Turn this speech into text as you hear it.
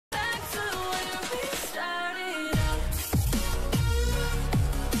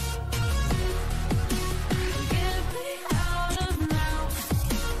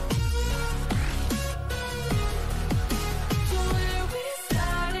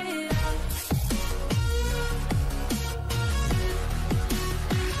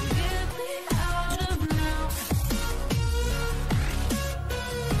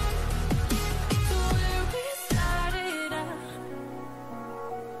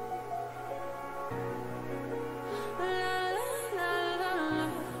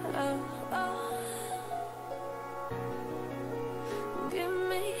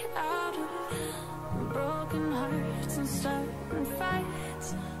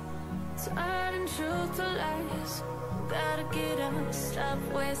to last. Gotta get up, stop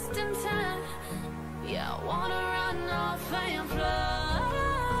wasting time. Yeah, I wanna run off and fly.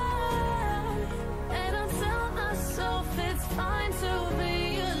 And I tell myself it's fine to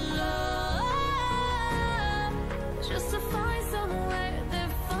be alone, just to find somewhere that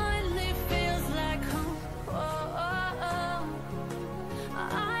finally feels like home.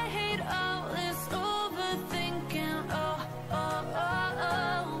 I hate all this overthinking.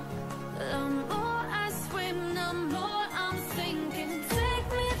 The more I swim, the more I'm sinking. Take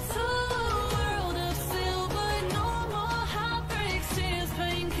me to a world of silver, no more heartbreaks.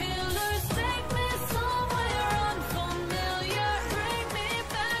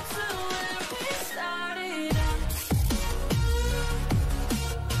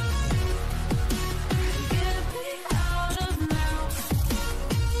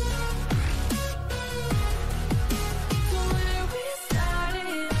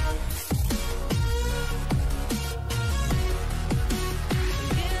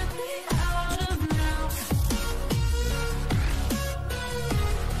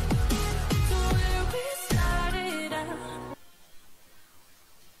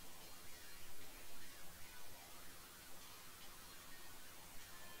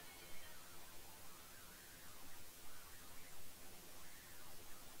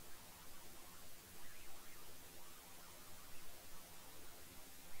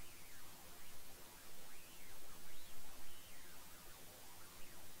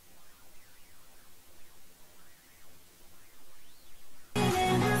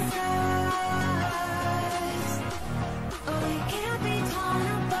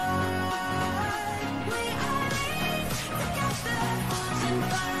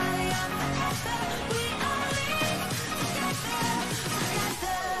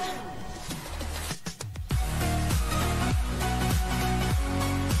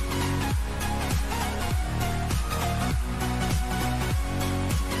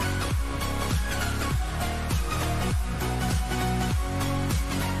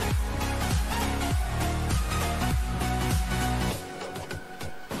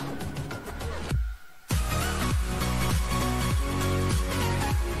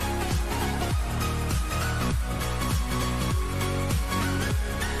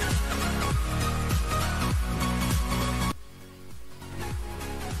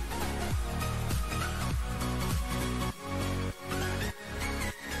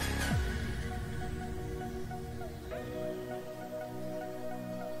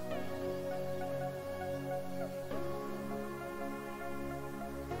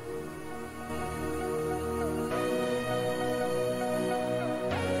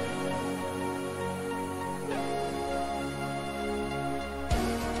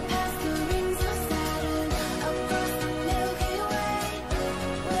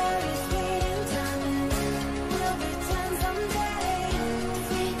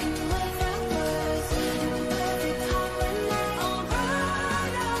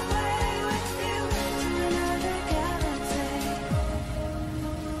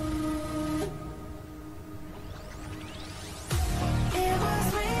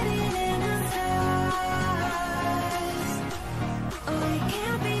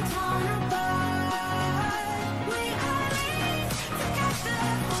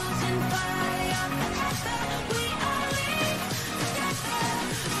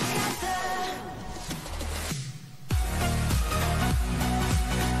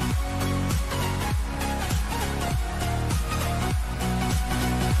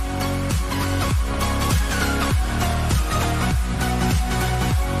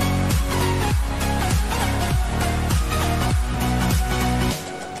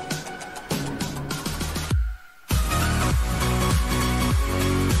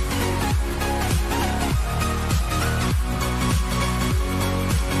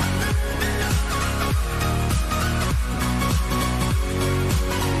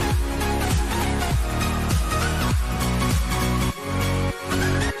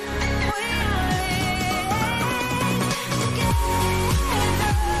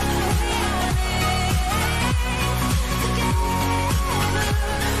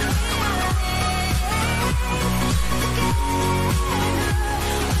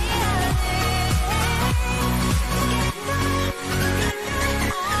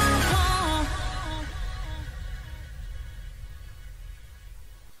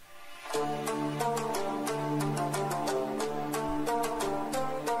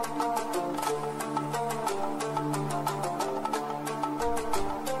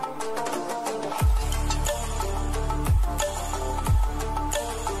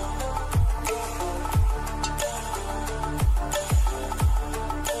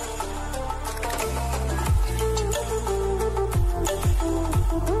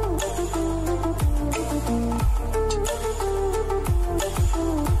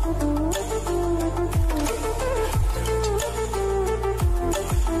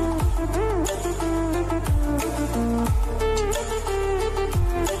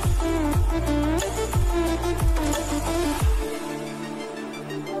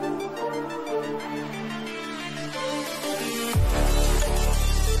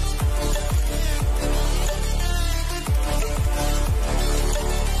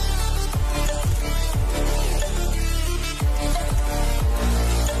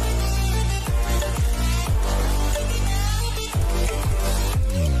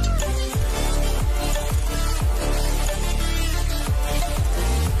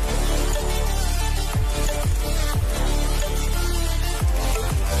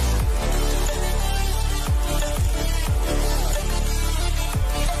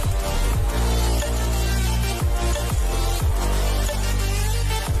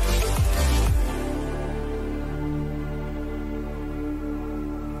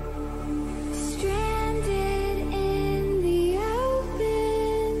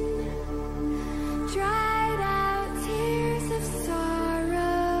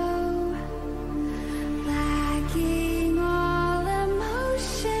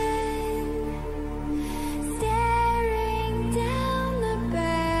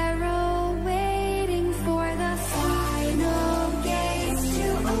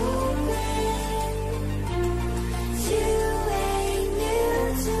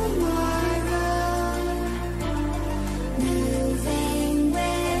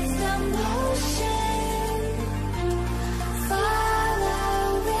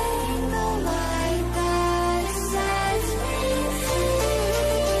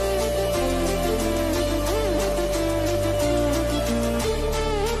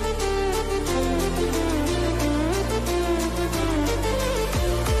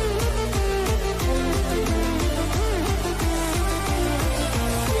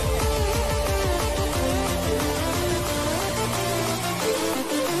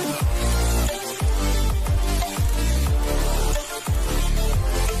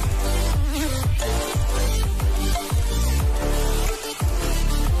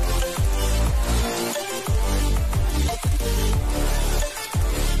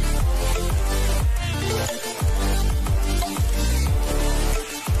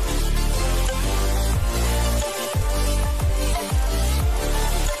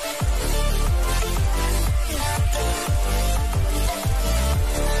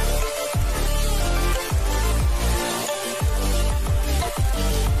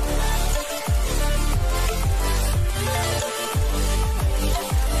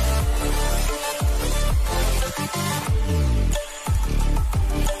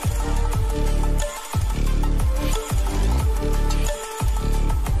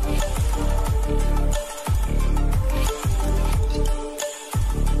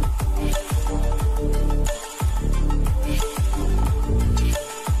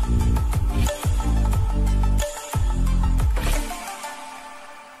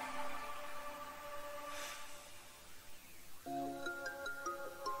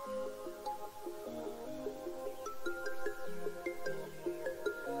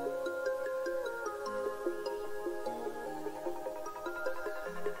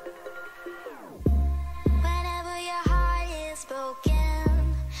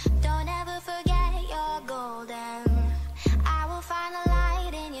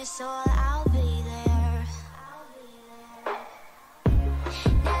 soul, I'll be there.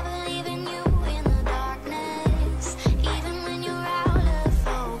 Never leaving you in the darkness, even when you're out of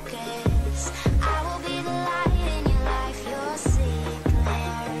focus. I will be the light in your life, you'll see it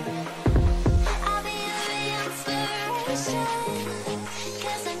clear. I'll be your inspiration,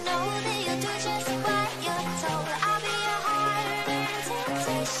 'cause I know that you'll do just what you're told. I'll be your heart and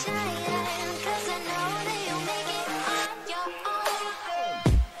temptation, 'cause I know that you'll make it on your own.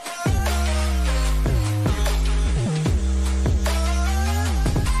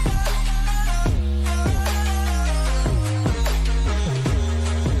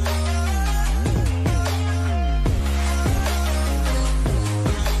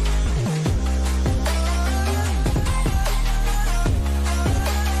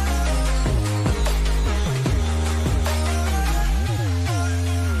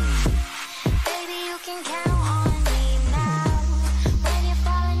 Baby, you can count on me now. When you're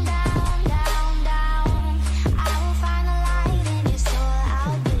falling down, down, down, I will find the light in your soul,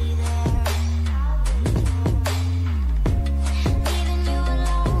 I'll be there. Leaving you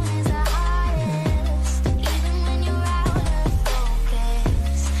alone is the hardest, even when you're out of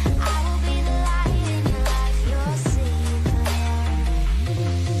focus. I will be the light in your life, you'll see it clear.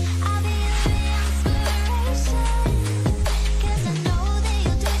 I'll be your inspiration, 'cause I know that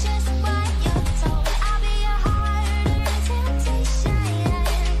you'll do just what you're told. I'll be your heart and temptation,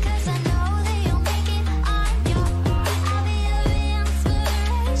 'cause I know that you'll make it on your own. I'll be your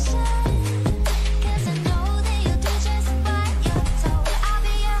inspiration, 'cause I know that you'll do just what you're told. I'll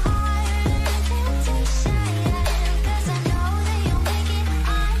be your heart and temptation, 'cause I know that you'll make it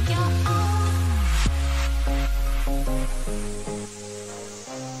on your own.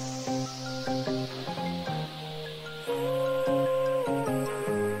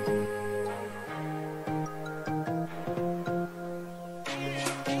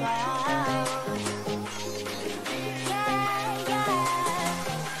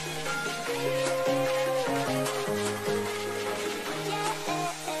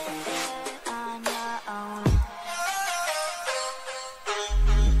 On your own.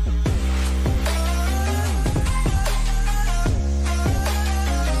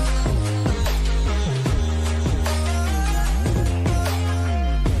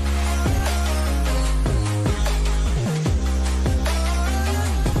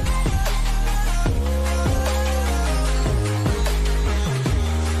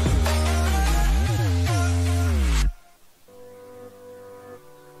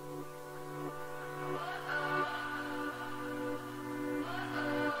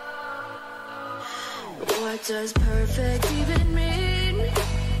 What does perfect even mean?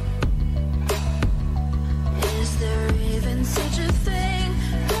 Is there even such a thing?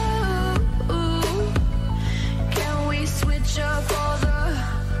 Ooh, can we switch up all the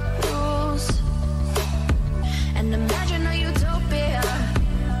rules and imagine a utopia?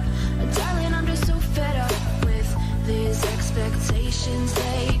 Darling, I'm just so fed up with these expectations.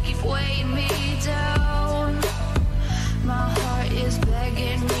 They keep weighing me down. My heart is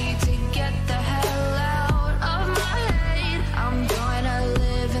begging me to get the hell out of my head. I'm gonna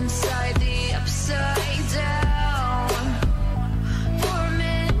live inside the upside down for a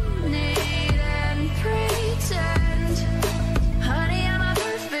minute and pretend, honey, I'm a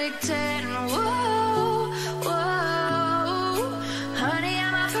perfect 10. Whoa, whoa, honey,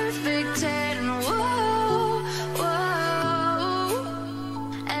 I'm a perfect 10. Whoa, whoa,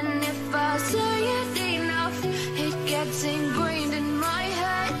 and if I say it enough, it gets ingrained in my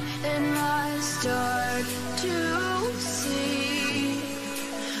head, and I start to see,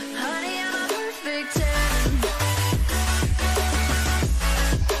 honey, I'm a perfect 10.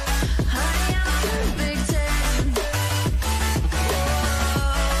 Honey, I'm a perfect 10.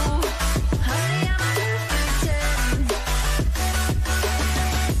 Whoa, honey, I'm a perfect 10.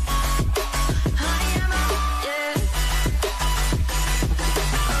 Honey, I'm a, yeah.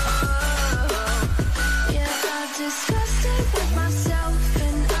 Yeah, I'm disgusted with myself,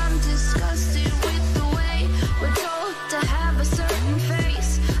 and I'm disgusted with the way we're told to have a certain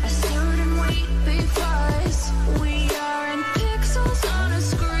face, a certain weight, because we aren't pixels on a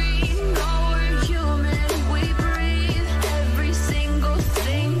screen. No, we're human, we breathe. Every single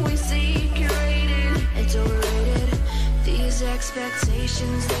thing we see curated, it's overrated. These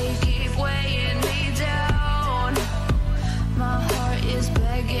expectations, they keep weighing me down. My heart is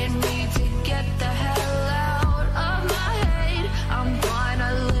begging me to get the hell out of my head. I'm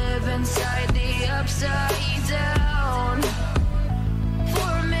gonna live inside the upside down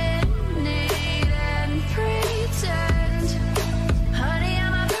for a minute and pretend, honey,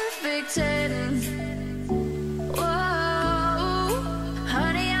 I'm a perfect 10. Whoa,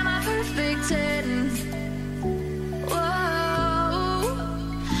 honey, I'm a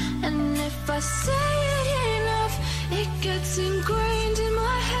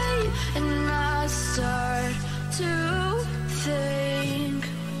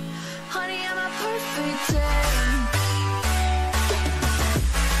perfect 10.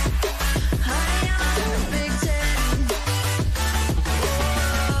 Honey, I'm a perfect 10.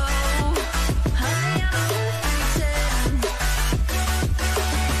 Whoa. Honey, I'm a perfect 10.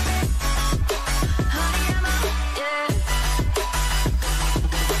 Honey, I'm a, yeah.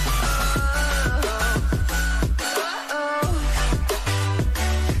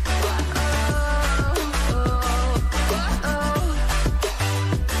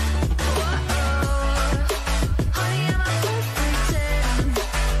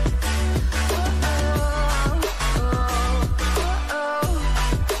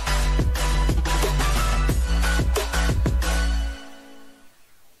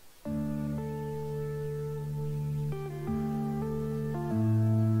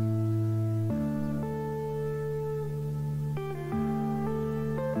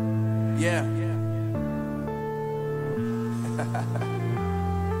 Yeah.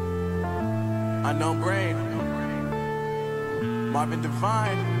 Unknown Brain. Marvin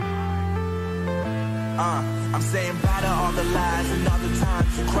Divine. I'm saying bye to all the lies and all the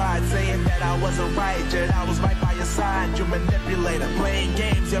times you cried, saying that I wasn't right, yet I was right by your side. You manipulator, playing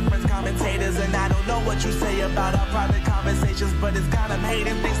games, your friends commentators, and I don't know what you say about our private conversations, but it's got them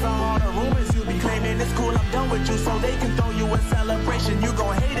hating. Thanks to all the rumors you be claiming. It's cool, I'm done with you, so they can throw you a celebration. You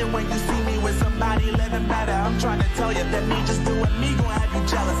gon' hate it when you see me with somebody living better. I'm trying to tell you that me just doing me gon' have you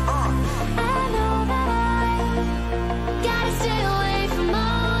jealous. I know that I gotta stay away from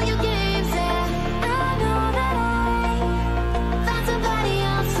all your games, yeah. I know that I found somebody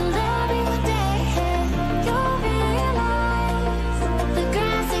else to love me one day, yeah. You'll realize the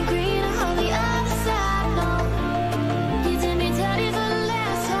grass ain't greener on the other side, no. You did me dirty for the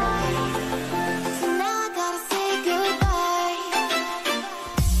last time, so now I gotta say goodbye.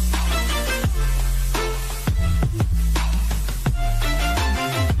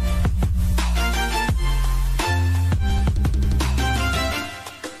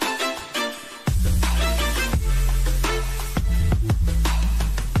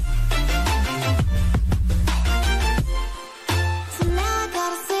 So now I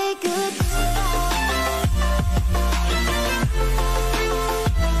gotta say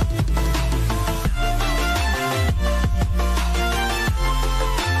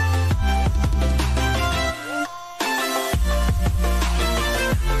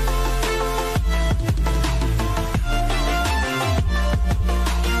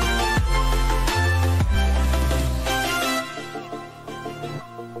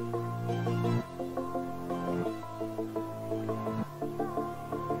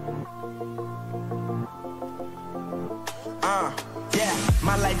Yeah,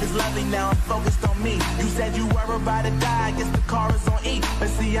 my life is lovely now, I'm focused on me. You said you were about to die, I guess the car is on E. But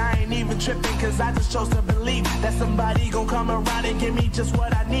see, I ain't even tripping, cause I just chose to believe that somebody gon' come around and give me just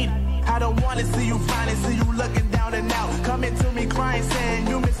what I need. I don't wanna see you finally, see you looking down and out, coming to me crying, saying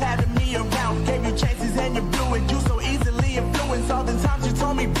you miss having me around. Gave you chances and you blew it, you so easily influenced. All the times you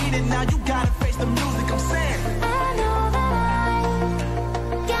told me beat it, now you gotta face the music. I'm saying I know that I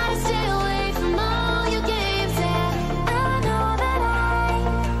gotta stay away from all your games, yeah. I know that I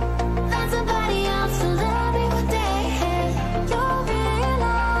found somebody else to love me one day, yeah. You'll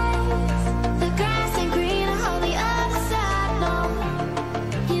realize the grass ain't greener on the other side, no.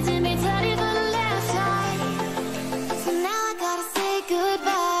 You did me dirty for the last time, so now I gotta say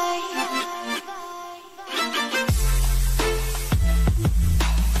goodbye.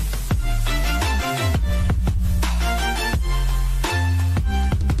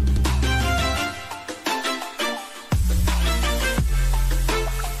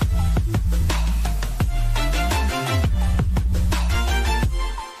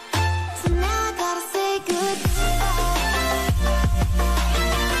 So now I gotta say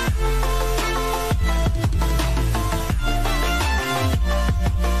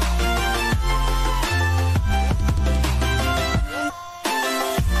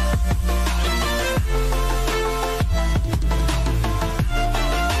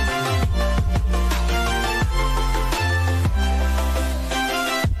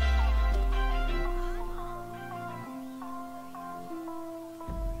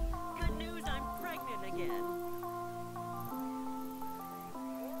Good news, I'm pregnant again.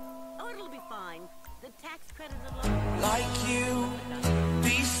 Oh, it'll be fine. The tax credit alone. Like you,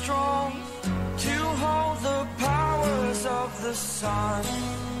 be strong to hold the powers of the sun.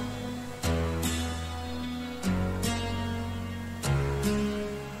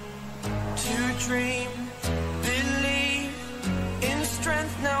 To dream, believe in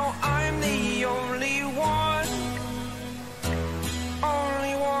strength. Now I'm the only one,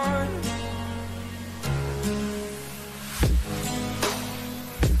 only one.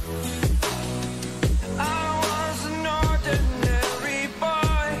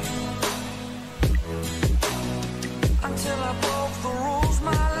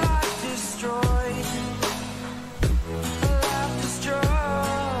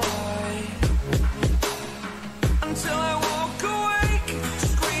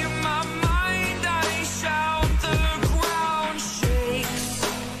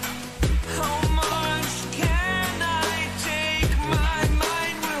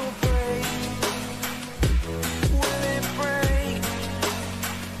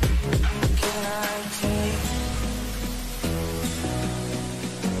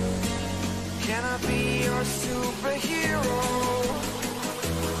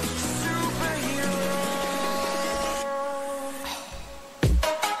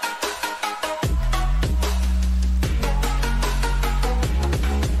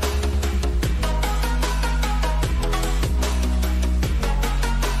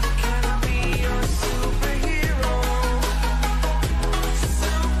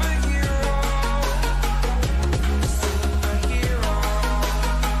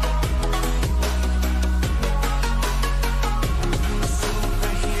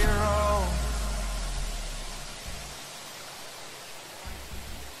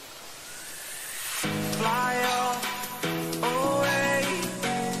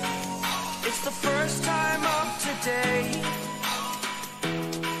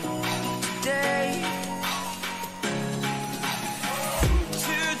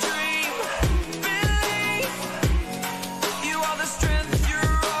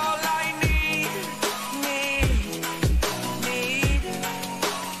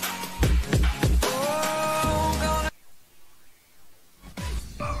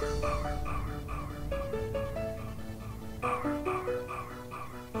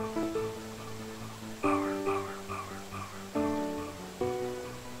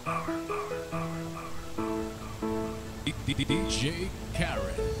 DJ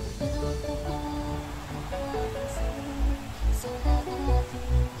Karen.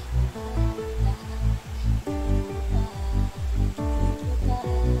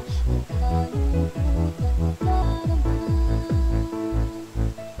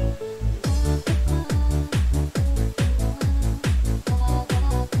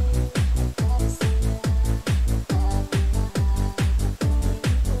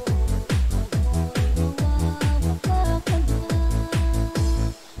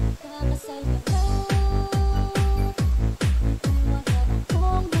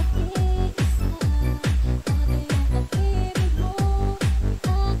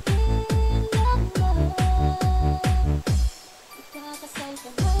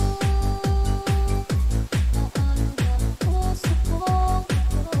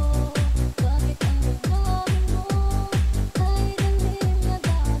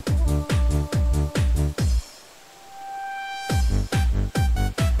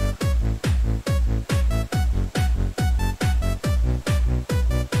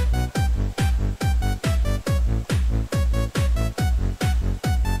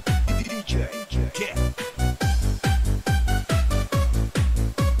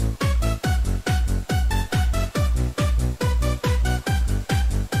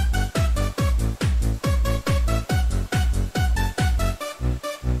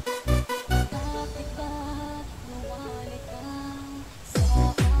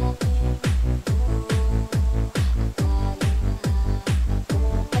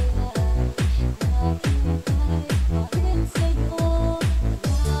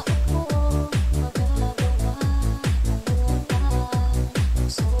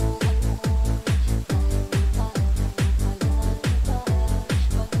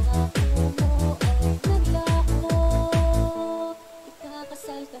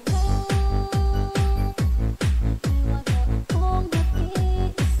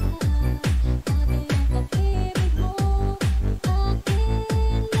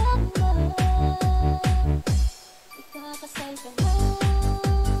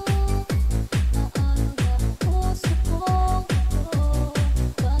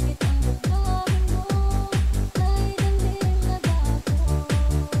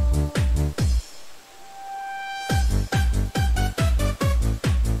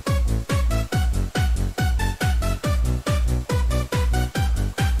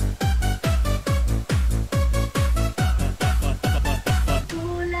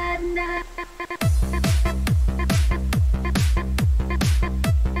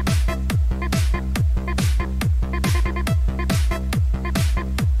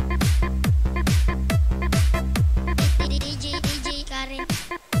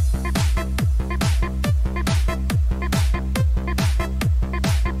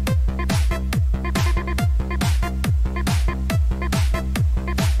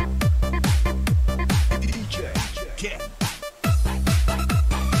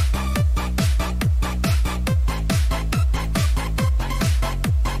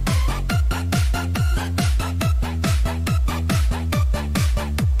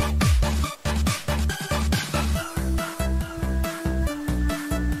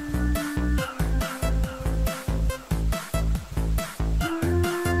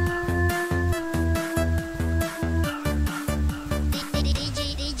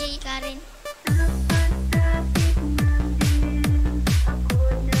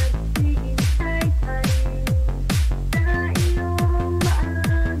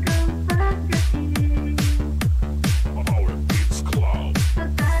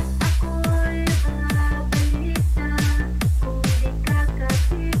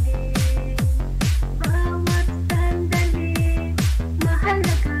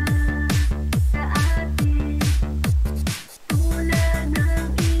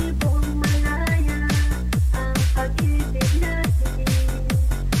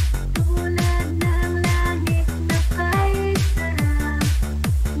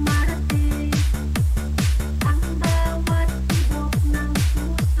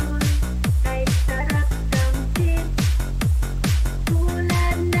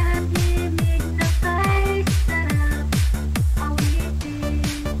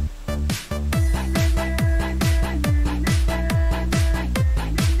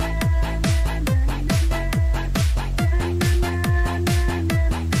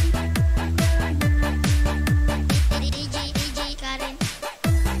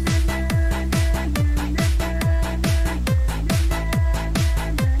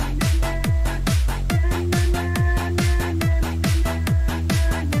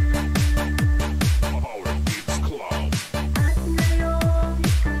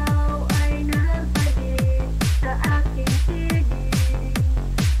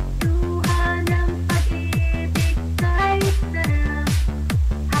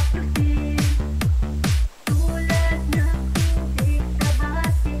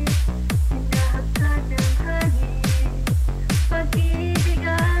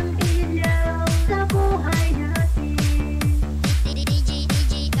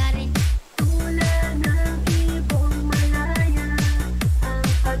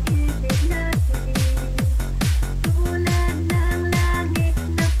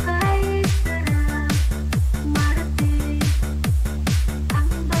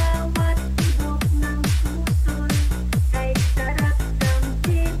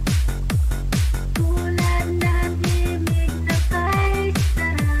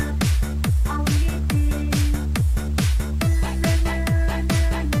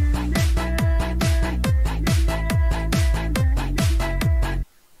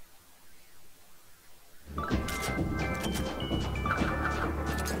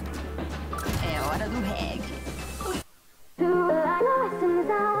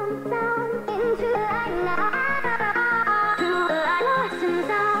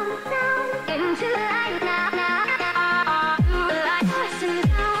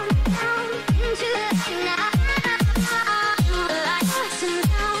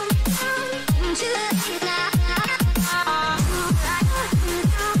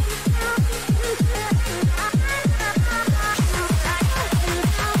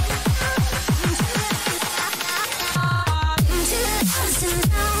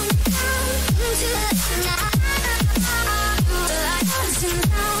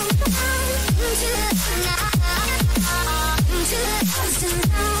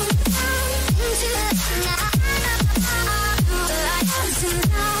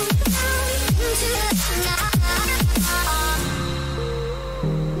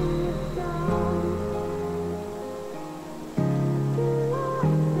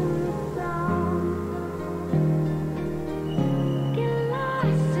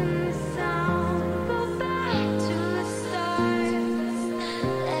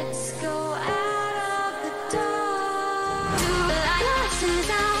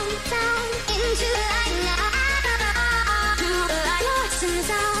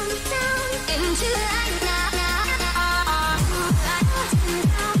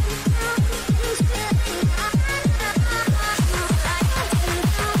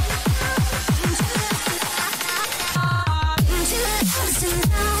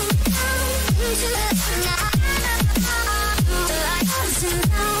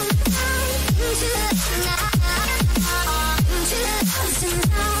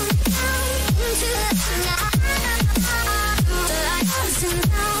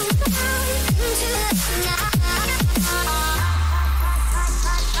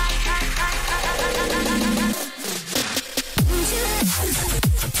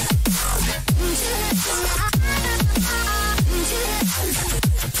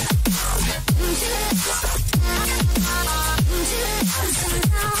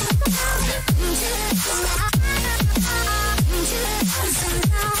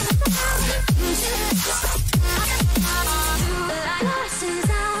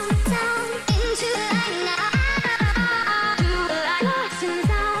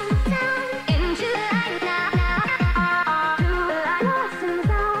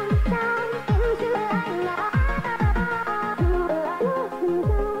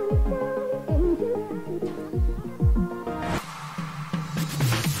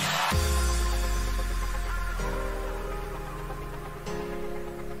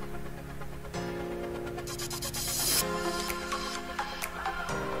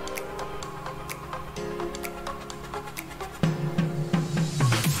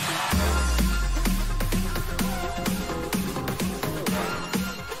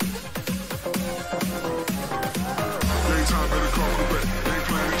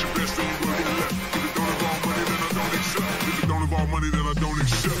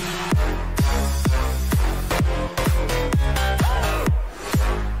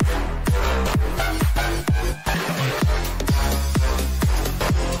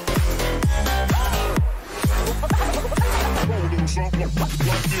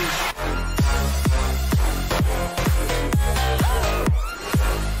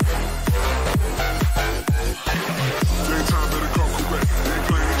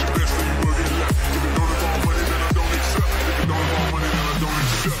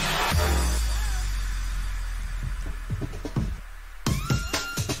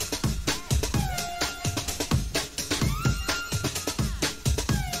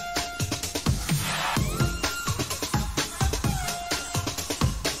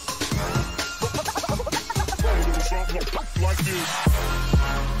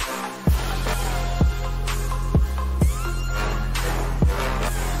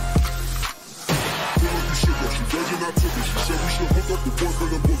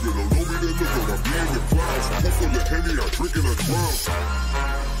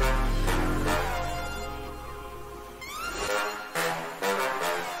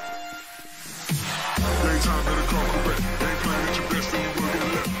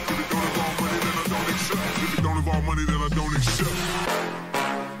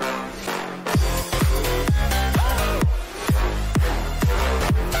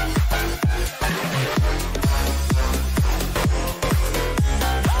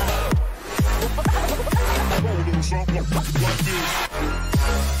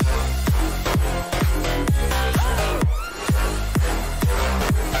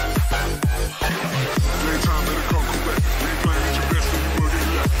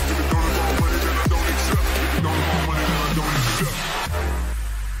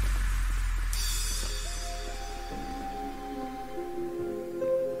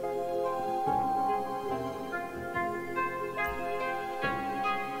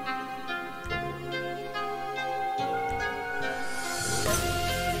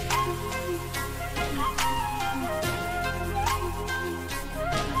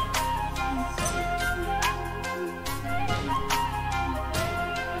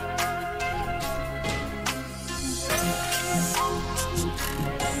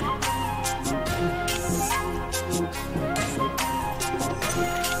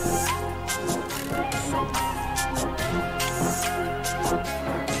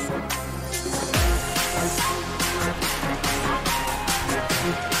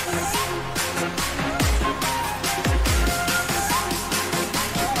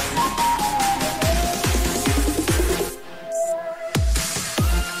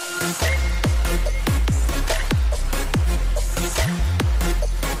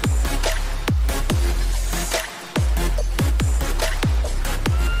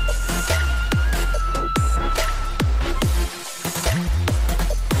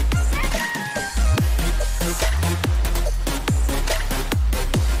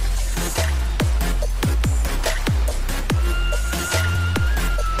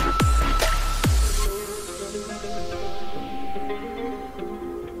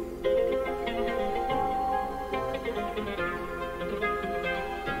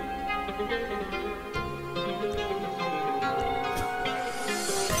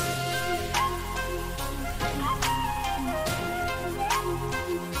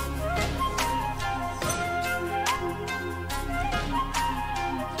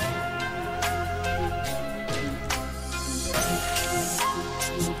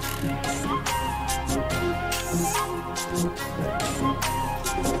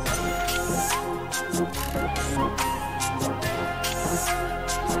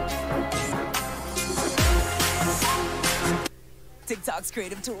 TikTok's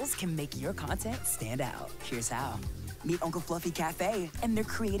creative tools can make your content stand out. Here's how. Meet Uncle Fluffy Cafe and their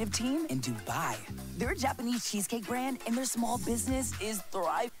creative team in Dubai. They're a Japanese cheesecake brand, and their small business is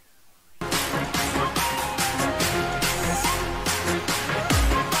thriving.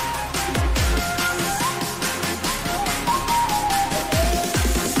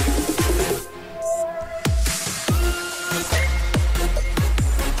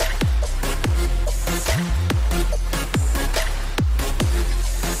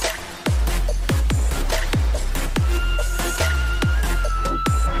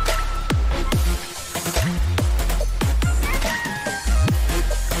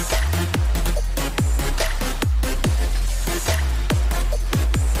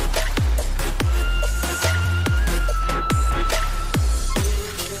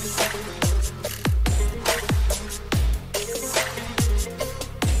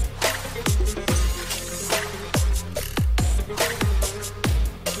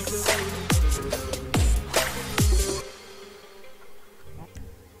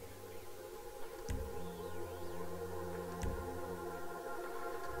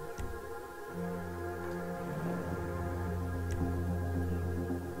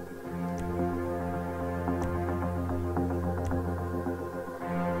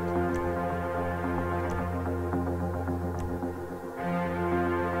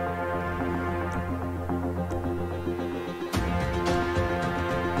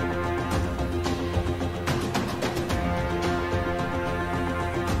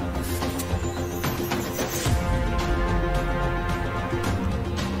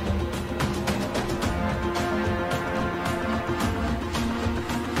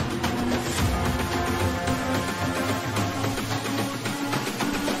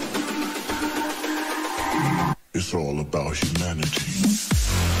 It's all about humanity.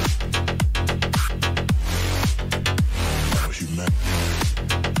 About humanity.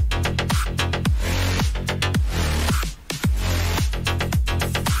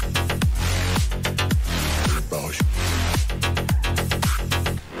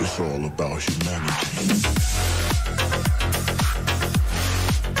 It's all about humanity.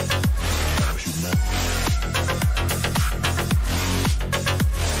 About humanity.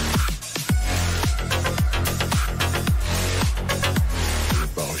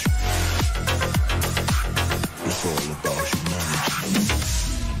 It's all about humanity.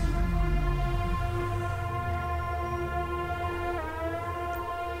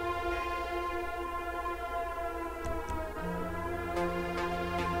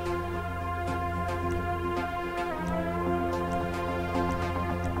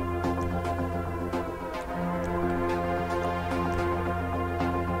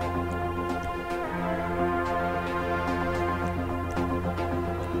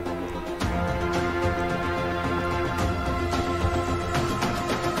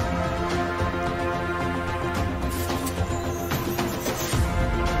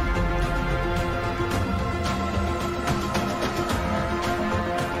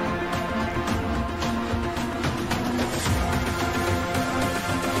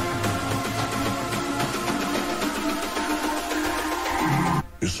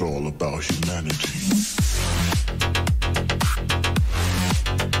 It's all about humanity.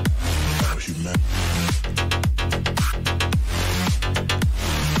 About humanity.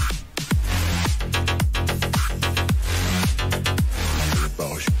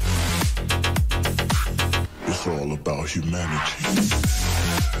 It's all about humanity.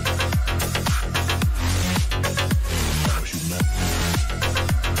 About humanity.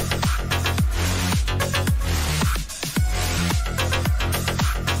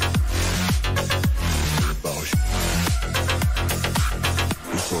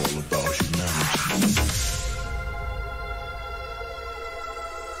 It's all about humanity.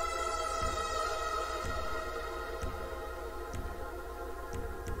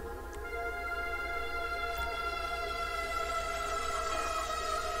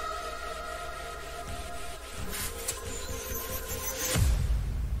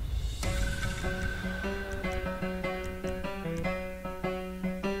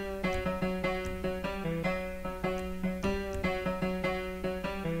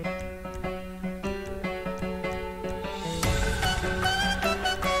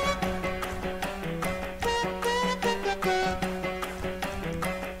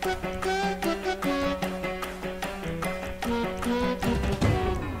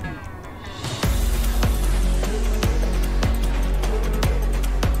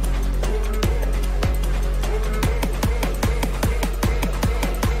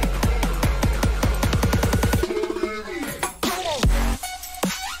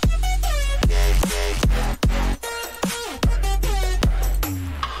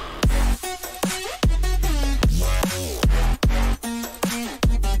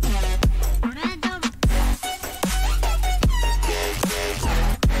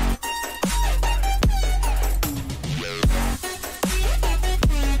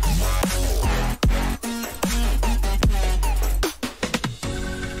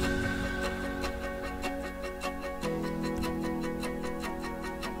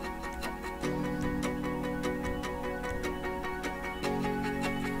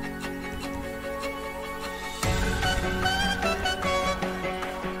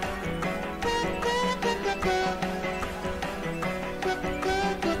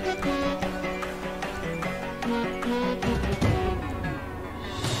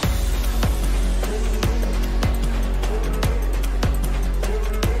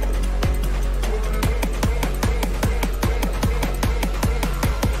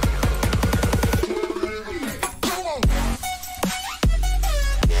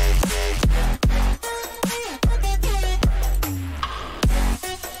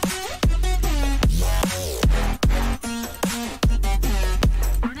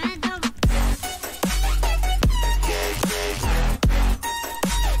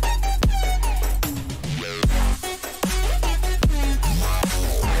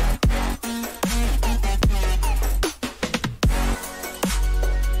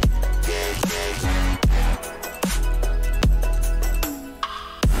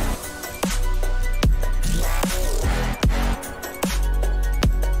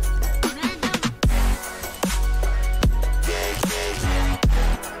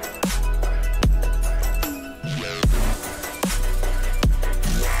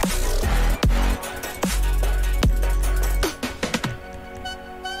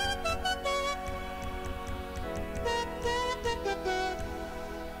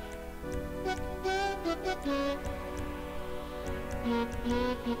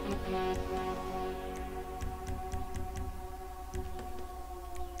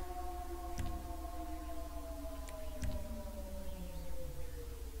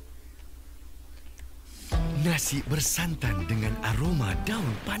 Nasi bersantan dengan aroma daun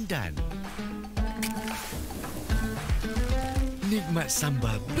pandan. Nikmat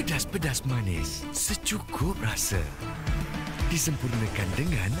sambal pedas-pedas manis, secukup rasa. Disempurnakan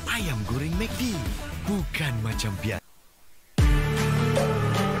dengan ayam goreng McD. Bukan macam biasa.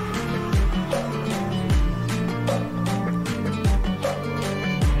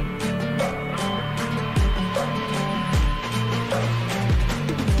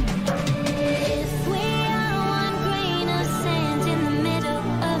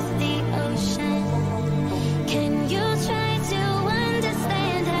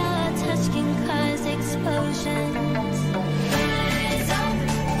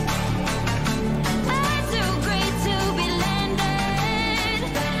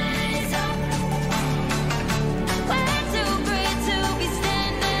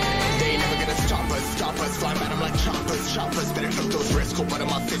 Choppers, better cook those wrists. Cold blood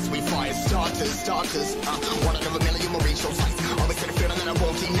in my fists, we fire starters. One out of a million, will reach those heights. Always get a feeling that I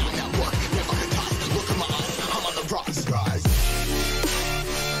won't deny that work. Never could toss. Look in my eyes, I'm on the rise.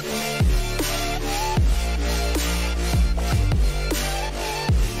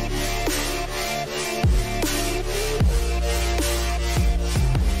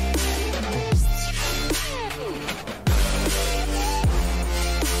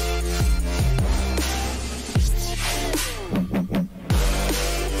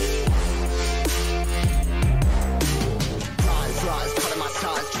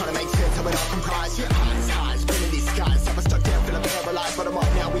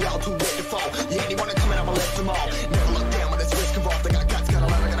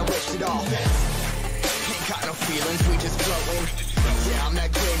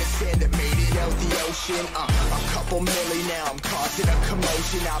 A couple milli now, I'm causing a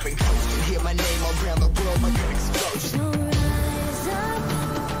commotion. I've been coasting, hear my name around the world like an explosion. Rise up,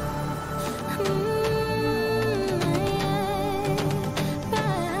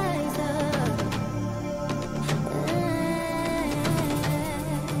 rise up.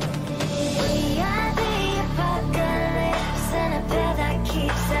 We are the apocalypse, and a path that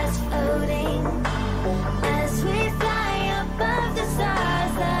keeps us floating. As we fly above the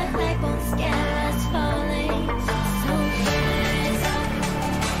stars, the night won't scare us falling. So rise up.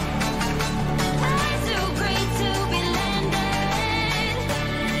 I'm too great to be landed.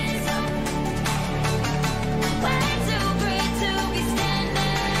 Rise up. We're too great to be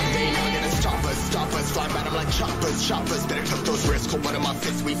standing. They never gonna stop us. Fly by them like choppers. Better cook those wrists. Cold blood in my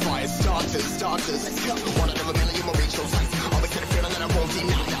fists, we fire starters. Let's go. One out of a million, will reach those heights. Always get a feeling that I won't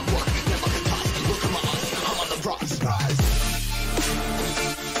deny that work. Never could toss. Look in my eyes, I'm on the rise.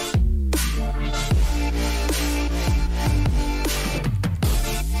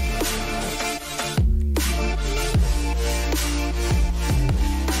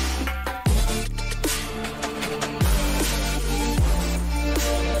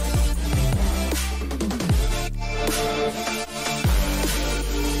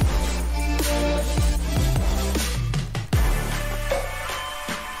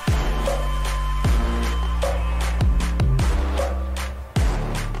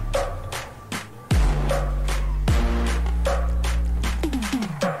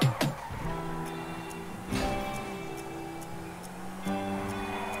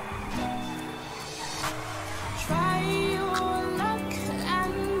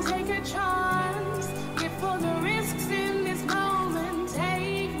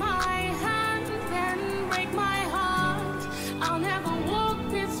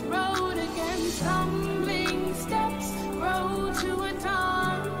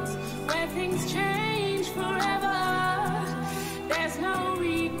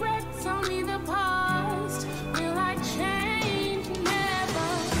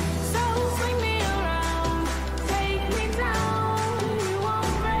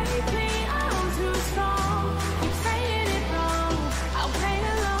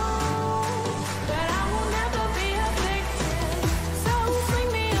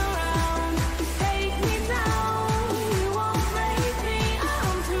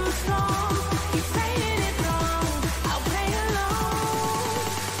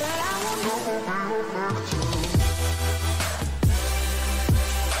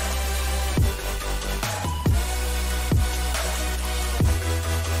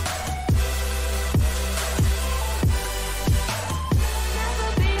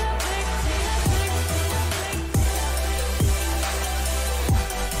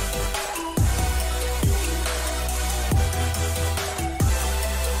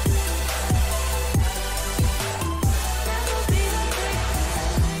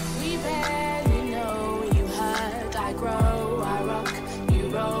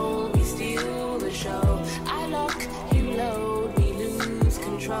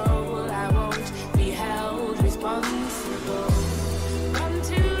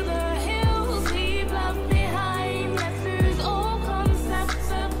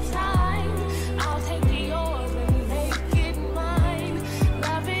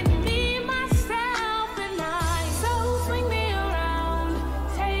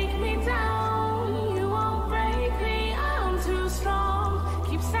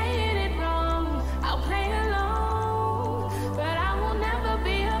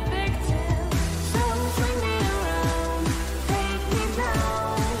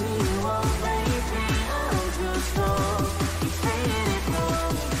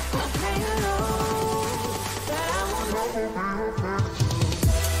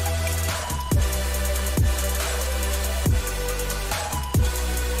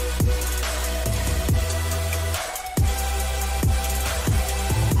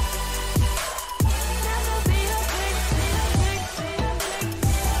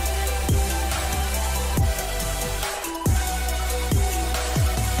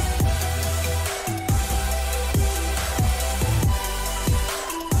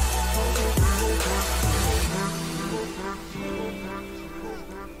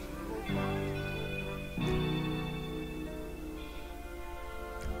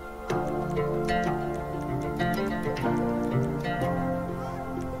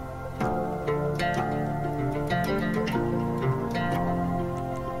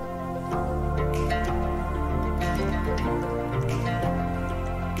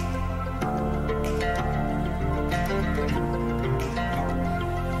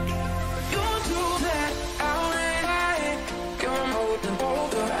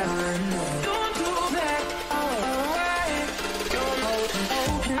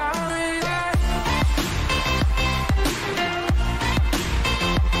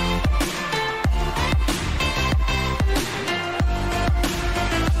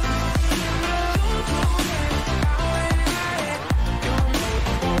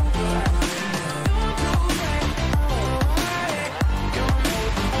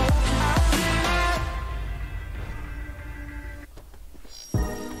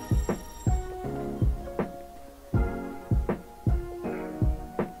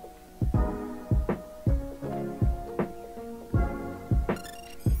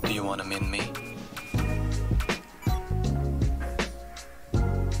 wanna min me?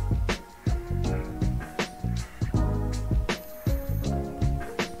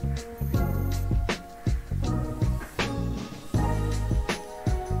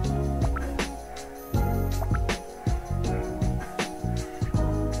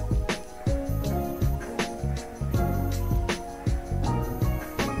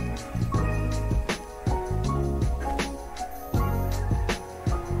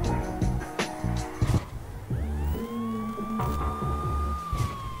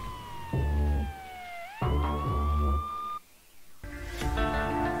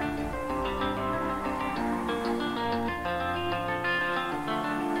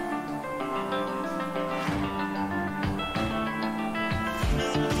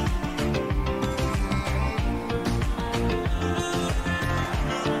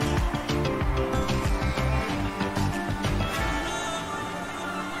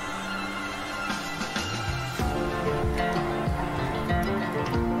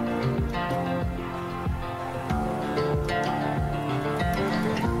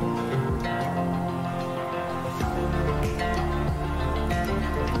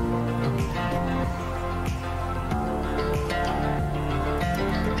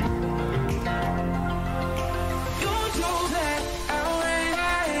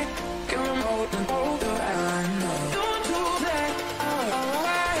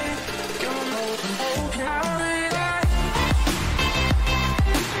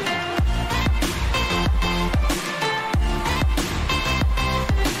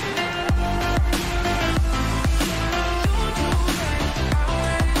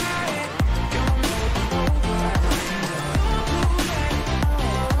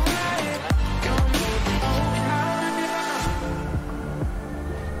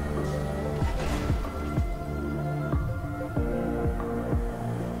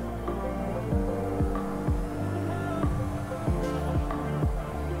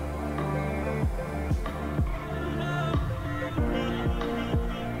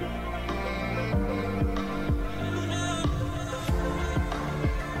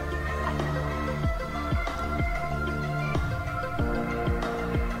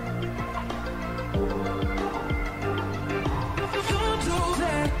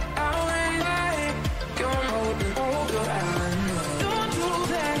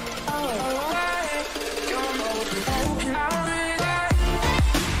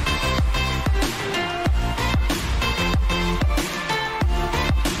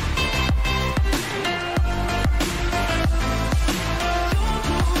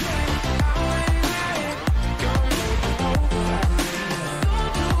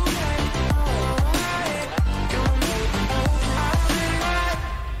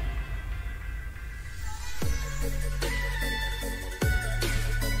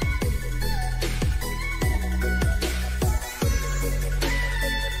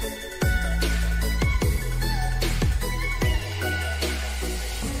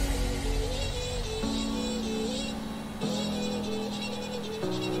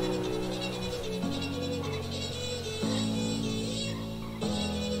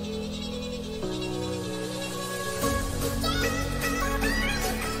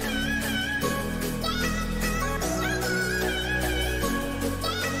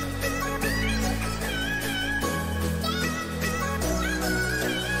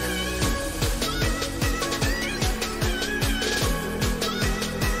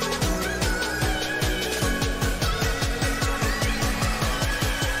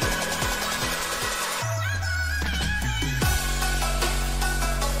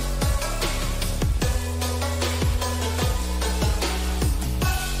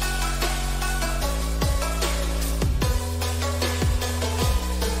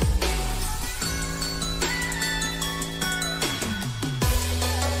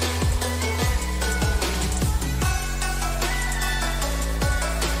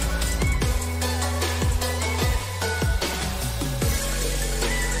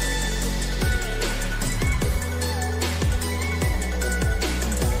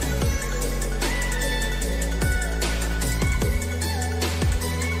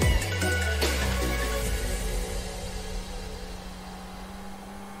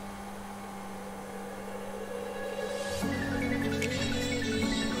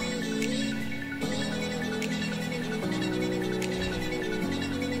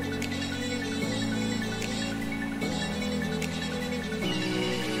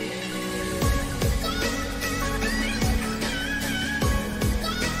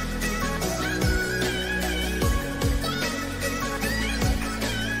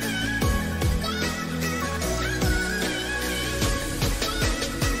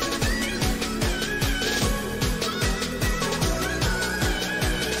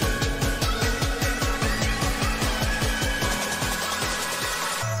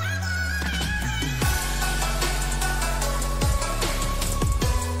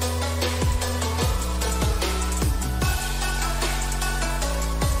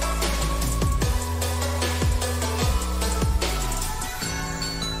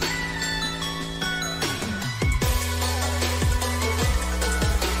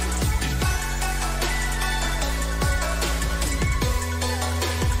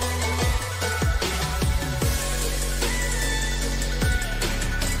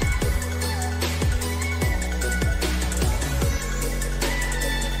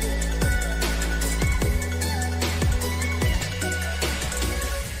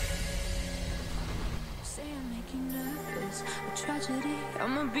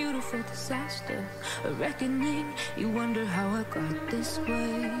 I'm a beautiful disaster, a reckoning. You wonder how I got this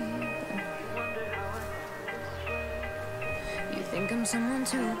way. You think I'm someone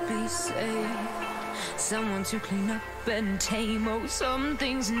to be saved, someone to clean up and tame. Oh, some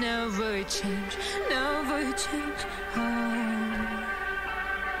things never change, never change. Oh.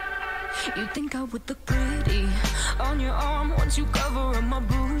 You think I would look pretty on your arm once you cover up my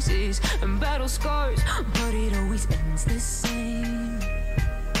bruises and battle scars, but it always ends the same.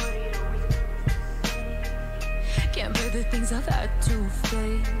 Can't bear the things I've had to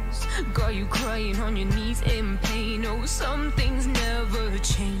face, got you crying on your knees in pain. Oh, some things never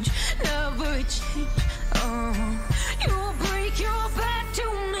change, never change. Oh, you break your back to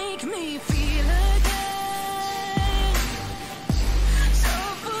make me feel again,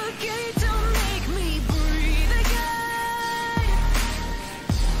 suffocate to make me breathe again,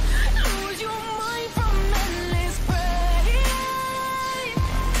 lose your mind from endless pain.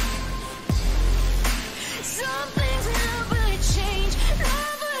 Some things never change,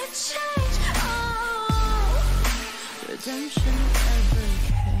 never change. Oh, redemption never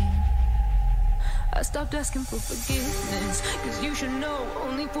came. I stopped asking for forgiveness, cause you should know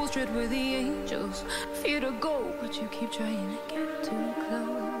only fools tread where the angels fear to go, but you keep trying to get too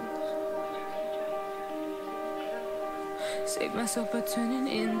close. Save myself by turning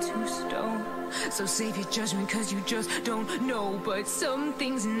into stone, so save your judgment cause you just don't know. But some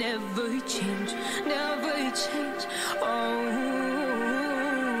things never change, never change. Oh,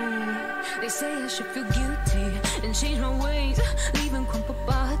 they say I should feel guilty and change my ways, leaving crumpled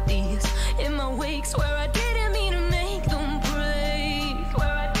bodies in my wake. Swear I didn't mean to make them break, swear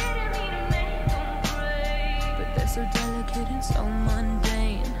I didn't mean to make them break. But they're so delicate and so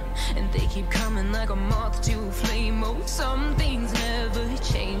mundane, and they keep coming like a moth to a flame. Oh, some things never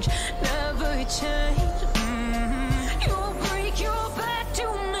change, never change. You break your back to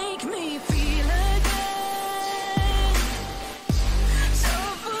make me feel again,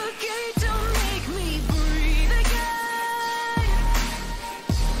 suffocate to make me breathe again,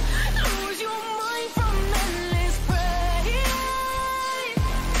 lose your mind from endless pain.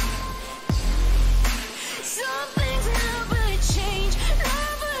 Some things never change,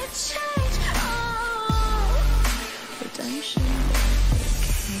 never change. Oh, redemption never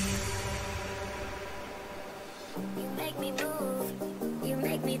came. You make me move, you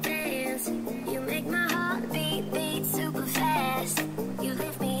make me dance, you make my heart beat super fast. You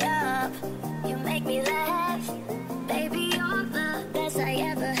lift me up, you make me laugh. Baby, you're the best I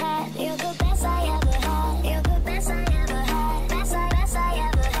ever had. You're the best I ever had. You're the best I ever had. Best I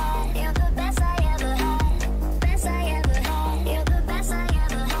ever had. You're the best I ever had. Best I ever had. You're the best I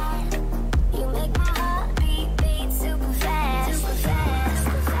ever had. You make my heart beat super fast. Super fast.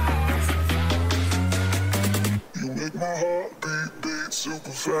 Super fast. You make my heart beat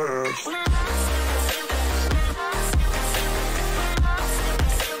super fast.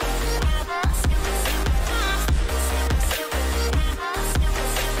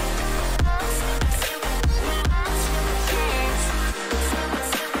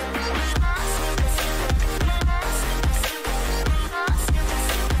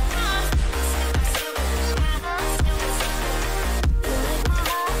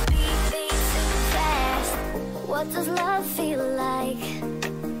 What does love feel like?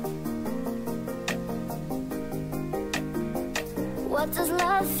 What does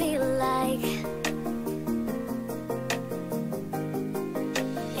love feel like?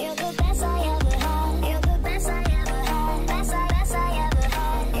 You're the best I ever had. You're the best I ever had. Best I ever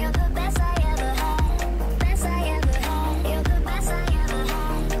had. You're the best I ever had. Best I ever had. You're the best I ever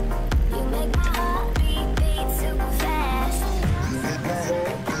had. You make my heart beat super fast. You make my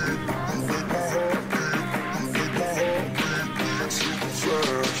heart beat super fast.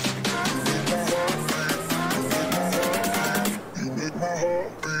 You make my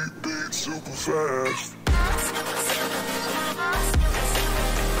heart beat super fast.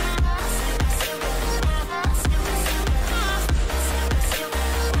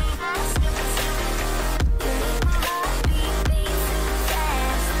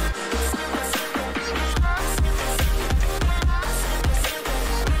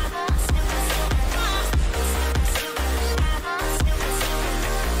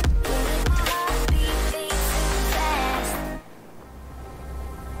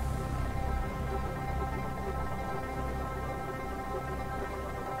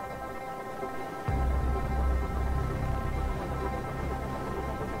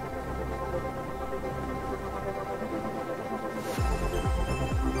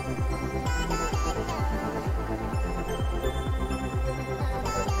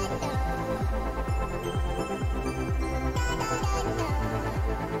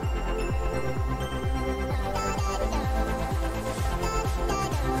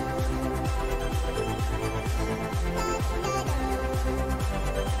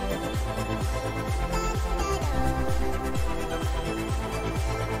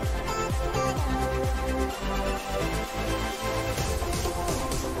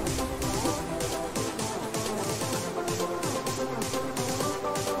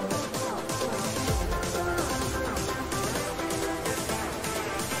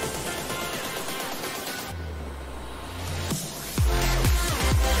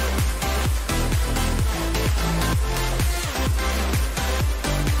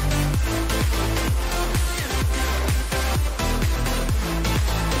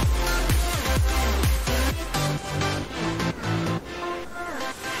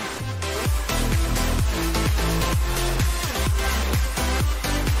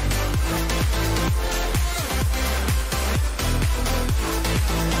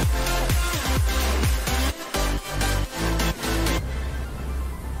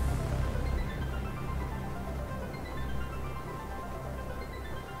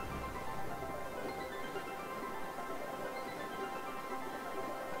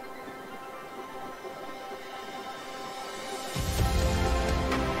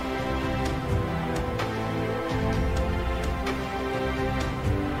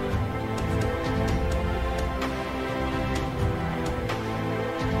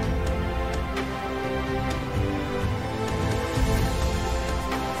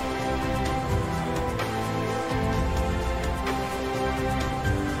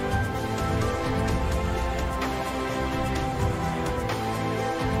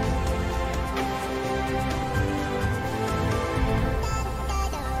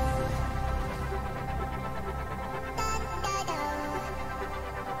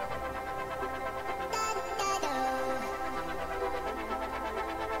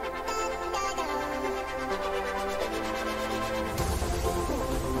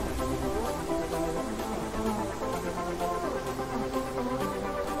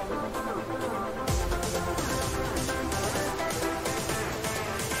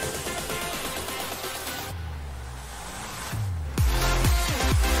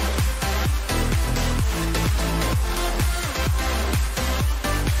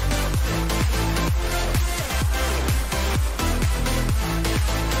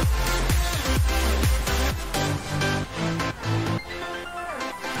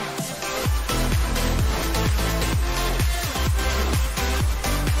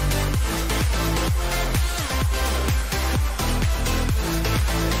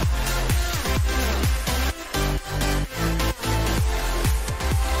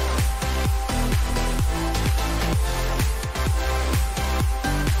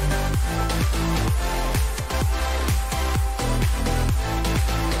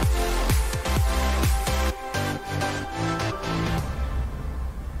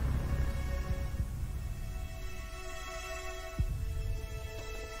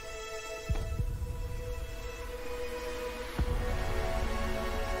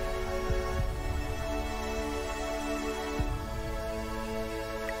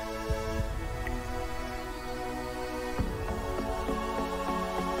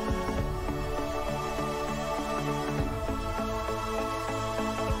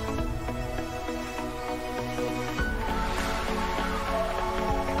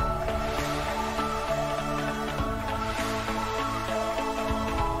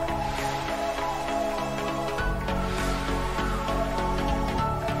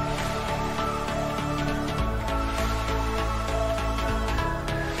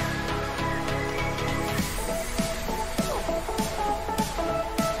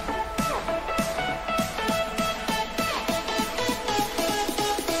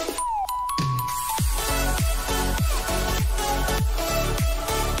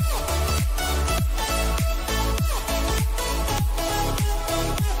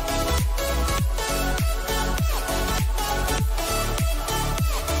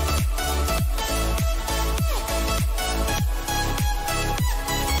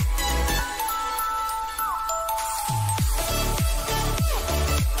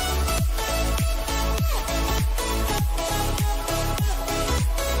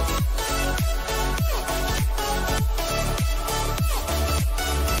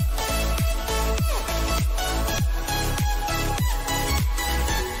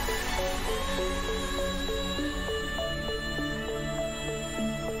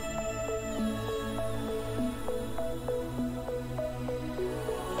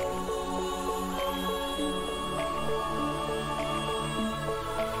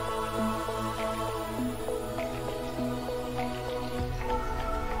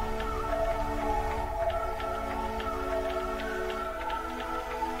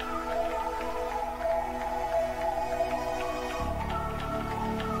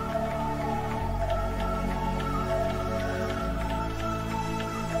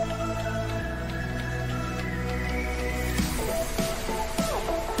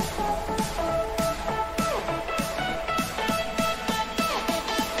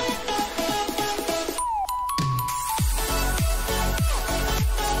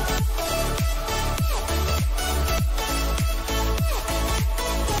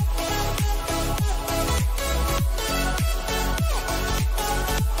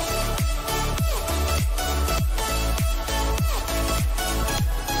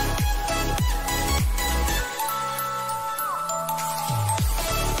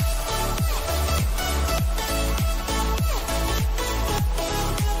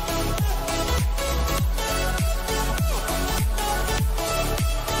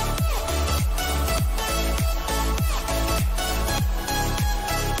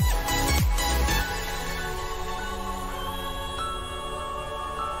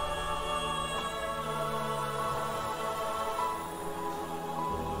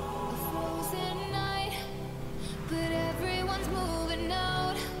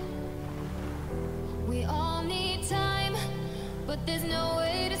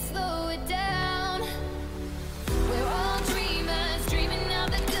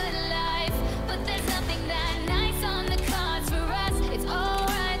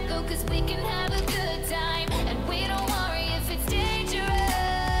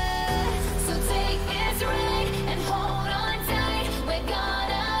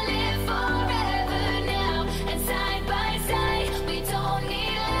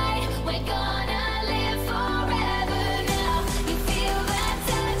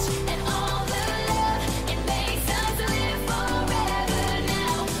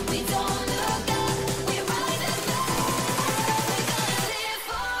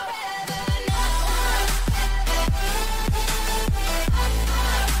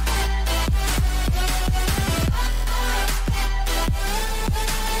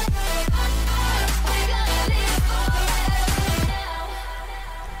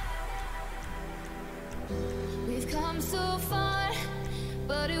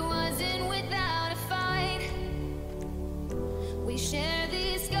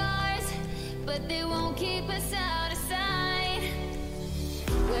 but they won't keep us out of sight.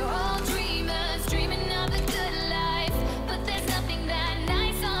 We're all dreamers, dreaming of a good life, but there's nothing that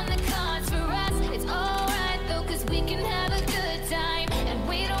nice on the cards for us. It's alright though, cause we can have a good time, and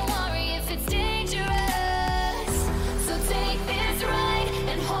we don't worry if it's dangerous. So take this ride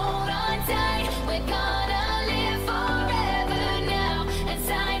and hold on tight. We're gonna live forever now, and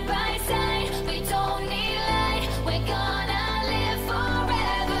side by side, we don't need light. We're gonna live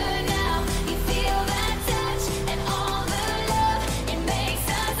forever now. You feel that touch and all the love, it makes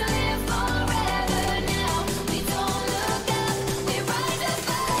us live forever now. We don't look up, we rise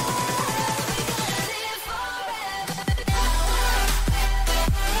above. We're gonna live forever now.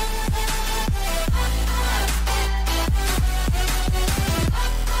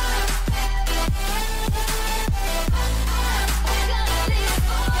 We're gonna live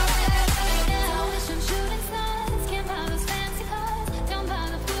forever now. Some shooting stars, can't buy those fancy cars. Down by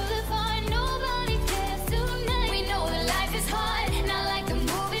the boulevard, nobody cares tonight. We know that life is hard, not like the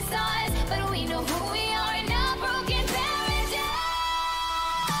movie stars, but we know who we are in our broken paradise.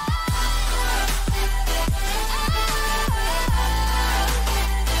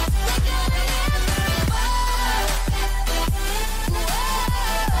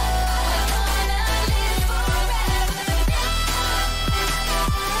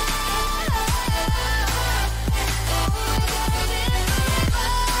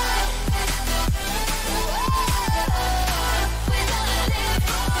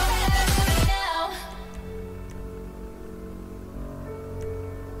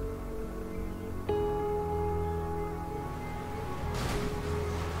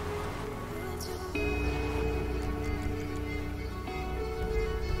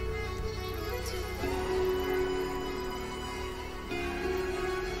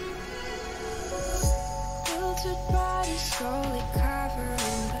 Filtered bodies slowly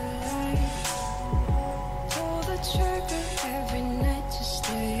covering the light. Pull the trigger every night to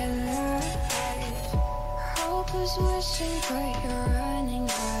stay alive. Hope is wishing, but you're running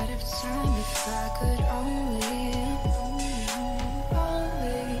out of time. If I could only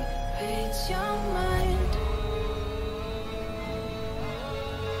read your mind.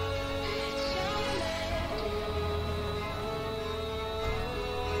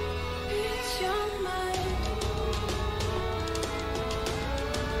 Read your mind.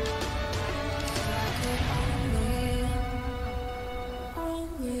 If I could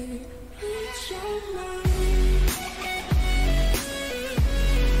only read your mind.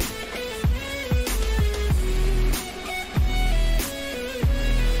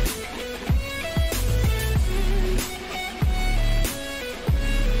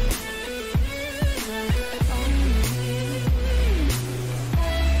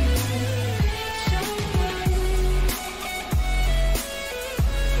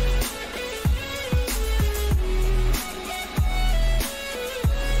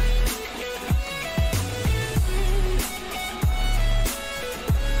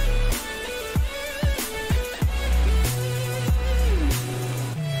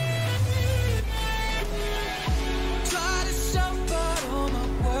 Try to shout, but all my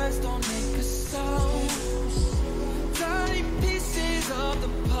words don't make a sound. Tiny pieces of the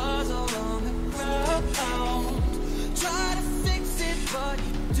puzzle on the ground. Try to fix it, but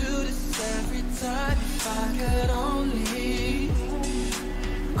you do this every time. If I could only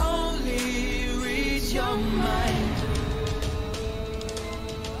read your mind.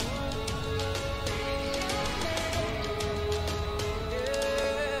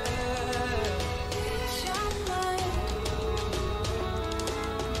 Read your mind.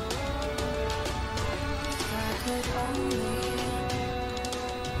 If I could only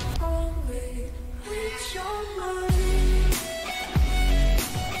read your mind.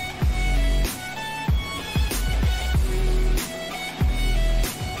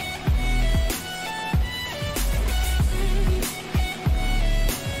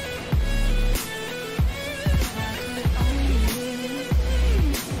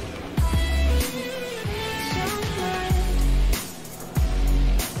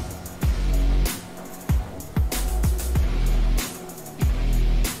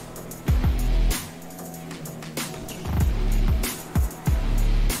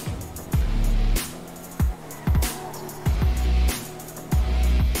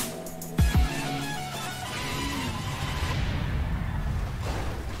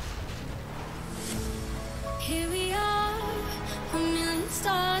 Here we are, a million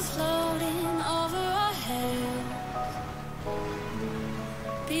stars floating over our heads.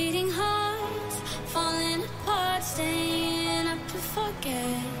 Beating hearts, falling apart, staying up to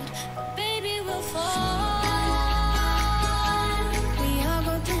forget. But baby, we'll fall. We all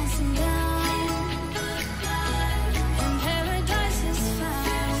go dancing down.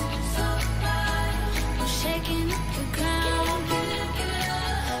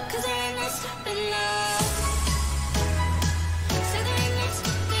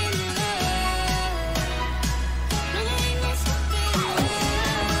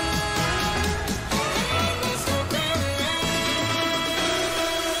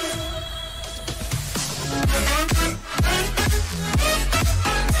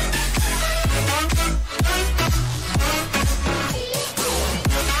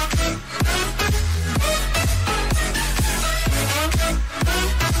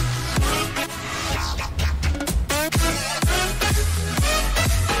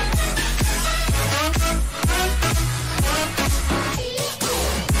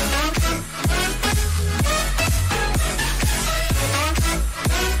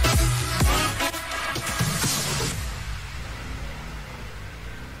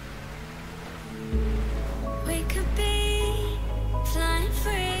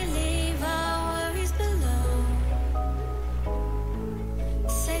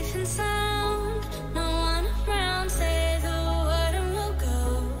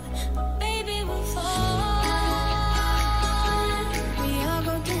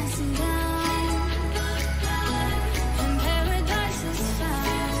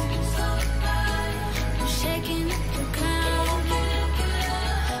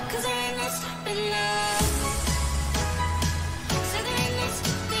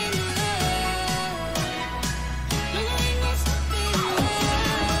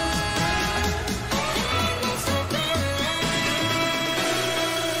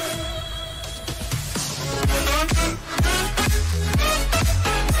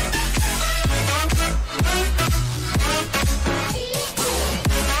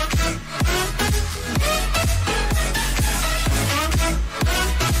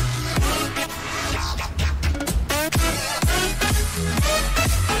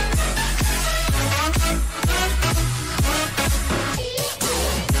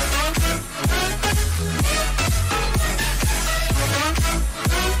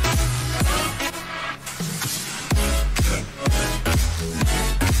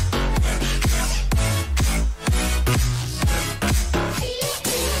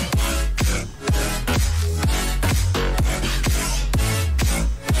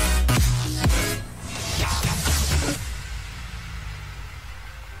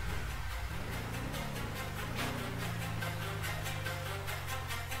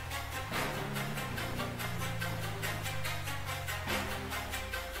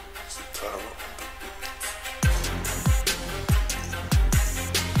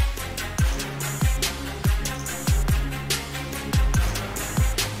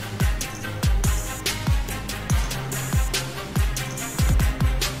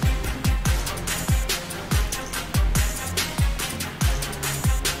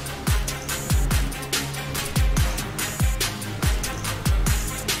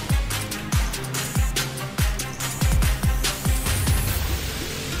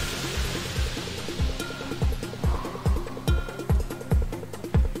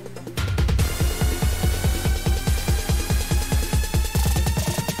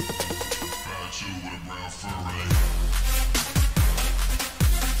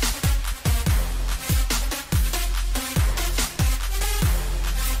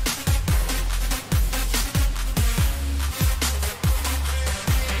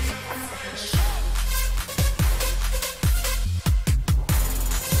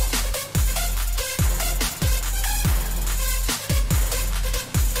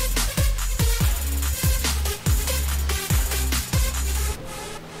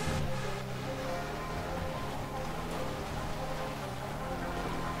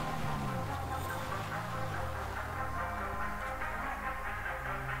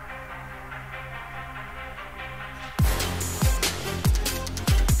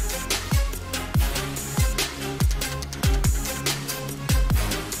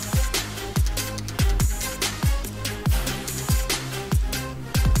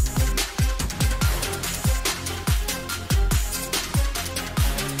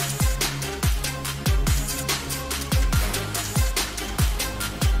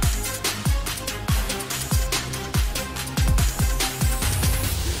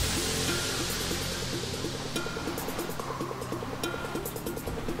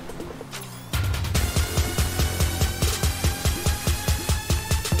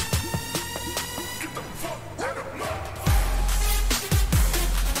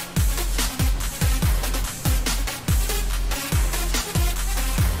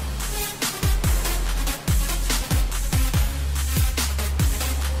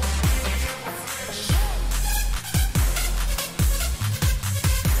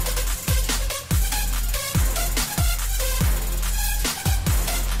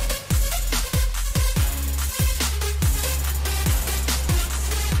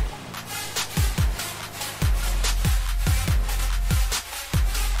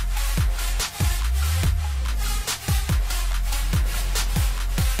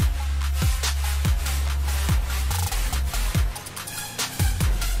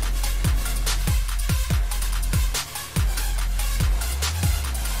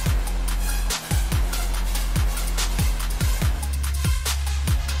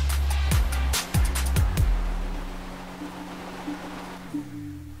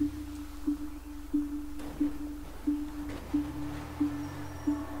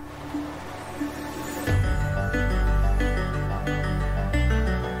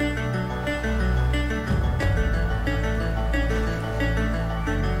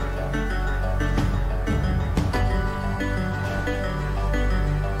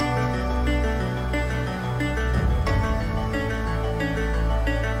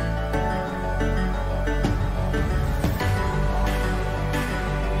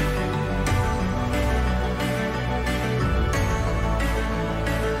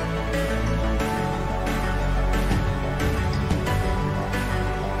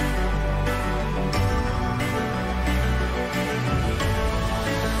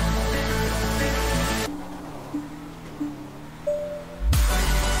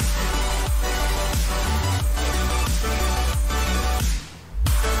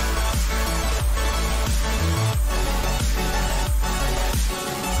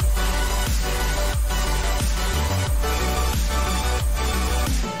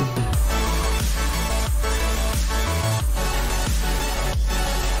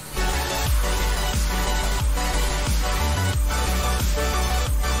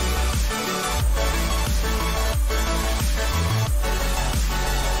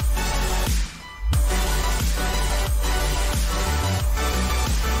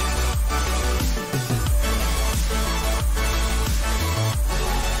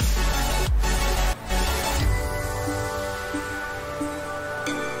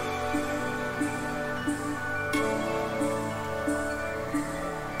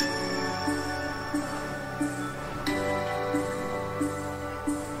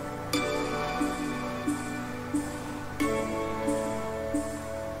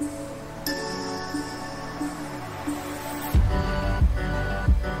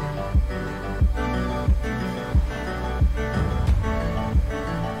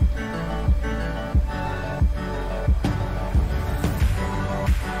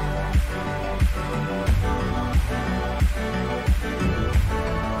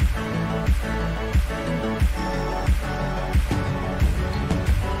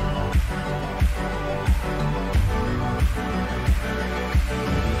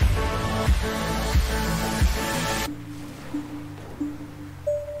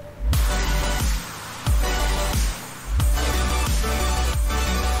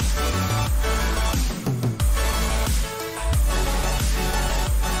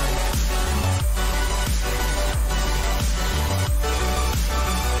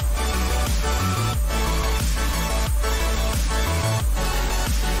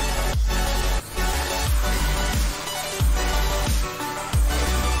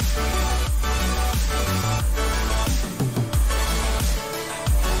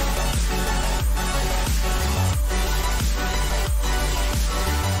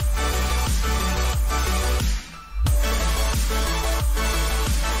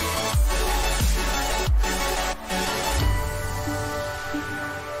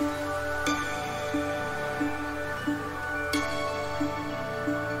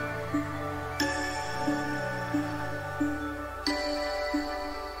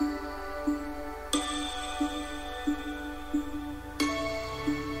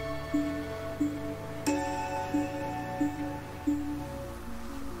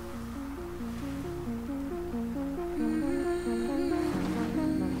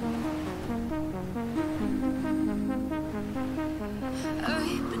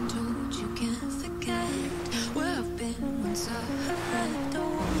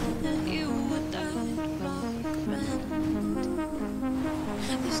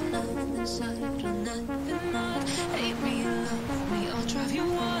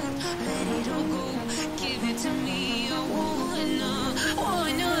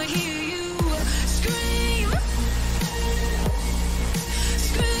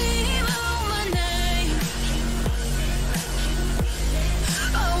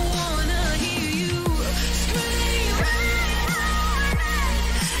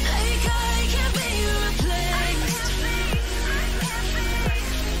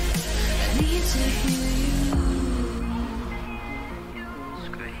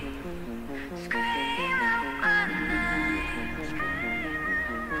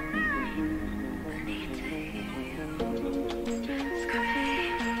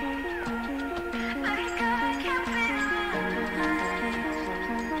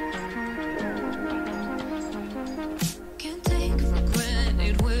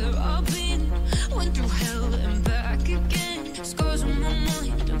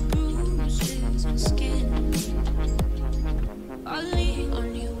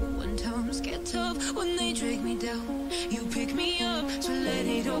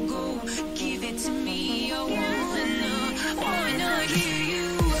 go. Give it to me. I wanna hear you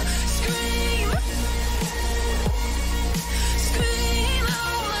scream, scream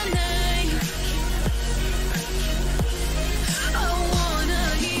out my name. I wanna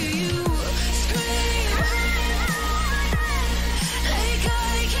hear you scream, like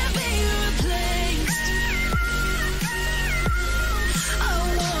I can't be replaced. I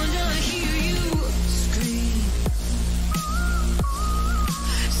wanna hear you scream,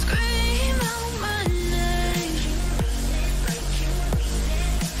 scream out my name.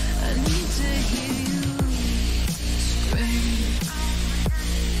 I need to hear you scream,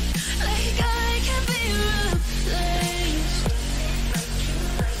 like I can't be replaced.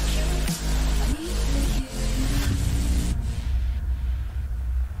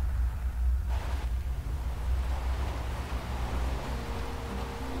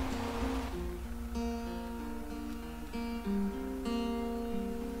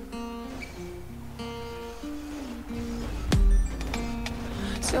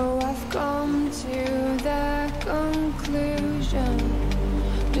 So I've come to the conclusion,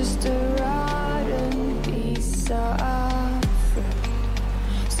 just a rotten piece of fruit.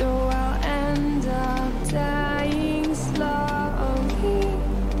 So I'll end up dying slowly,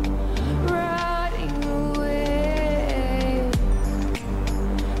 rotting away.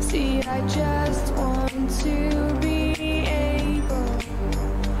 See, I just want to be able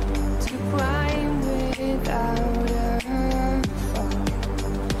to climb without a fall,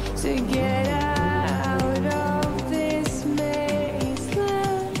 to get out of this maze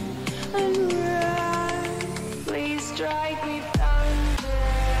and run. Please strike me thunder,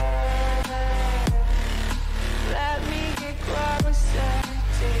 let me get closer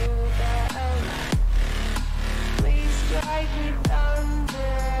to the light. Please strike me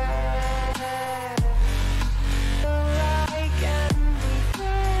thunder, so I can be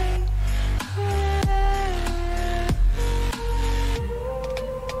free.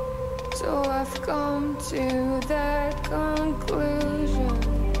 So I've come to the conclusion,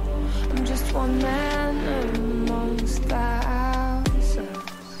 I'm just one man amongst thousands.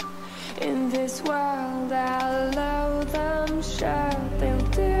 In this world I'll allow them, sure they'll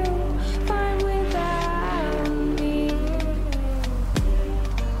do fine without me.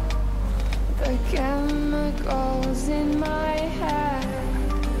 The chemicals in my head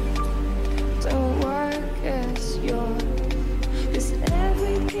don't work as yours. Cause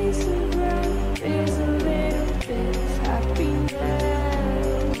every piece of road is a little bit of happiness,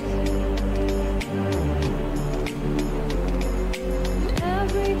 and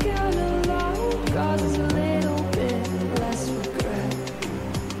every kind of love causes a little bit less regret.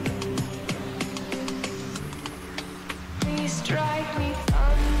 Please strike me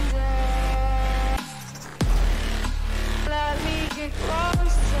thunder, let me get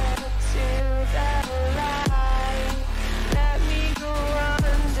closer to the light. Let me go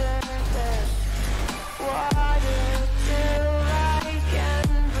under the water till I can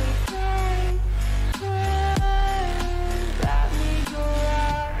breathe. Let me go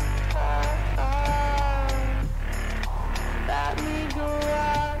up. Let me go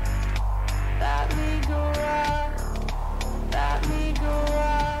up. Let me go up. Let me go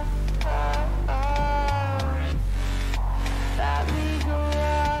up. Let me go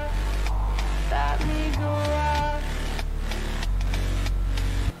up. Let me go up.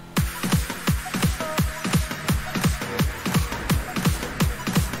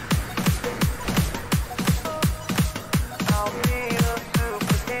 I'll be your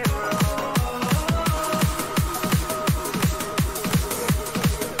superhero.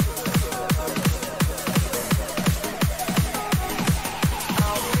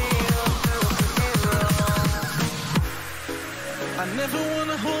 I'll be your superhero. I never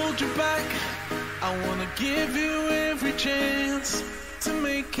wanna hold you back. I wanna give you every chance to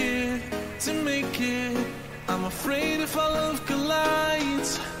make it, to make it. I'm afraid if our love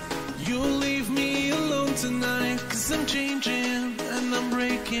collides, you'll leave me alone tonight. Cause I'm changing and I'm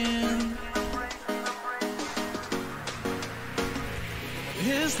breaking.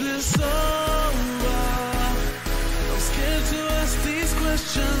 Is this over? I'm scared to ask these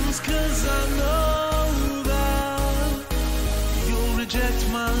questions, cause I know that you'll reject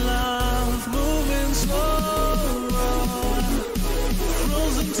my love. Moving slower,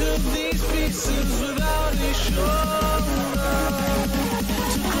 frozen to these pieces without a shoulder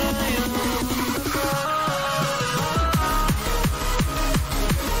to cry on.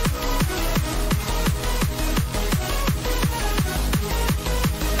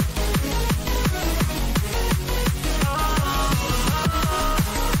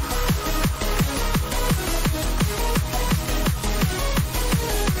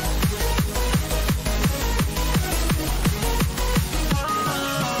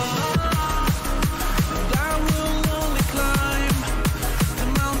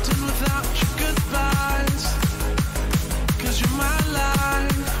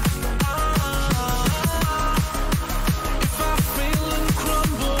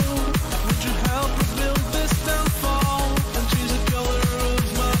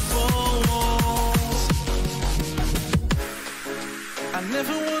 I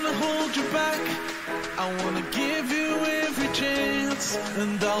never wanna hold you back. I wanna give you every chance,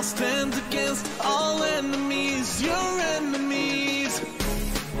 and I'll stand against all enemies, your enemies.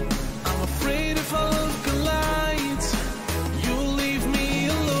 I'm afraid if our love collides, you'll leave me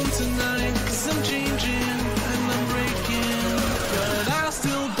alone tonight. 'Cause I'm changing and I'm breaking, but I'll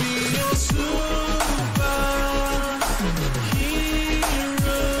still be your superhero.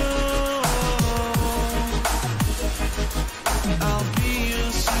 I'll be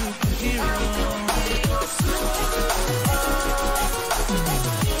your superhero.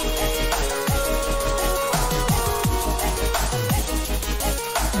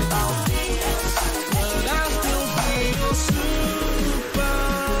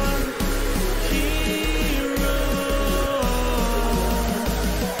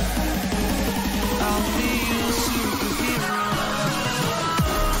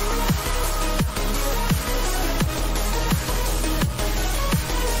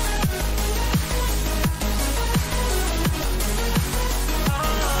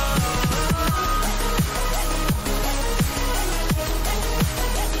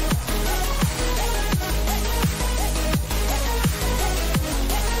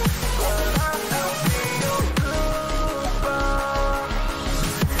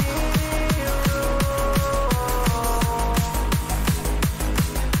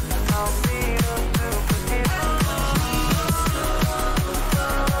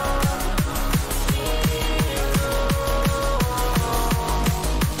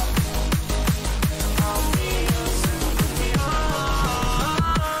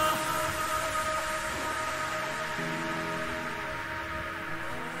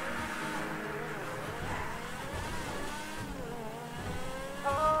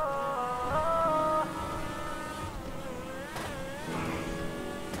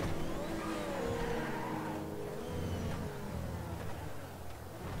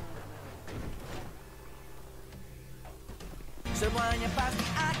 Semuanya pasti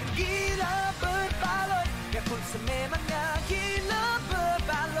akan gila berbaloi. Ya pun sememangnya gila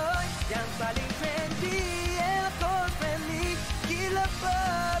berbaloi. Yang paling trendy ialah cost friendly. Gila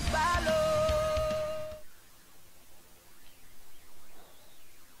berbaloi.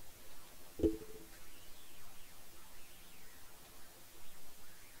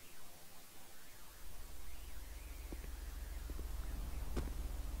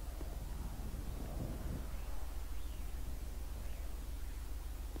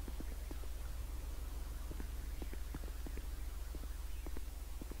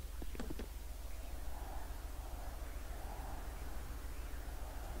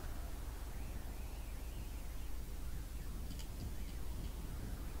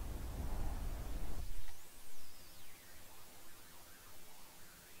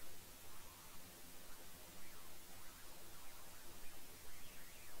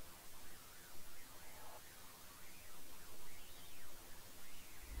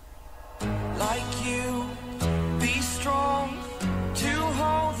 Like you, be strong to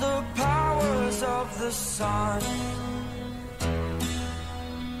hold the powers of the sun.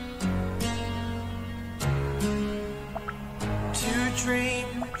 To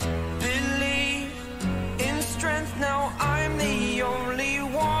dream, believe in strength. Now I'm the only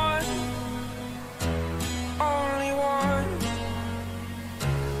one, only one.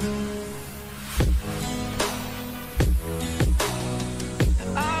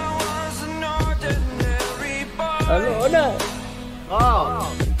 Ano na? Oh.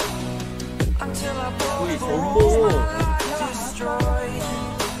 Uy, sombong.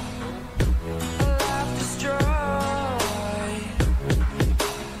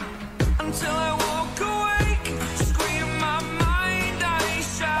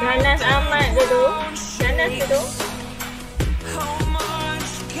 Ganas amat dulu. Ganas dulu.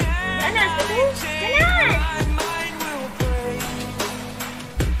 Ganas dulu. Ganas.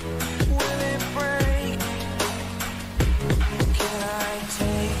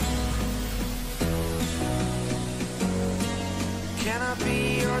 Can I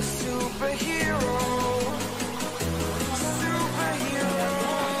be your superhero? Superhero.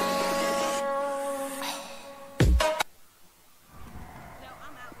 No,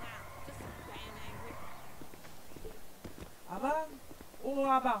 I'm out now. Just damn angry. Abang? Oh,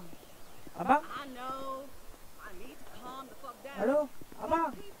 abang. Abang? I know. I need to calm the fuck down. Halo?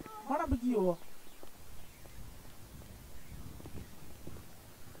 Abang? Mana pergi oh?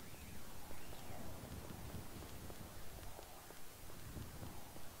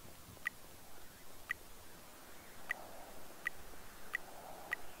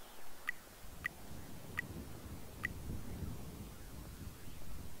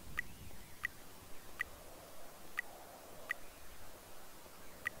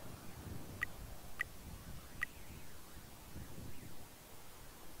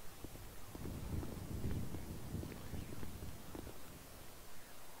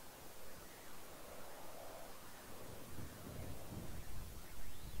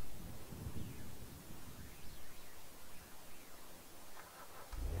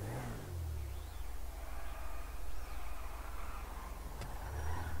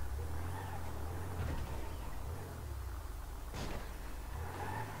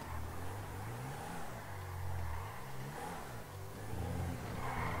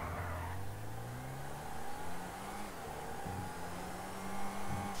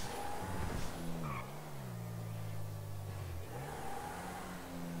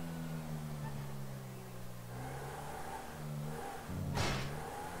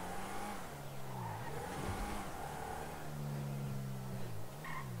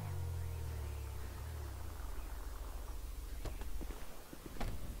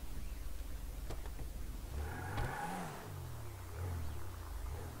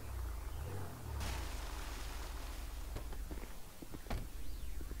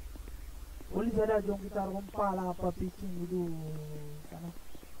 Polis ada, jom kita rompak lah apa pitching dulu sana.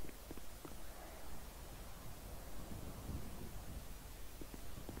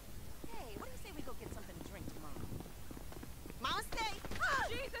 Hey, what do you say we go get something to drink tomorrow? Mama, stay. Ah!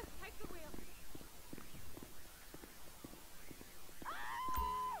 Jesus, take the wheel.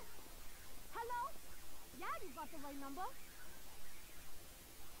 Ah! Hello? Yeah, you got the right number.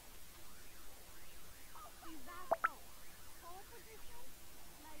 Oh, is that so? Pole position?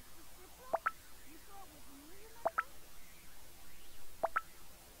 Like the stripper? You saw it with me, remember?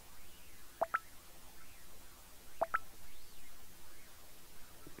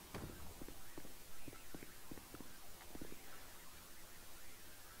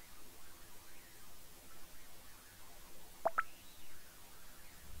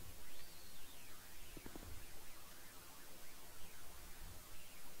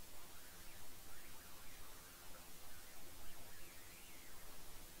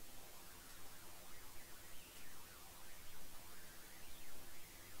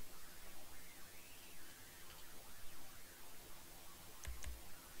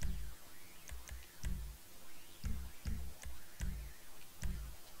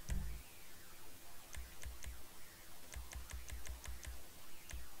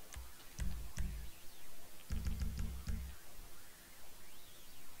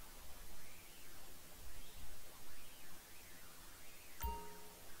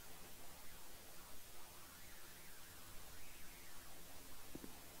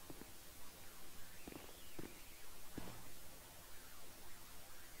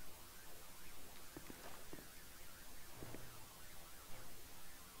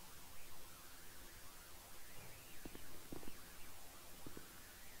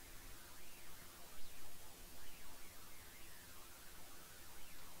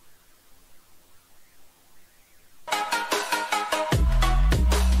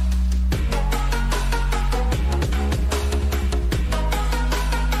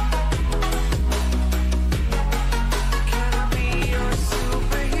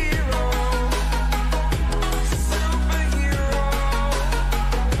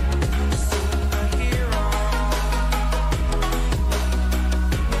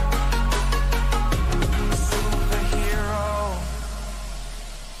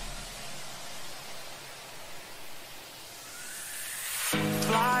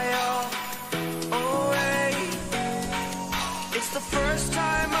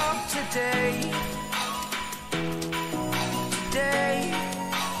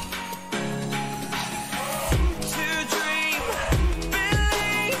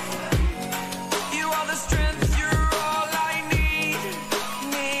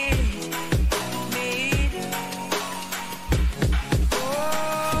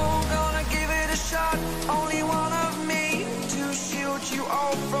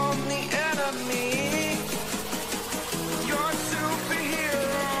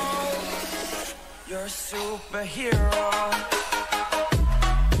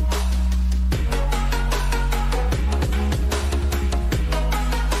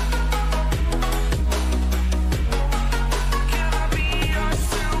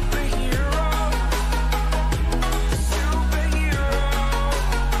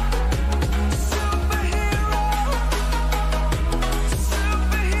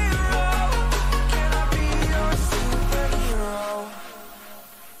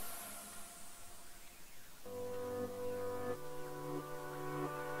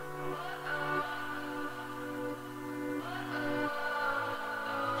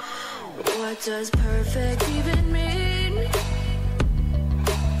 What does perfect even mean?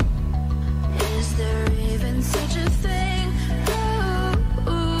 Is there even such a thing?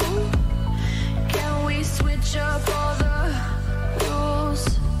 Ooh, can we switch up all the rules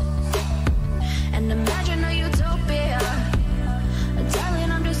and imagine a utopia?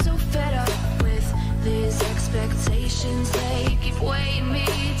 Darling, I'm just so fed up with these expectations. They keep weighing me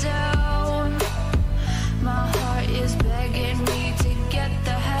down. My heart is begging me to get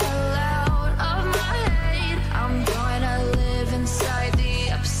the hell out of my head. I'm gonna live inside the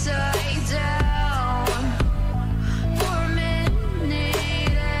upside down for a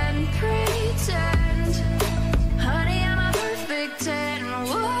minute and pretend, honey, I'm a perfect 10.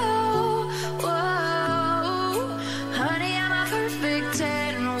 Whoa, whoa, honey, I'm a perfect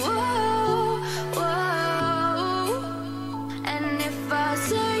 10. Whoa, whoa, and if I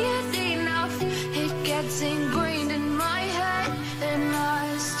say it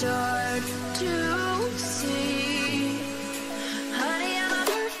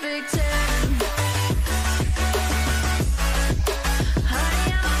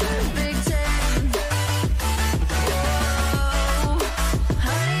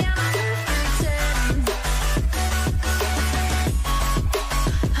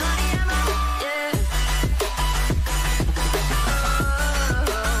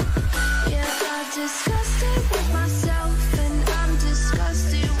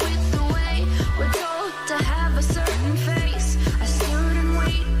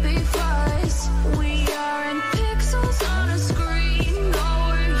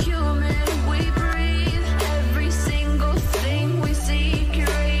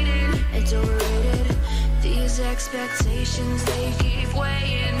temptations, they keep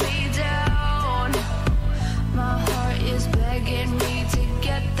weighing me down. My heart is begging me to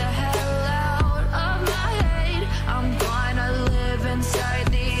get the hell out of my head. I'm gonna live inside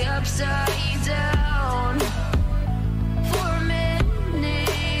the upside down for a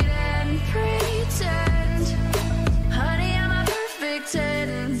minute and pretend, honey, I'm a perfect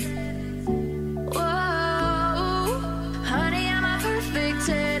 10. Whoa, honey, I'm a perfect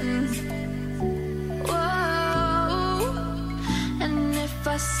 10. Whoa, and if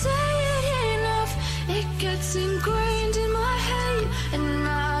I say it enough, it gets ingrained in my head, and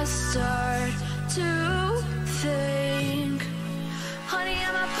I start to think, honey,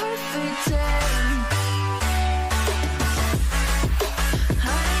 I'm a perfect 10.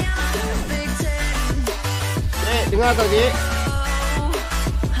 Honey, I'm a perfect 10. Dengar tak, Cik?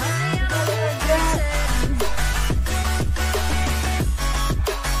 Honey, I'm a perfect 10.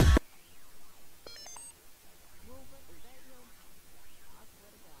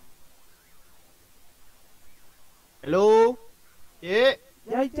 Hello? Cik?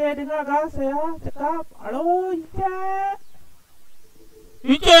 Ya, Encik dengar kan saya cakap? Halo, Encik.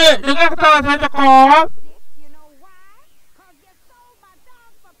 Encik, dengar kata saya cakap?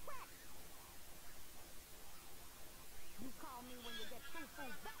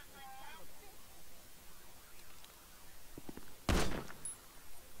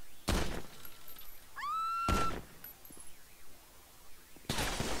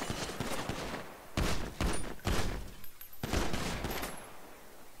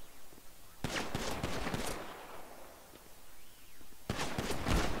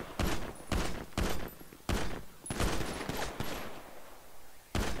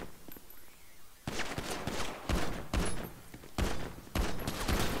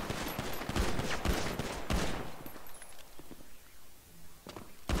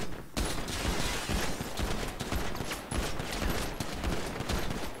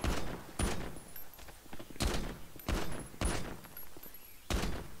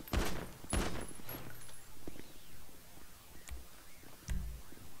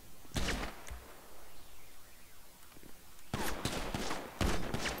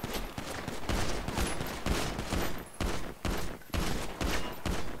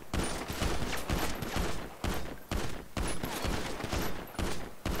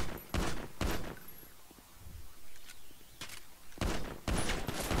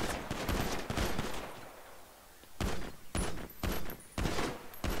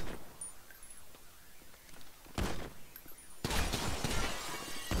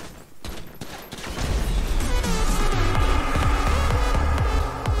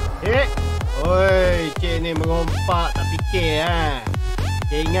 Oi, Cik ni mengompak tak fikir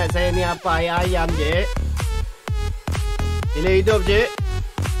Cik ingat saya ni apa, ayam, Cik? Sila hidup, Cik.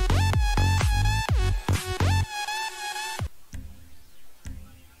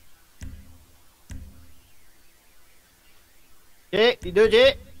 Cik, tidur,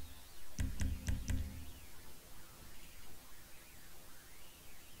 Cik.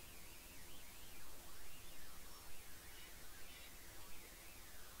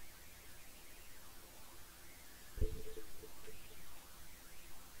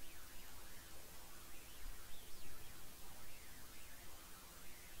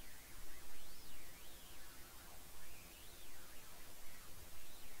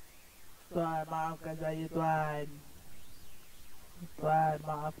 Tuan, maafkan saya, Tuan. Tuan,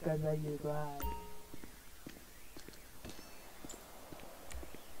 maafkan saya, Tuan.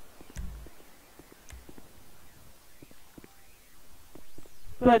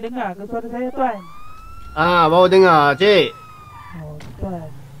 Tuan, dengar ke suara saya, Tuan? Baru dengar, Cik. Oh, Tuan.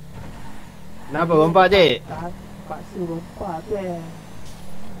 Kenapa rompak, Cik? Tak paksa rompak, Tuan.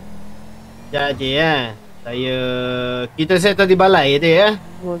 Sekejap, Cik, kita settle di balai, Cik,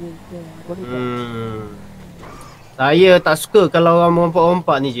 Boleh, Tuan. Boleh, Tuan. Saya tak suka kalau orang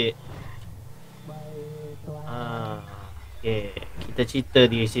merompak-rompak ni, Cik. Baik, Tuan. Okey, kita cerita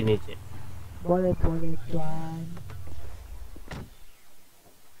di sini, Cik. Boleh, boleh, Tuan.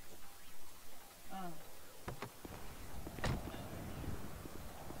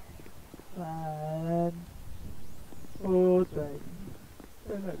 Tuan. Oh, Tuan.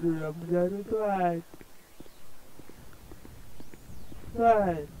 Saya nak duduk dalam penjara, Tuan.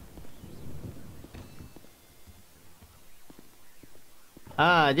 Tuan.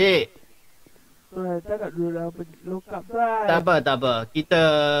 Cik. Tuan, saya nak duduk dalam lokap, Tuan. Tak apa. Kita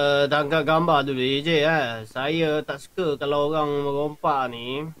tangkap gambar dulu, Cik. Saya tak suka kalau orang merompak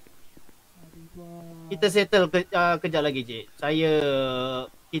ni. Kita settle kejap lagi, Cik.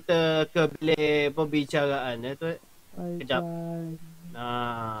 Kita ke bilik pembicaraan, Tuan. Kejap.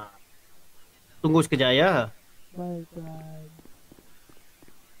 Tunggu sekejap, ya. Baik, Tuan.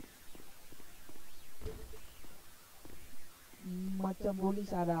 macam boleh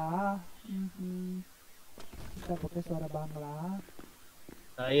salah. Kita pakai suara Bangla.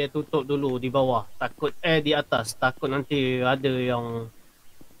 Saya tutup dulu di bawah. Takut di atas. Takut nanti ada yang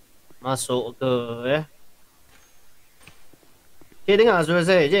masuk ke Cik dengar suara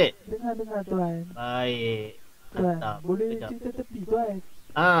saya, Cik? Dengar tuan. Baik. Tuan, Mantap. boleh Sekejap. cerita tepi tuan.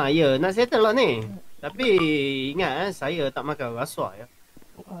 Ya, nak settle lah ni. Tapi ingat saya tak makan rasuah ya.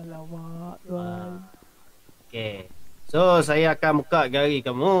 Alamak tuan. Okay. So saya akan buka gari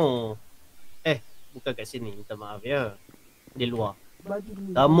kamu. Bukan kat sini, minta maaf ya. Di luar. Baju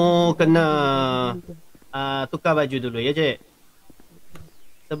dulu. Kamu kena tukar baju dulu ya, Cik.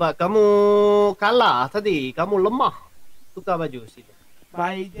 Sebab kamu kalah tadi, kamu lemah. Tukar baju sini.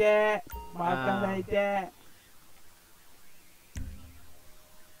 Baik, Cik. Maafkan saya, Cik.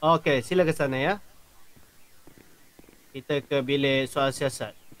 Okey, sila ke sana ya. Kita ke bilik soal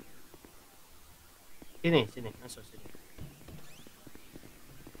siasat. Sini, masuk sini.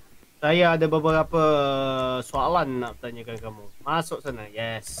 Saya ada beberapa soalan nak tanyakan kamu. Masuk sana,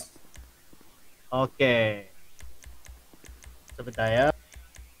 yes. Okey. Sebentar ya.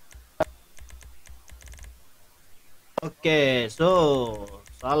 Okey, so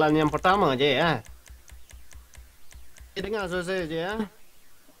soalan yang pertama je ya. Dengar suara saya je ya.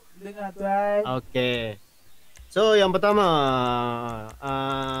 Dengar tuan. Okey. So yang pertama,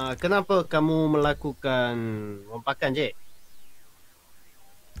 kenapa kamu melakukan rompakan, Cik?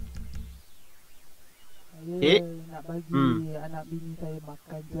 Saya nak bagi anak bini saya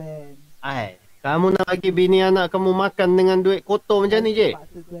makan tuan. Kamu nak bagi bini anak kamu makan dengan duit kotor macam ni, Cik?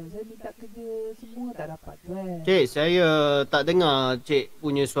 Terpaksa tuan. Saya minta kerja semua tak dapat tuan. Cik, saya tak dengar Cik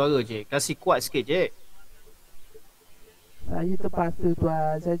punya suara, Cik. Kasih kuat sikit, Cik. Saya terpaksa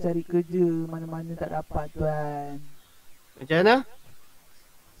tuan. Saya cari kerja mana-mana tak dapat tuan. Macam mana?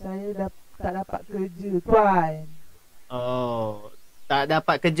 Saya tak dapat kerja tuan. Oh, tak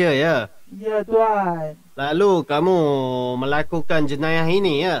dapat kerja ya? Ya tuan. Lalu kamu melakukan jenayah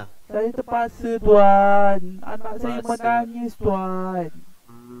ini ya? Saya terpaksa tuan. Anak saya menangis tuan.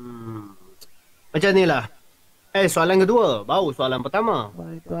 Macam ni lah. Soalan kedua. Baru soalan pertama.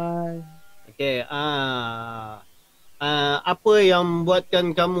 Baik tuan. Okey. Apa yang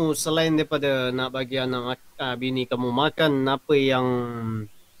buatkan kamu selain daripada nak bagi anak bini kamu makan, apa yang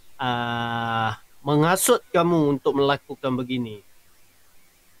menghasut kamu untuk melakukan begini?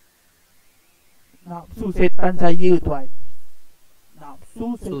 Nafsu setan saya tuan.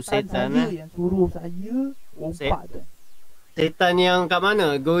 Nafsu setan saya yang suruh saya rompak tuan. Setan yang kat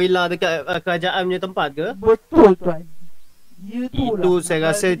mana? Gorila dekat kerajaan punya tempat ke? Betul tuan. Ya tu lah. Itu saya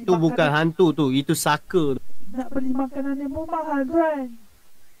rasa itu bukan hantu tu, itu saka. Nak beli makanan yang mahal tuan.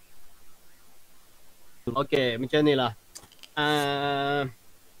 Okey, macam ni lah.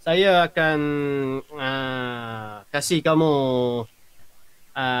 Saya akan kasih kamu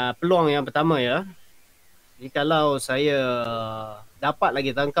peluang yang pertama ya. Jikalau saya dapat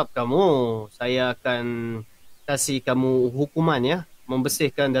lagi tangkap kamu, saya akan kasih kamu hukuman ya,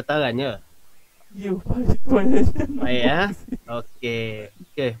 membersihkan dataran ya. Ya, baik tuan. Baik ya. Okey.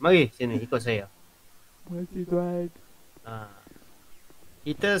 Mari sini ikut saya. Terima kasih tuan.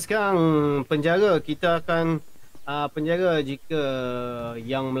 Kita sekarang penjara, kita akan penjara jika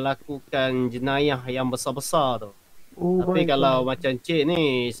yang melakukan jenayah yang besar-besar tu. Tapi kalau macam Cik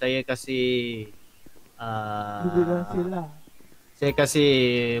ni, saya kasih saya kasih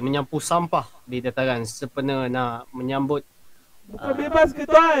menyapu sampah di dataran sempena nak menyambut bukan bebas ke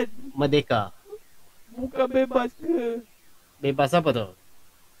tuan? Merdeka. Bukan bebas ke? Bebas apa tu?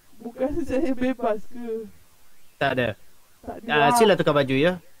 Bukan saya bebas ke? Tak ada. Tak ada. Sila tukar baju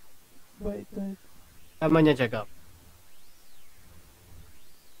ya. Baik tuan. Namanya cakap.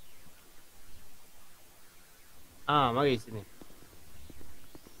 Mari sini.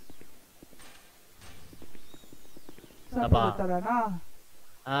 Sabar.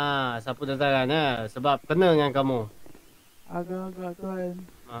 Sapu dataran ya. Sebab kena dengan kamu. Agak-agak tuan.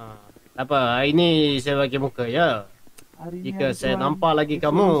 Apa, hari ni saya bagi muka ya. Jika saya nampak lagi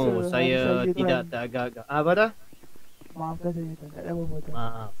kamu, saya tidak teragak-agak. Apa dah? Maafkan saya tuan. Tak ada apa-apa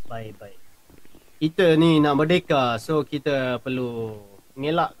tuan. Baik. Kita ni nak merdeka, so kita perlu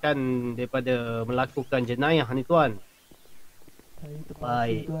mengelakkan daripada melakukan jenayah ni tuan.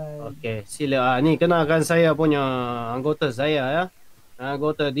 Baik. Okey, sila. Ni kenalkan saya punya anggota saya ya.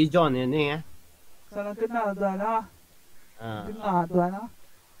 Anggota Dijon ni ya. Salam kenal tuan Dengar tuan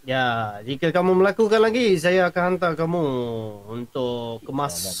Ya, jika kamu melakukan lagi, saya akan hantar kamu untuk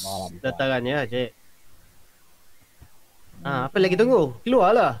kemas dataran ya, Cik. Apa lagi tunggu?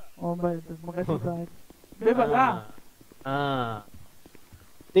 Keluarlah. Oh baik, terima kasih tuan. Bebaslah.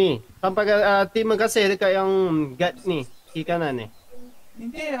 Ni, sampai terima kasih dekat yang guard ni, kiri kanan ni.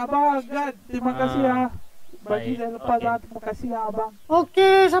 Encik, abang agak. Terima kasih ya. Bagi Baik, saya lepas okey. Terima kasih ya abang.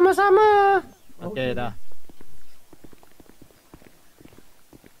 Okey, sama-sama. Okey dah.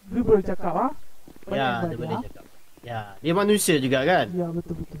 Dia boleh cakap ah? Ya, dia boleh cakap. Ya, dia manusia juga kan? Ya,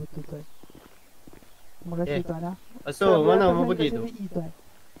 betul tuan. Terima kasih tuan ah. Lepas tu, mana mau pergi tu?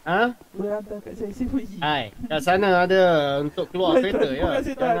 Ha? Boleh hantar kat saya CVE. Hai, kat sana ada untuk keluar Baik, kereta tuan. ya. Terima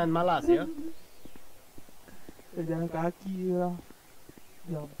kasih, tuan. Jangan malas ya. Jalan kaki lah.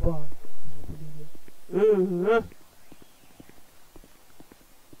 Ya apa?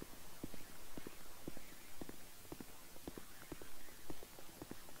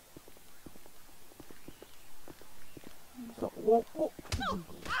 Isap rokok.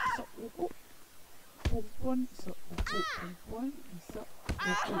 Isap rokok. Perempuan isap rokok. Perempuan isap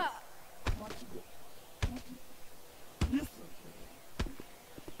rokok. Mati dia. Mati. Yes.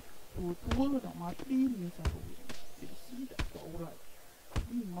 Tua-tua nak mati ni isap rokok. Seksi tak tahu aurat.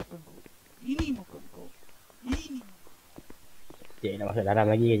 Ini makan kau. Ini makan kau. Ini. Cik nak masuk dalam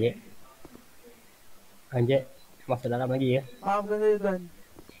lagi ke cik? Cik, masuk dalam lagi ke? Maafkan saya tuan.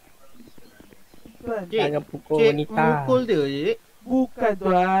 Tuan. Jangan pukul wanita. Pukul dia je. Bukan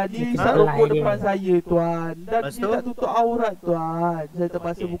tuan, dia isap rokok depan saya tuan. Dan dia tak tutup aurat tuan. Saya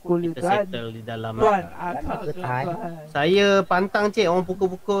terpaksa pukul dia Kita tuan. settle di dalam. Tuan, tuan. Saya pantang cik orang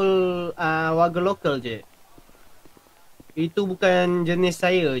pukul-pukul warga lokal cik. Itu bukan jenis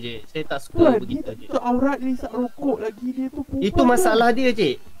saya je. Saya tak suka tuan, begitu dia je. tutup aurat dia isap rokok lagi dia tu perempuan. Itu masalah dia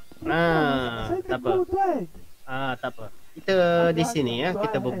cik. Saya Tak apa. tegur tuan. Tak apa. Kita di sini ya.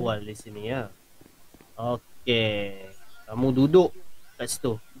 Kita berbual di sini ya. Okey. Kamu duduk kat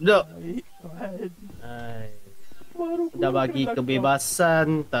situ. Duduk. Baik tuan. Hai. Baru Dah bagi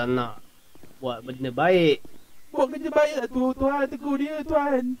kebebasan, tak nak buat benda baik. Buat kerja baik lah tu tuan, tegur dia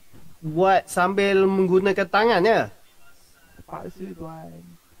tuan. Buat sambil menggunakan tangan ya. Paksa tuan.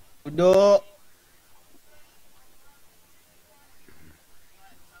 Duduk.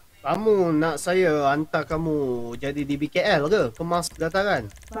 Kamu nak saya hantar kamu jadi di BKL ke? Kemas dataran?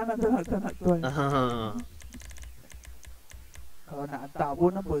 Tak nak tuan. Kalau nak hantar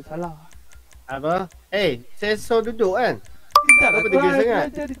pun apa salah. Apa? Saya suruh duduk kan? Tidak lah Apa tinggi tuan, sangat?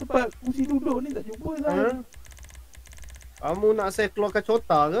 saya di tempat kursi duduk ni tak jumpa tuan. Kamu nak saya keluarkan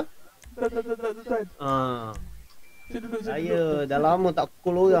cota ke? Tak tuan. Saya duduk. Saya dah lama tak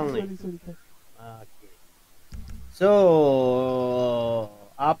pukul orang ni. Sorry tuan. Okay. So,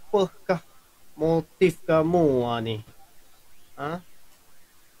 apakah motif kamu ni?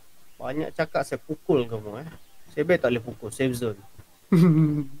 Banyak cakap saya pukul kamu Saya tak boleh pukul, safe zone.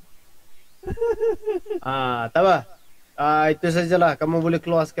 Tak apa. Itu sajalah, kamu boleh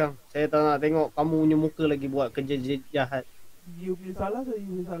keluar sekarang. Saya tak nak tengok kamu punya muka lagi buat kerja jahat. You punya salah, saya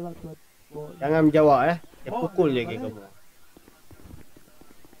punya salah tuan. Jangan menjawab Saya pukul je kamu.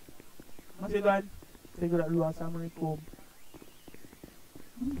 Masih tuan. Saya gerak dulu. Assalamualaikum.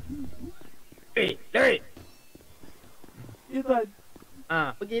 Derek. Ya tuan.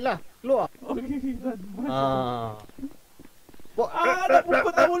 Pergilah, keluar. Okey tuan. Nak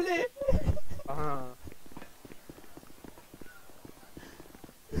pukul tak boleh.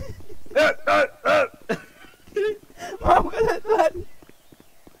 Maafkan saya tuan.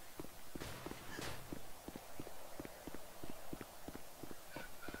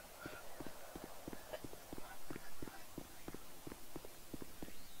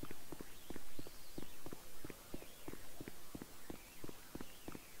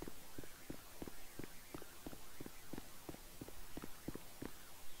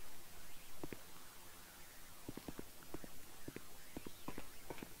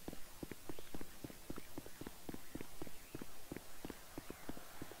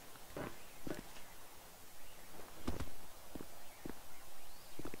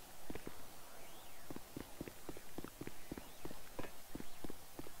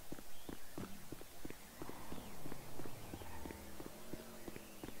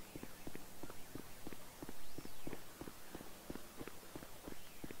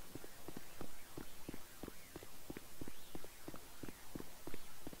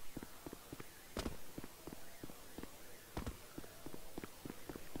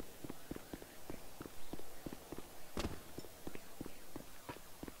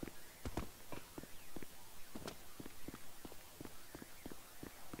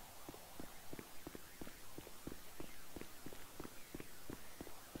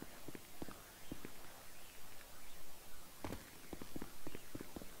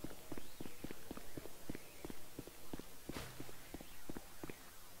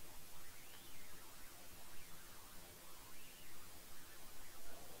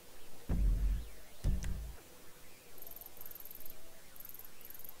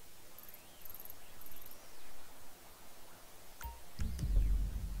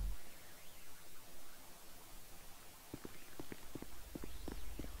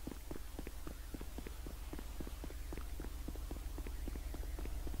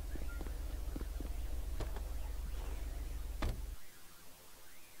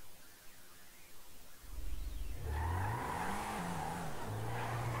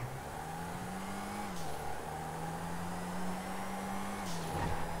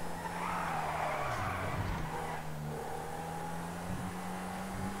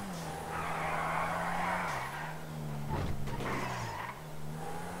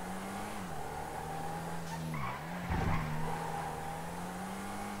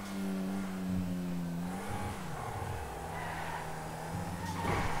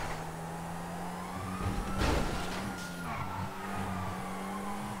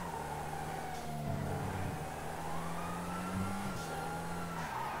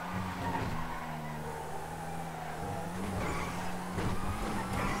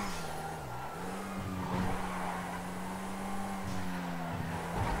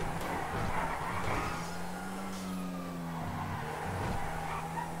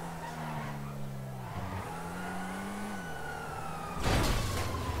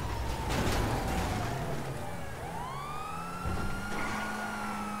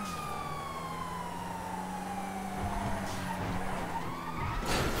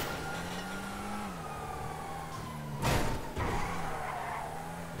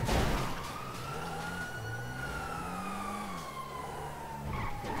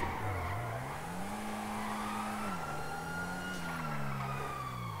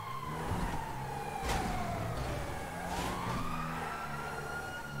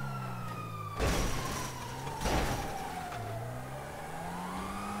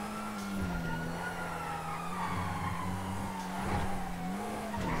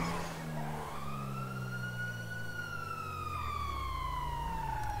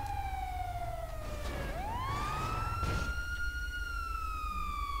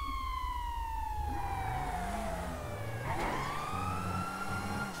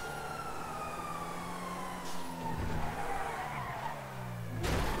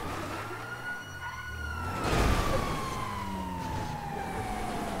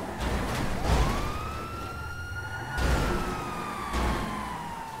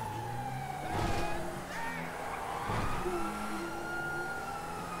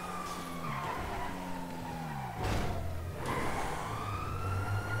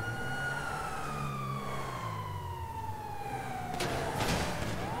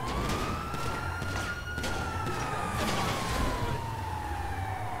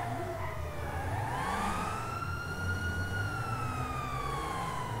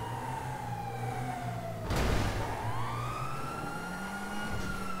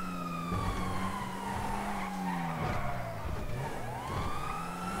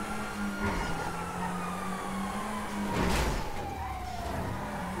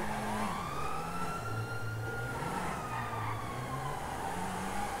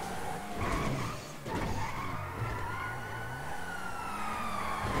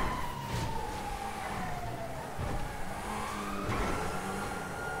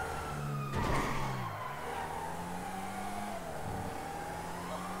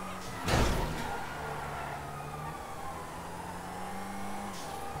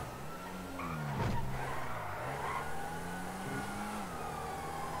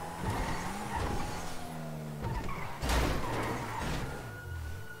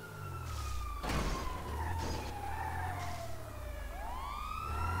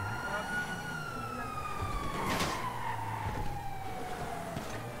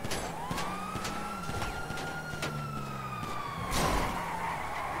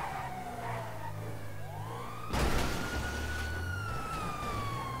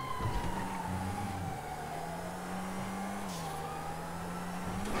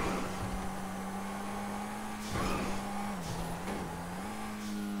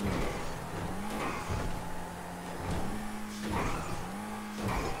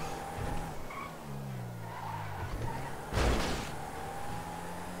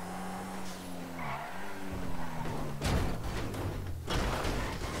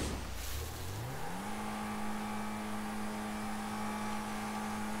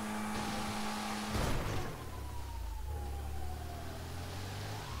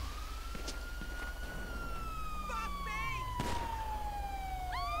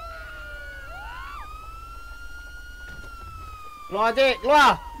 Keluar cik,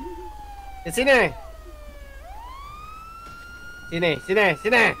 keluar. Ke sini. Sini.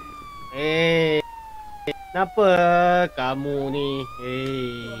 Kenapa kamu ni?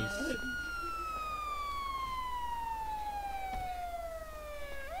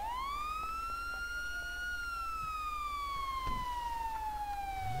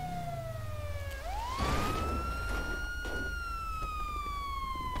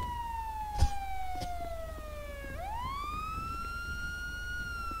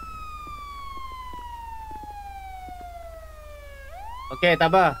 Okey,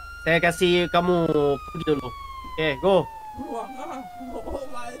 tak apa. Saya kasih kamu pergi dulu. Okey, go. Buang ah. Oh,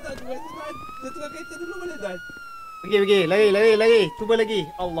 tak juga Tuan. Saya tukar kereta dulu boleh Tuan? Pergi. Lari. Cuba lagi.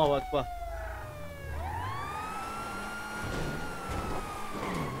 Allahu Akbar.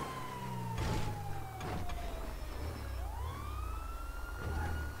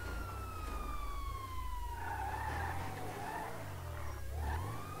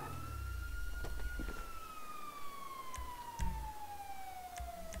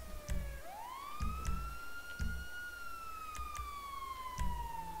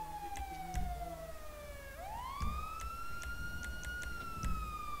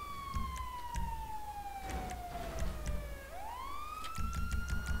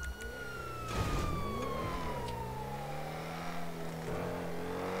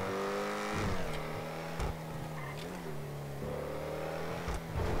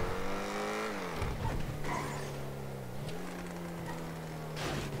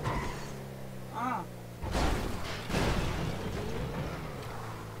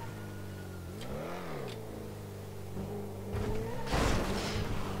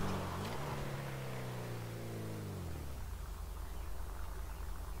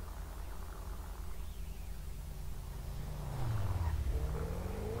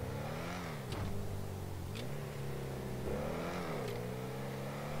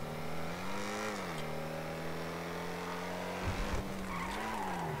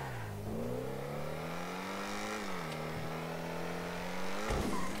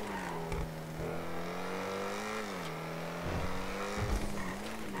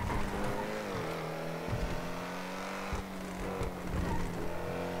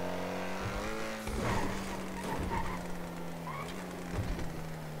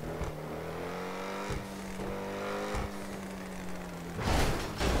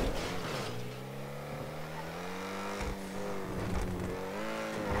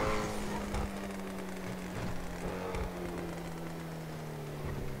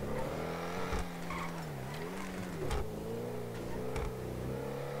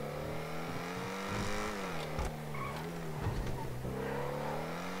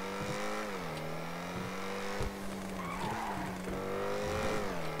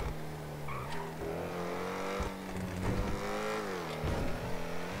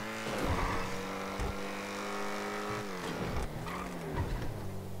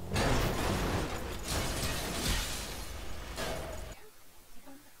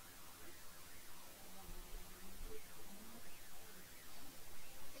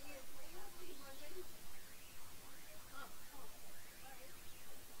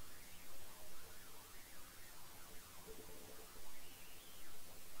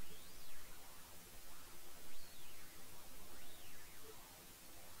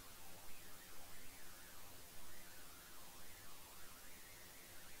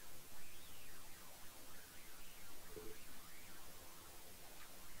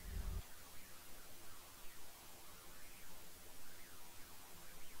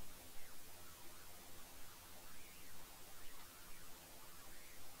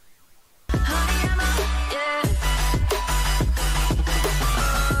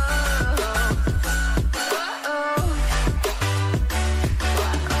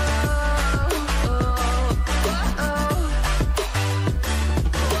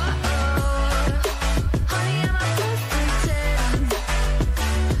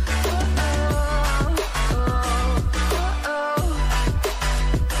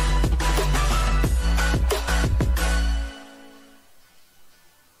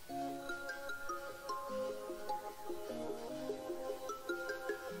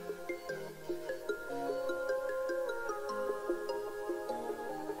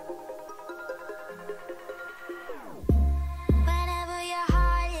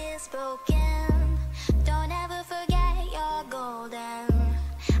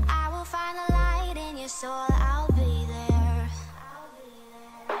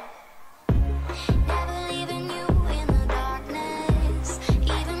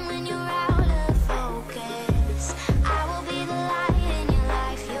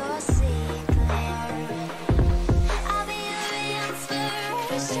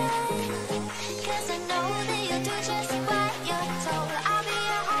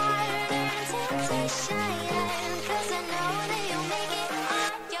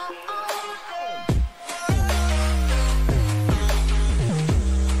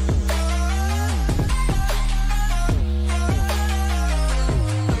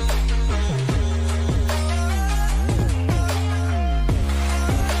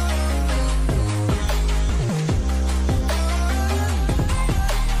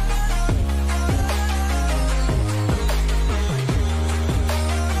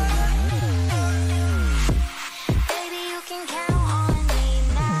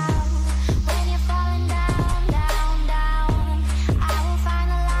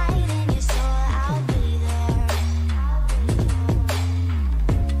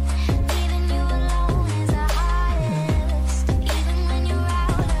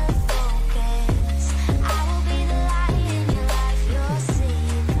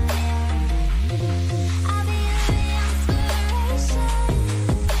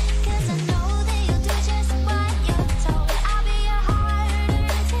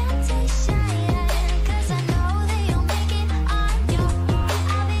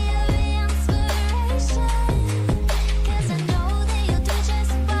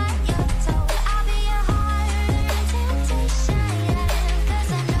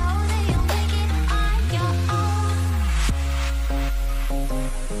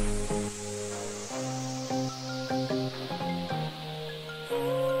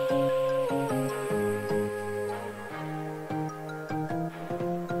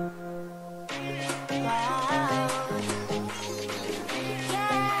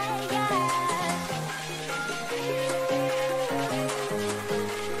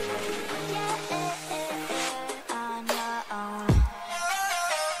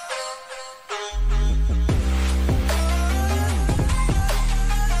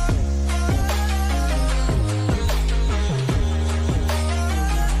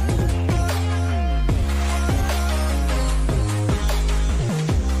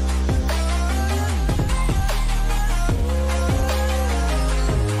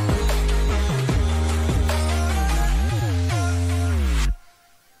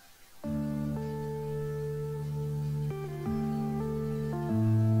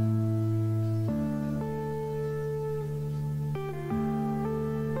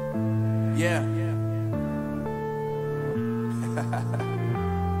 Yeah.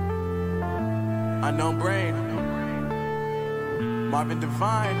 Unknown Brain. Marvin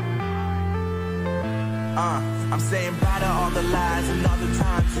Divine. I'm saying bye to all the lies and all the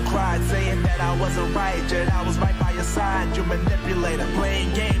times you cried, saying that I wasn't right, yet I was right by your side. You manipulator,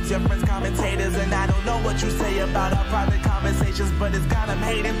 playing games, your friends commentators, and I don't know what you say about our private conversations, but it's got them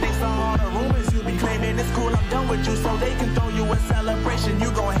hating. Thanks to all the rumors you be claiming. It's cool, I'm done with you, so they can throw you a celebration.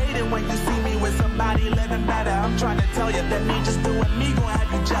 You gon' hate it when you see me with somebody living better. I'm trying to tell you that me just doing me gon' have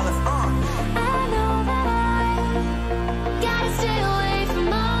you jealous. I know that I gotta stay away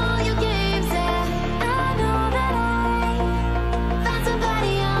from all your games. Yeah, I know that I found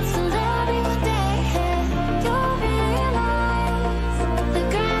somebody else to love me one day. You'll realize the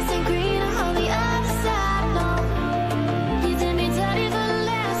grass ain't greener on the other side. No, you did me dirty for the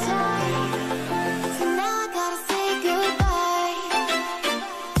last time, so now I gotta say goodbye.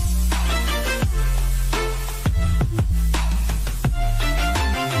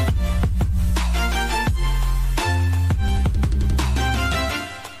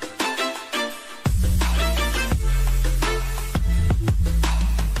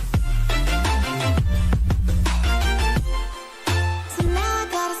 So now I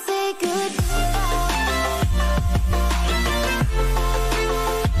gotta say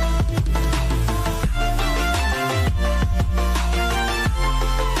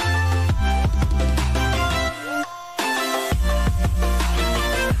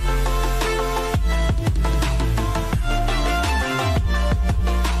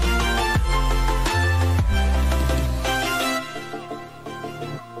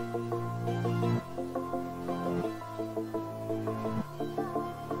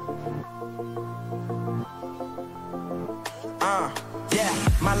Yeah,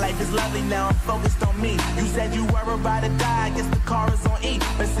 my life is lovely now, I'm focused on me. You said you were about to die, I guess the car is on E.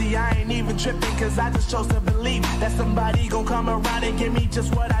 But see, I ain't even tripping, cause I just chose to believe that somebody gon' come around and give me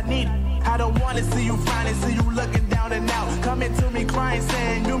just what I need. I don't wanna see you finding, see you looking down and out, coming to me crying,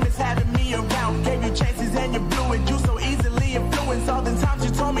 saying you miss having me around. Gave you chances and you blew it, you so easily influenced. All the times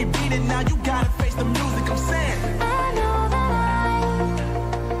you told me beat it, now you gotta face the music. I'm saying I know that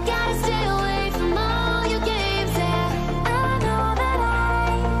I gotta stay away from all your games. Yeah, I know that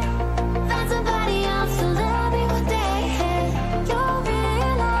I found somebody else to love me one day. You'll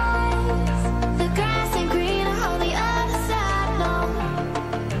realize the grass ain't greener on the other side. No,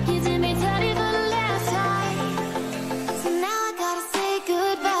 you did me dirty for the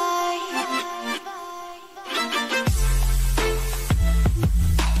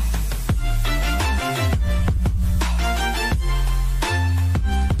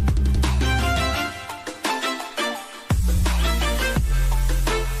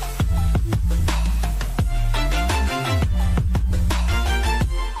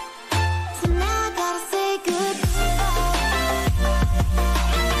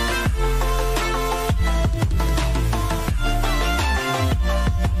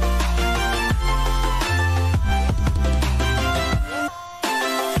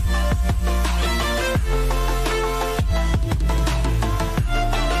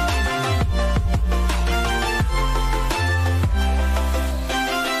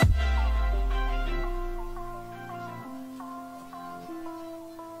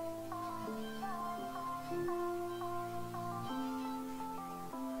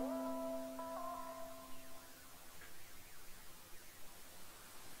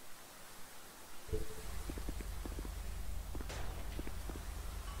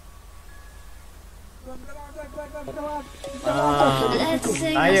Let's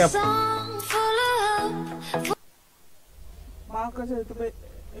sing a Saya song full of Maafkan saya terbaik.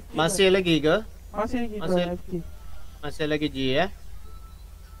 masih lagi ke? Masih lagi Masih- tuan FK. Masih lagi G ya?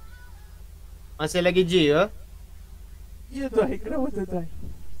 Masih lagi G ke? Ya tuan, kenapa tu tuan?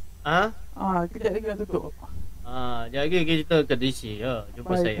 Ha? Kejap lagi nak tutup. Jadi kita ke DC ya.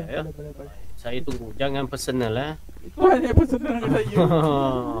 Jumpa Baik, saya ya. boleh. Saya tunggu. Jangan personal eh. Tuan yang personal dengan saya.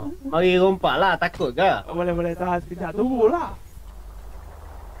 Mari rompak lah. Takut ke? Boleh, tahan sekejap. Tunggulah.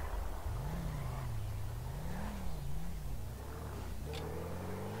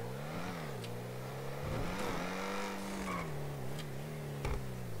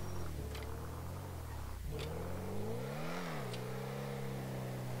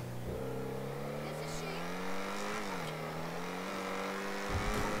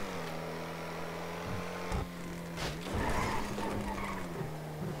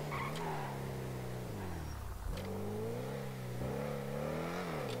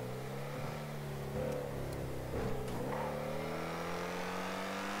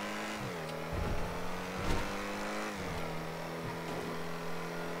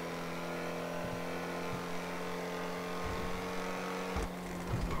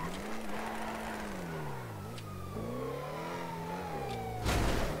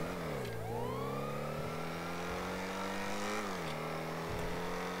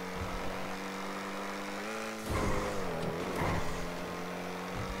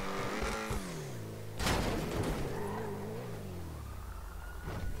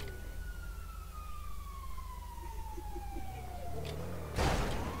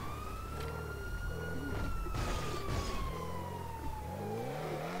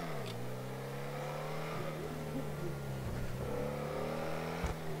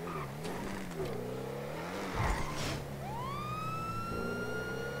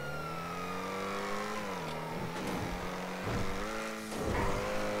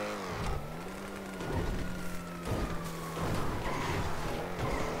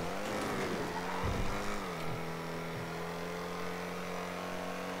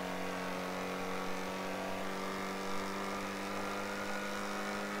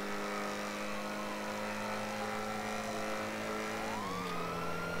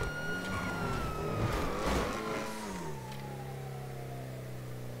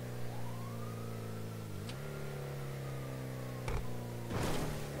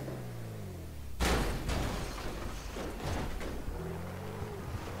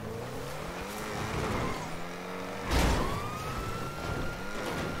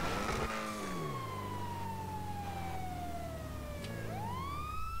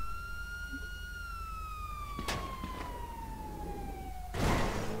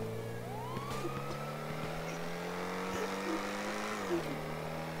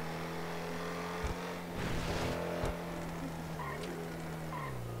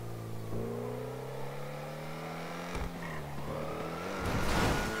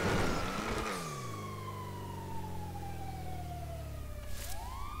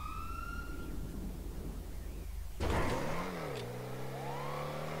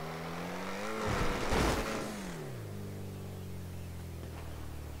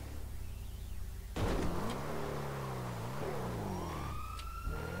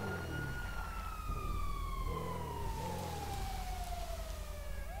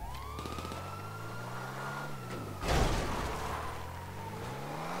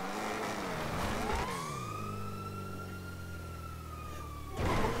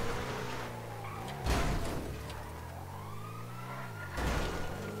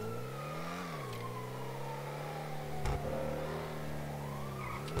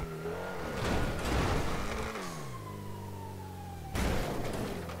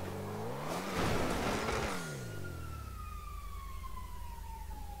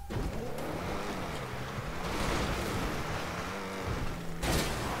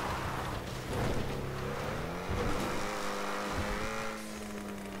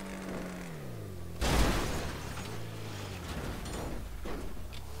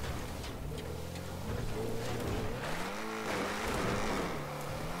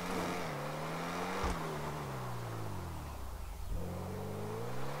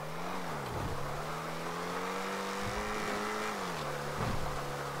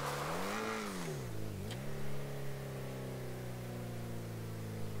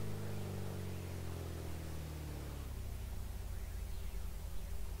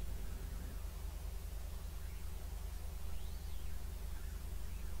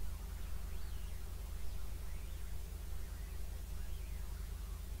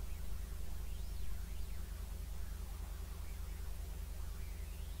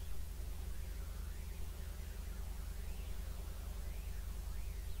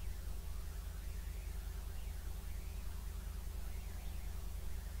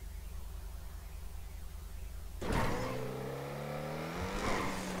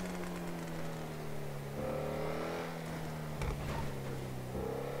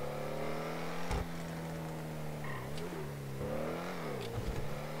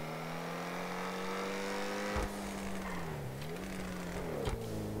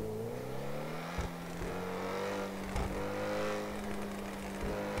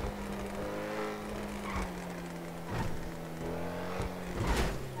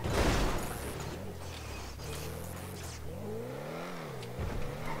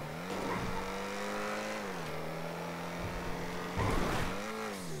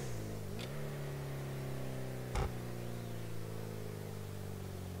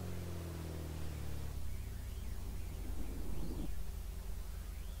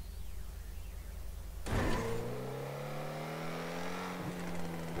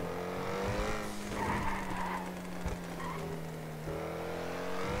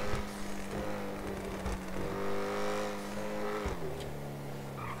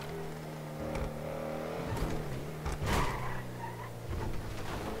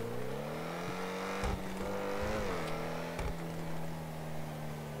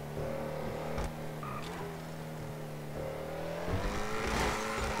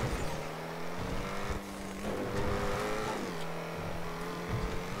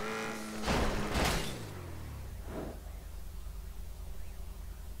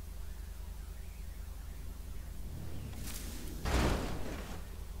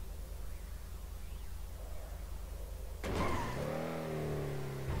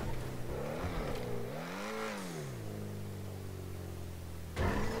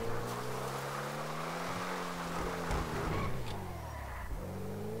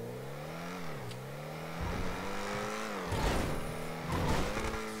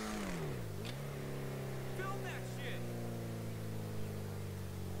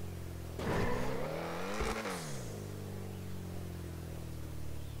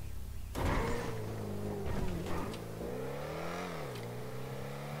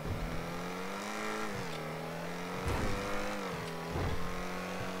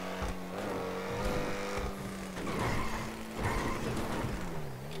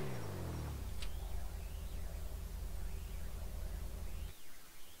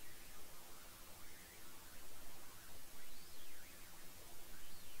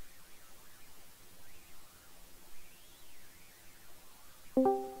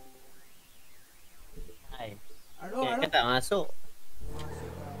 masuk.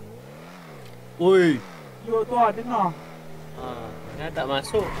 Oi. Yo tu dengar. Dia tak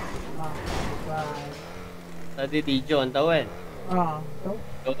masuk. Bye. Tadi Dijon tahu kan? Tahu.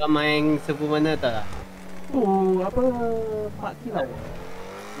 Diorang main server mana tak lah? Tu apa Mak Kilau.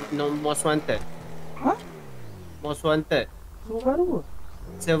 No, Most Wanted. Hah? Most Wanted. Server baru ke?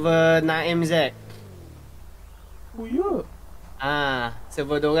 Server Naim Z. Oh ya.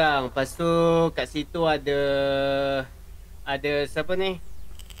 Server dorang. Lepas tu kat situ ada siapa ni?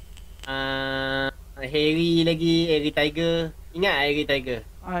 Harry lagi, Harry Tiger. Ingat Harry Tiger?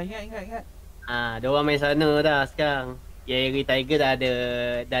 Ingat. Diorang main sana dah sekarang. Harry Tiger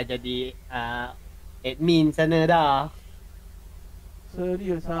dah jadi admin sana dah.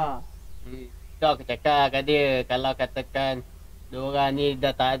 Serius Tu aku cakap kat dia, kalau katakan diorang ni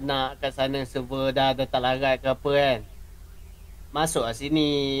dah tak nak kat sana, server dah tak larat ke apa kan, masuk lah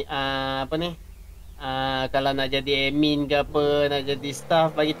sini. Apa ni, kalau nak jadi admin ke apa, nak jadi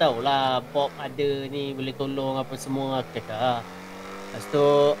staff, bagi tahulah Bob ada ni, boleh tolong apa semua, aku cakap. Lepas tu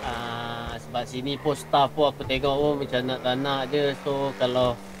sebab sini pun staff pun aku tengok macam nak tak nak je. So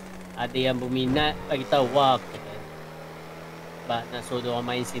kalau ada yang berminat, bagi tahu lah, aku cakap. Sebab nak suruh diorang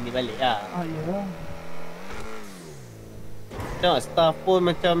main sini balik lah. Ya. Tengok staff pun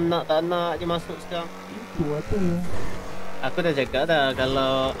macam nak tak nak je masuk sekarang. Itu apa ya? Aku dah cakap dah,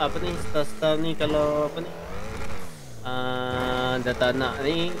 kalau apa ni, staff-staff ni kalau apa ni dah tak nak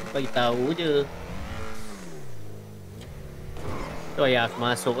ni, bagi tahu je. Tu yang aku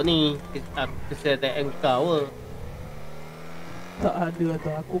masuk ni, aku kesihatan engkau ke. Tak ada tu,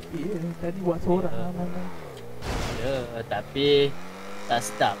 aku fikir tadi buat seorang mana. Ya, tapi tak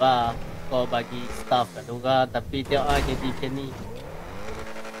sedap lah kau bagi staff kat orang, tapi tengok lah jadi macam ni.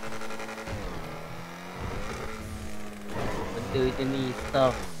 Benda macam ni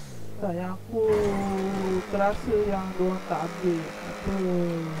staff. Tak, yang aku terasa yang diorang tak ambil apa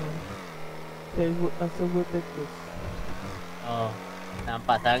server status.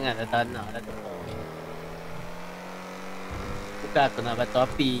 Nampak sangat dah tak nak dah tu. Bukan aku nak batu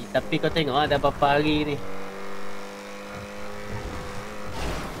api, tapi kau tengok lah dah berapa hari ni.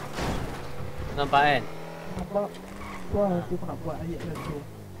 Nampak kan? Nampak. Wah, tu aku nak buat ayat dah tu.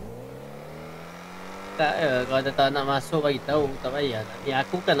 Tak kalau dah tak nak masuk, bagi tahu, tak payah. Ni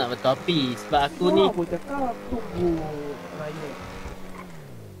aku kan nak batu api sebab aku ni. Aku cakap tunggu rakyat.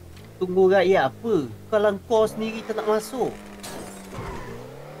 Tunggu rakyat apa? Kalau kau sendiri tak nak masuk.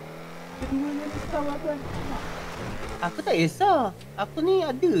 Keduanya ni sama kan? Aku tak kisah. Aku ni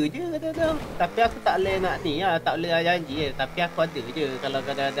ada je kadang-kadang. Tapi aku tak boleh nak ni lah. Tak boleh janji je. Tapi aku ada je. Kalau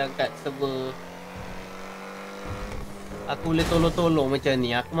kadang-kadang kat server aku boleh tolong-tolong macam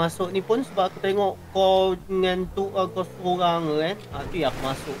ni. Aku masuk ni pun sebab aku tengok kau dengan tu, kau seorang kan. Tu yang aku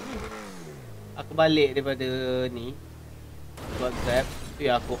masuk ni. Aku balik daripada ni, buat grab. Tu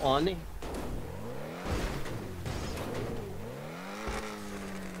yang aku on ni.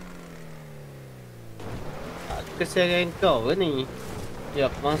 Kesian kau ke ni? Ya,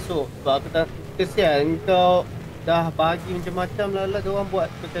 aku masuk sebab aku tak kesian kau. Dah bagi macam-macam lah diorang buat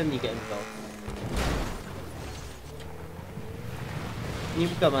macam ni kat kau. Ni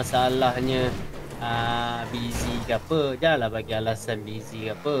bukan masalahnya busy ke apa. Janganlah bagi alasan busy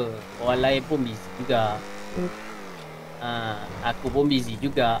ke apa. Orang lain pun busy juga. Aku pun busy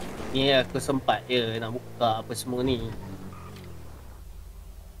juga. Ni aku sempat je nak buka apa semua ni.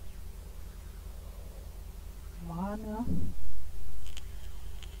 Mana?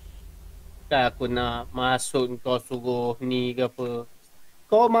 Kan aku nak masuk, kau suruh ni ke apa.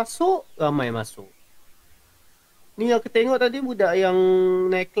 Kau masuk, ramai masuk. Ni aku tengok tadi budak yang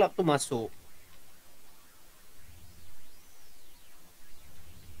naik club tu masuk.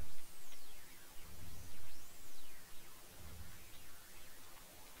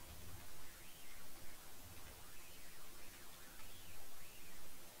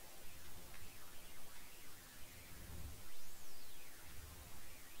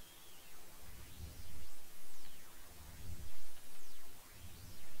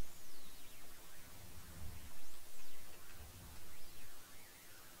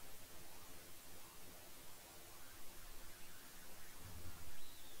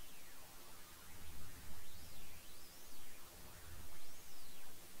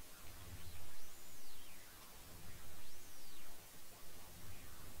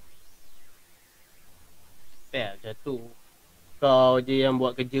 Macam tu. Kau je yang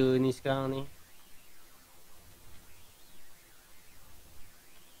buat kerja ni sekarang ni.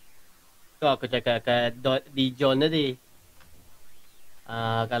 Tu aku cakap kat Dijon tadi.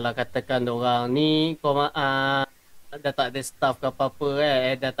 Kalau katakan orang ni kau dah tak ada staff ke apa-apa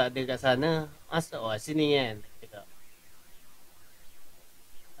dah tak ada kat sana, masuk lah sini kan. Cakap.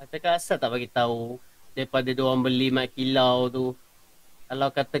 Cakap asal tak bagi tahu daripada diorang beli mat kilau tu. Kalau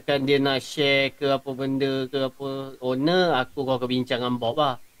katakan dia nak share ke apa benda ke apa owner, aku kau akan bincang dengan Bob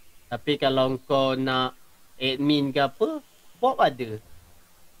lah. Tapi kalau kau nak admin ke apa, Bob ada.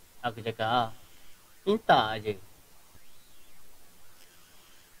 Aku cakap ah, minta aje.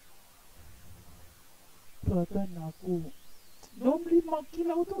 Tuan aku. Dia beli mak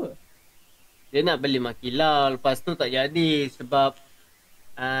kilau tu ke? Dia nak beli mat kilau, lepas tu tak jadi sebab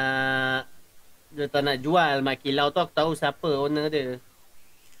dia tak nak jual mat kilau tu. Aku tahu siapa owner dia.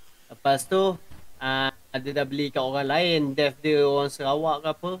 Lepas tu dia dah beli kat orang lain, dev dia orang Sarawak ke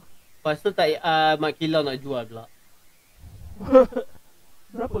apa. Lepas tu tak mat kilau nak jual pula.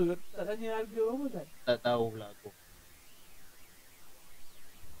 Berapa? Tak tanya harga berapa kan? Tak tahu pula aku.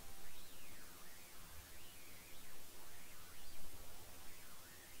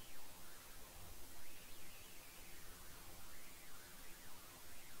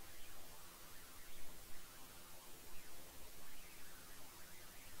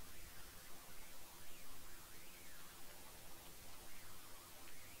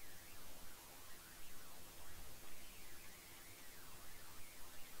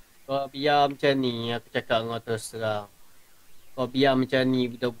 Kau biar macam ni, aku cakap dengan kau terus terang. Kau biar macam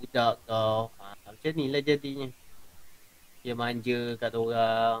ni budak-budak kau. Macam ni lah jadinya. Dia manja kat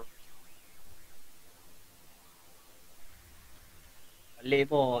orang. Boleh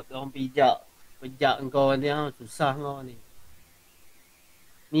pun, orang pijak kau ni, susah kau ni.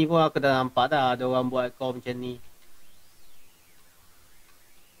 Ni pun aku dah nampak dah, ada orang buat kau macam ni.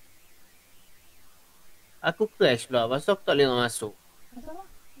 Aku crash pula, pasal aku tak boleh nak masuk.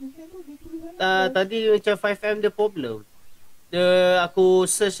 Tadi macam 5M dia problem. Aku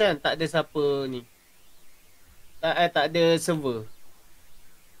search kan, tak ada siapa ni. Tak ada server.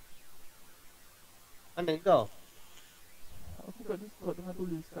 Mana kau? Aku kat Discord tengah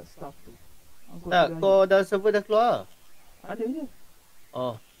tulis kat staff tu. Tak, kau dah server dah keluar? Ada je.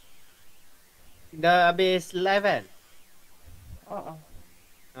 Oh. Dah habis live kan?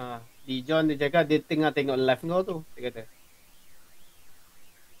 Di John dia cakap dia tengah tengok live kau tu. Dia kata.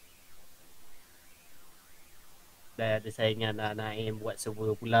 Dah ada saingan nak naik buat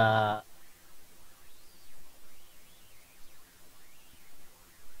server pula.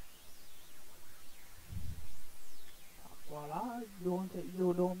 Walah, diorang cek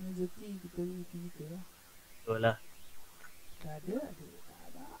diorang rezeki kita lah. Betul lah. Tak ada.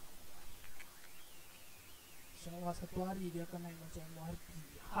 InsyaAllah satu hari dia akan naik macam MRT.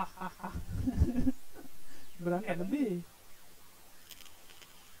 Hahaha. Berangkat lebih.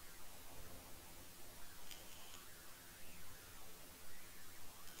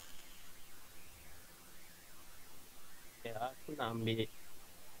 Ya, aku nak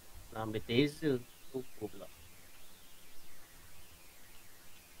ambil taser. Lupa pula.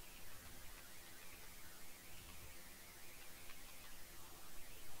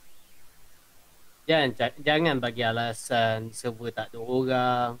 Jangan bagi alasan server tak ada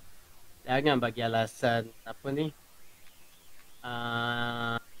orang. Jangan bagi alasan apa ni.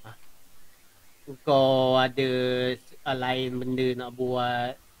 Kau ada lain benda nak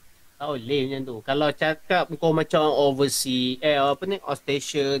buat. Tak boleh macam tu. Kalau cakap kau macam overseas, apa ni,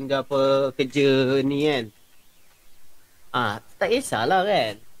 outstation ke apa, kerja ni kan. Tak kisahlah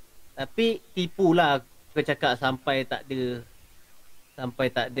kan. Tapi tipulah kau cakap sampai tak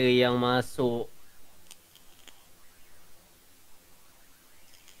ada yang masuk.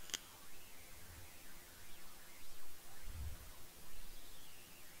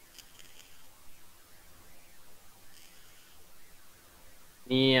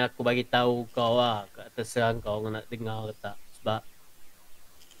 Ni aku bagi tahu kau lah, terserah kau nak dengar ke tak. Sebab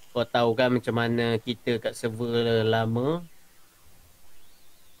kau tahu kan macam mana kita kat server lama.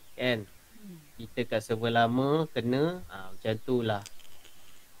 Kan? Kita kat server lama kena macam tu lah.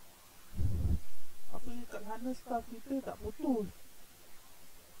 Apa ni kat sana staff kita tak putus.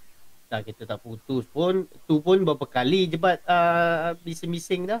 Tak, kita tak putus pun. Tu pun berapa kali jebat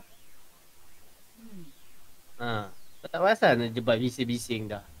bising-bising dah. Tak pasal nak jebat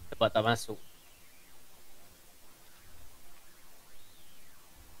bising-bising dah. Sebab tak masuk.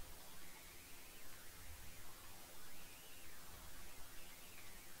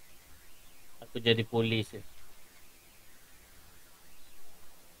 Aku jadi polis je.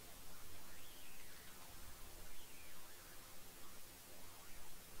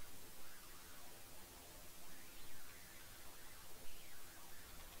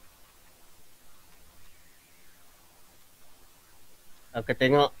 Aku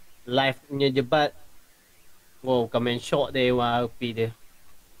tengok live punya jebat. Wow, comment shot dia, api dia.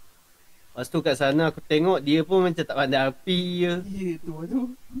 Lepas tu kat sana aku tengok dia pun macam tak pandai api je. Ya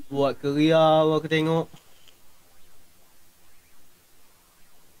tu. Buat keria aku tengok.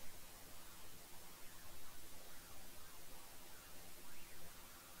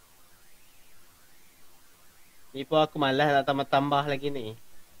 Ni pun aku malas nak tambah-tambah lagi ni.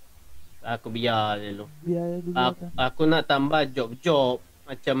 Aku biar je dulu. Biar dulu. Aku nak tambah job-job.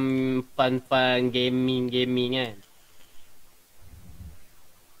 Macam fun-fun gaming kan.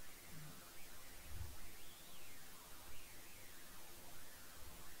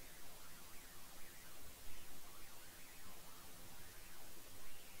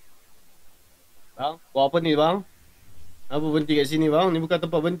 Bang, buat apa ni bang? Apa berhenti kat sini bang? Ni bukan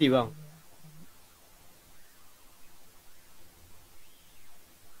tempat berhenti bang.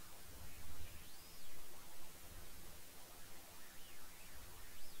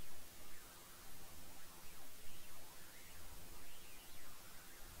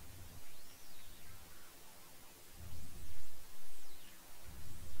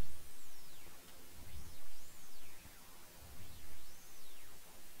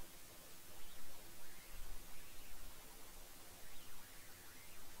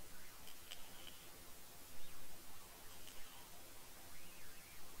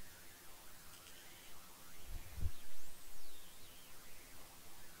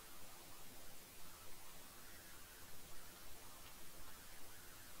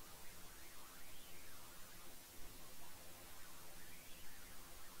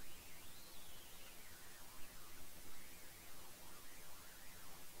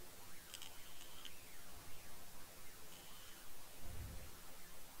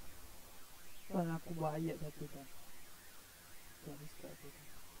 Kan aku buat ayat satu kan. Sorry start tu.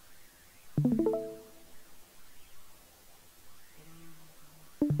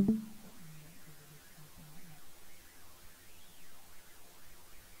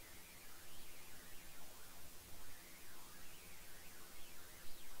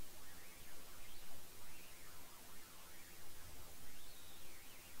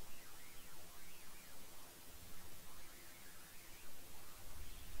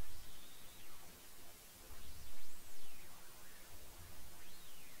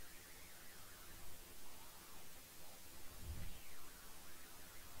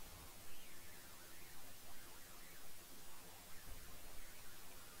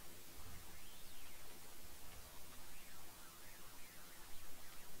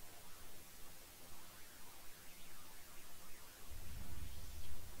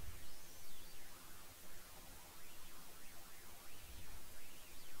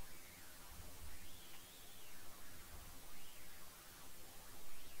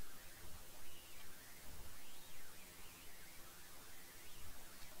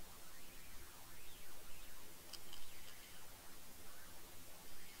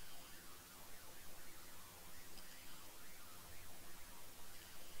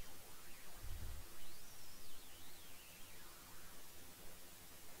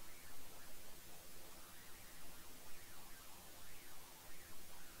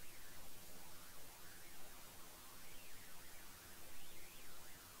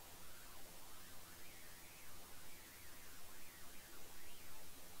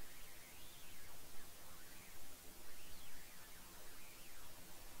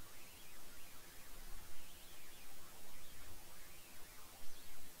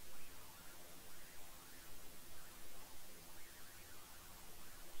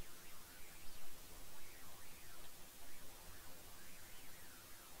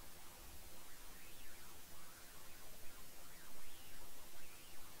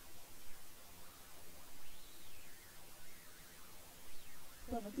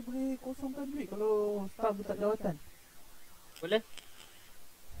 Nanti boleh kosongkan duit kalau staff letak jawatan. Boleh?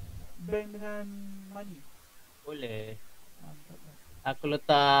 Bank dengan money. Boleh. Mantap lah. Aku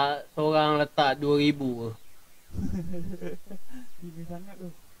letak, seorang letak 2,000 Ini sangat tu.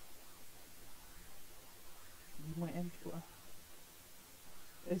 5M cukup lah.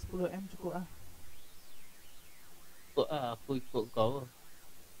 10M cukup lah. Ikut lah, aku ikut kau.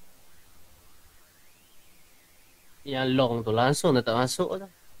 Yang long tu langsung dah tak masuk tu.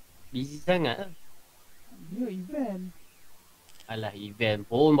 Busy sangat lah. Dia event. Alah event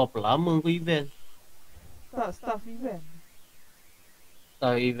pun berapa lama aku event? Tak, staff event.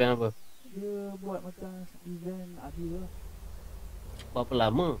 Tahu event apa? Dia buat macam event ada lah. Berapa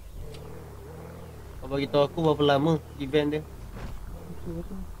lama? Kau bagi tahu aku berapa lama event dia?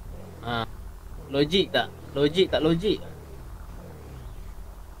 Betul. Ha. Logik tak? Logik tak logik?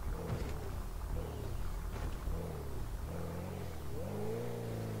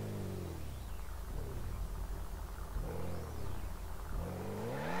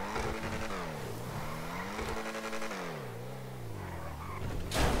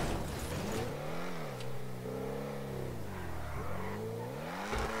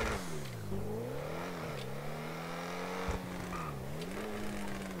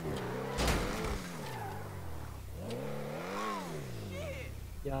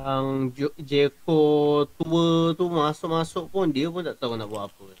 Yang Jeko tua tu masuk-masuk pun dia pun tak tahu nak buat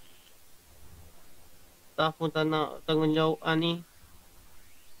apa. Staff pun tak nak tanggungjawab ni.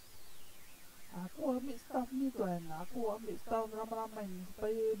 Aku ambil staff ni tuan. Aku ambil staff ramai-ramai ni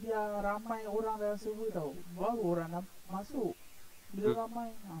supaya biar ramai orang dalam server tau. Baru orang masuk. Bila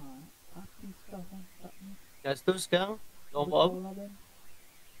ramai, aktif staff kan tak ni. Kat situ sekarang, orang buat apa?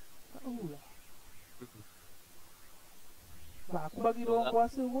 Tak tahulah. Sebab aku bagi diorang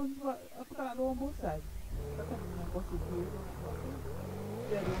kuasa pun sebab aku tak nak diorang bosan. Takkan dengan kuasa dia diorang nak buat apa.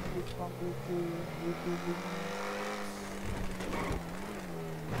 Biar diorang boleh spam kereta, YouTube ni.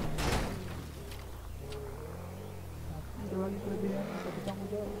 Tapi dia bagi kelebihan ni tak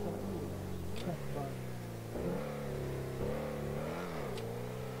bertanggungjawab tak ni. Bukan sebab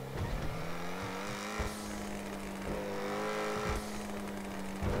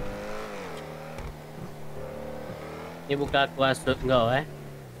Ni bukan aku hasut kau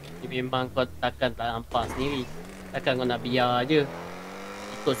Ni memang kau takkan tak nampak sendiri. Takkan kau nak biar je.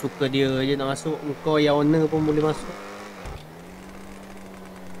 Ikut suka dia je nak masuk. Kau yang owner pun boleh masuk.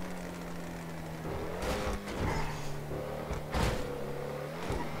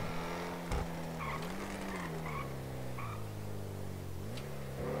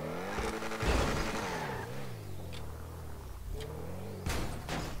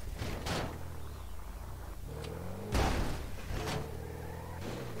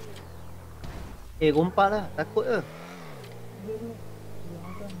 Rompak lah. Takut ke?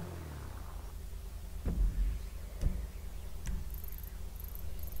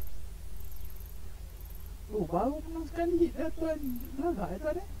 Oh, baru menang sekali dah tuan. Lagak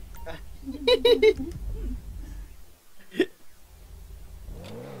tuan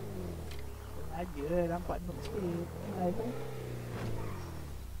aja nampak noob sikit. Tu.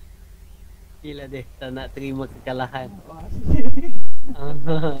 Gila deh, tak nak terima kekalahan.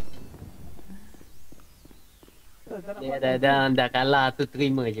 Dia dah kalah tu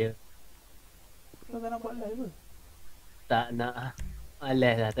terima je. Kau tak nak buat live ke? Tak nak.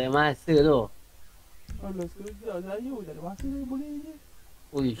 Malas lah, tak ada masa tu. Alah sekejap saya tak ada masa boleh je.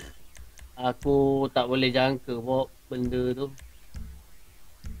 Uish. Aku tak boleh jangka bawa benda tu.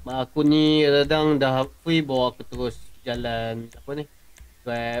 Mak aku ni kadang dah free bawa aku terus jalan apa ni?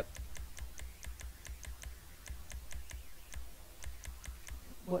 Grab.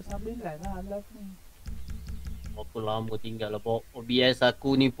 Buat sambilan lah live ni. Aku lama tinggal lah bawa OBS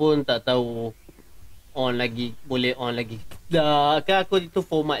aku ni pun tak tahu on lagi, boleh on lagi. Dah kan aku itu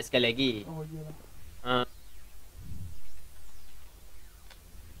format sekali lagi. Oh iyalah.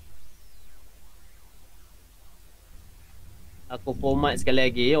 Aku format sekali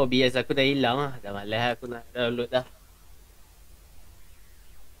lagi, OBS aku dah hilang lah. Dah malas aku nak download dah.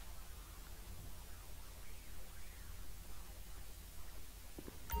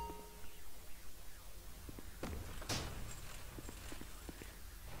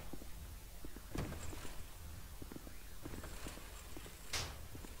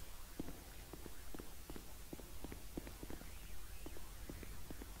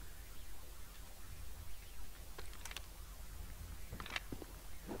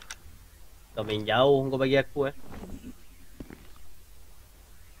 Kau main jauh kau bagi aku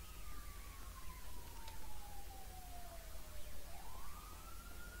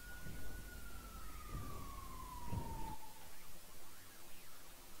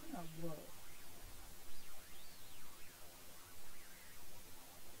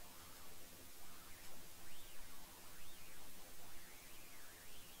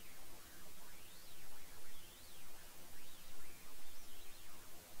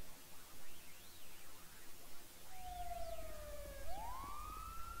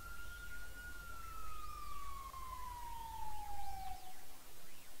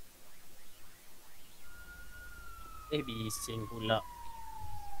bising pula.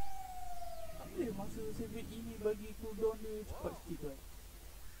 Apa masa save ini bagi cooldown dia cepat sikit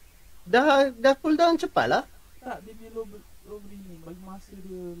Dah cooldown cepat lah. Tak, dia punya low ni bagi masa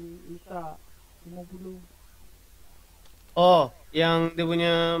dia letak 50. Oh, yang dia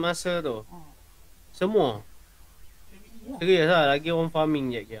punya masa tu. Semua. Serius lah, lagi orang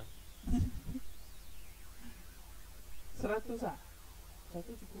farming je kira. 100 lah. 100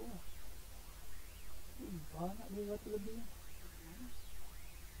 cukup lah. Banyak 200 lebih.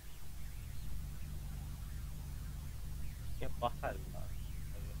 Ya pahal lah.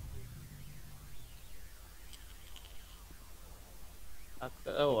 Aku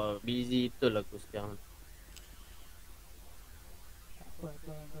tak tahu lah, busy betul aku sekarang. Tak apa,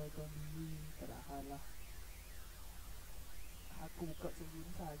 tuan busy, tak ada hal lah. Aku buka sebelum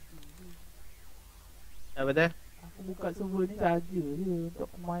saja. Apa dah? Aku buka server ni saja je untuk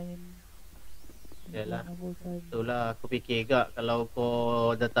pemain. Yalah. Jangan bosan. Itulah aku fikir gak kalau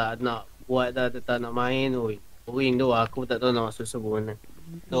kau dah tak nak buat dah tak nak main, oi. Boring tu aku tak tahu nak masuk server mana.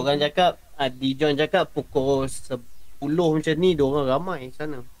 Orang cakap, Dijon cakap pukul 10 macam ni diorang ramai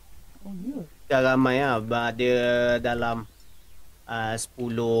sana. Oh ya. Dah ramai lah. Ada dalam 10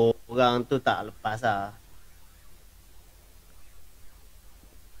 orang tu tak lepas lah.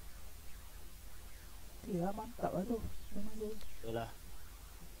 Ya mantap lah tu. Memang tu. Betul lah.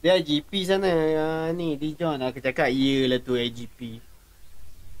 Dia IGP sana ni Dijon aku cakap iyalah tu IGP.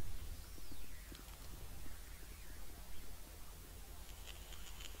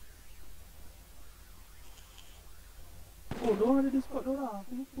 Oh, diorang ada Discord diorang.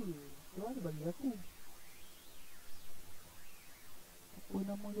 Aku lupa. Diorang ada bagi aku. Apa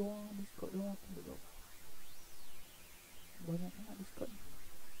nama diorang Discord diorang aku tak tahu. Banyak sangat Discord.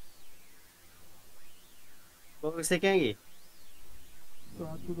 Berapa second lagi?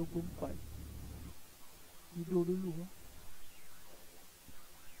 124. Tidur dulu lah.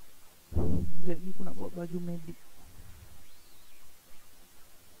 Sekejap ni aku nak buat baju medik.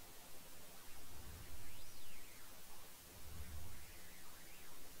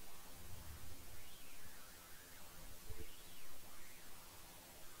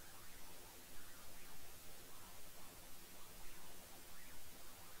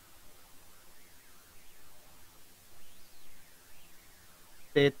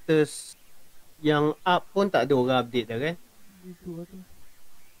 Status yang up pun tak ada orang update dah kan? Itu lah tu.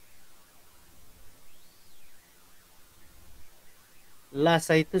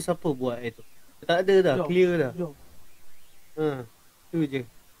 Last saya tu siapa buat itu? Tak ada dah, clear dah. Tu je.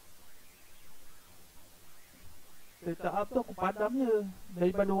 Setup up tu aku padam je.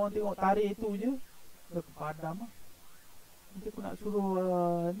 Daripada orang tengok tarik tu je, aku padam lah. Nanti aku nak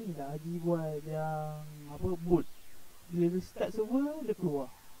suruh ni lah Haji buat yang apa, boot. Bila dia start server, dia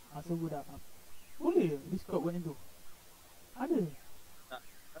keluar. Server dah up. Boleh Discord buat macam tu? Ada? Tak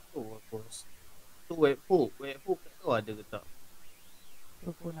tahu aku. Tu webhook tak tahu ada ke tak.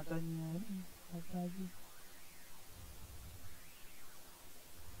 So aku nak tanya ni Haji.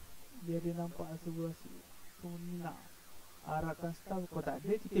 Biar dia nampak server asli. So ni nak arahkan staff kau tak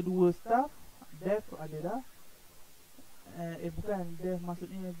ada. Kita 2 staff. Dev ada dah. Bukan Dev,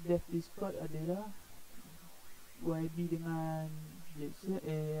 maksudnya Dev Discord ada dah. YB dengan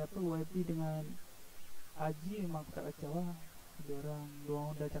YB dengan Haji memang aku tak kacau lah.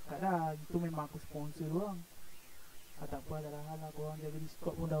 Diorang dah cakap dah. Itu memang aku sponsor diorang. Tak apa, tak ada hal lah. Korang jaga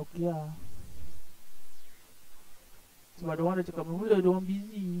Discord pun dah okey lah. Sebab diorang dah cakap mula diorang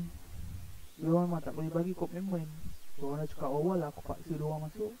busy. Diorang memang tak boleh bagi komitmen. Diorang dah cakap awal lah, aku paksa diorang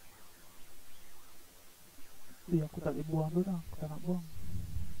masuk. Tu yang aku tak boleh buang tu dah. Aku tak nak buang.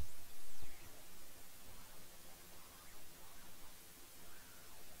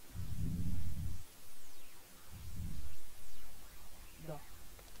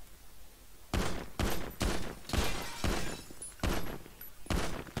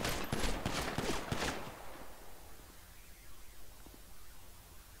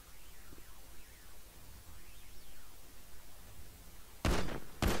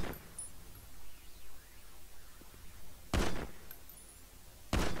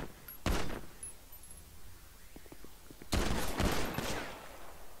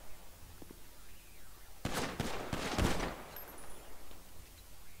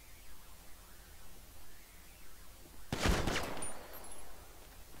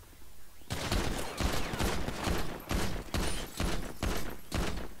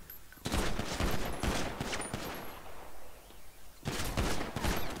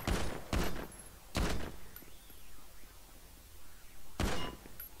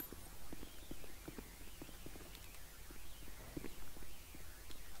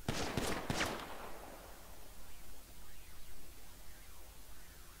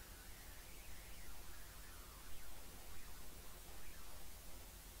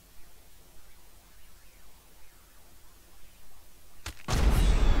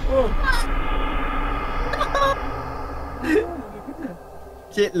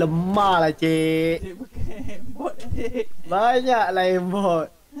 Cik lemah lah cik. Cik bukan aimbot cik. Banyak lah aimbot.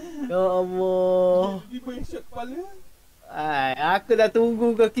 Ya Allah. Dia boleh shot kepala. Aku dah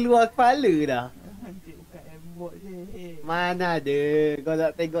tunggu kau keluar kepala dah. Cik bukan aimbot cik. Mana ada. Kau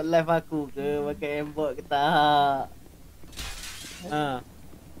nak tengok live aku ke pakai aimbot ke tak?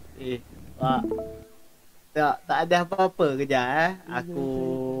 Pak. Tak ada apa-apa kejap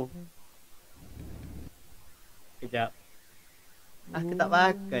Aku kejap. Aku tak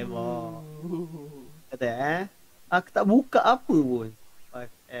pakai boh. Kata Aku tak buka apa pun.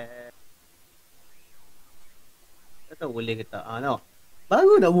 tahu boleh ke tak. Tau.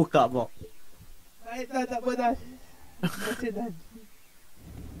 Baru nak buka box. Baik dah, tak apa dah. Macam dah.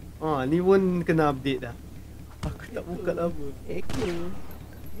 Ni pun kena update dah. Aku tak buka lama. Hacker.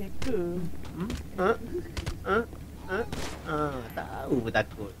 Tahu pun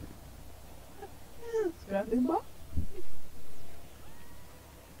takut. Sekarang tembak.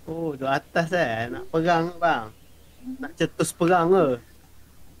 Oh, tu atas nak perang bang. Nak cetus perang ke?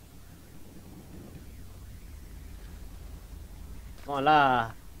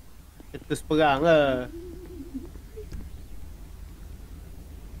 Lah. Cetus perang ke?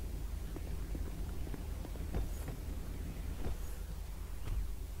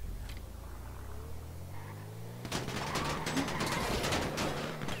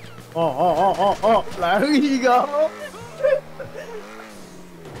 Oh, lari kau.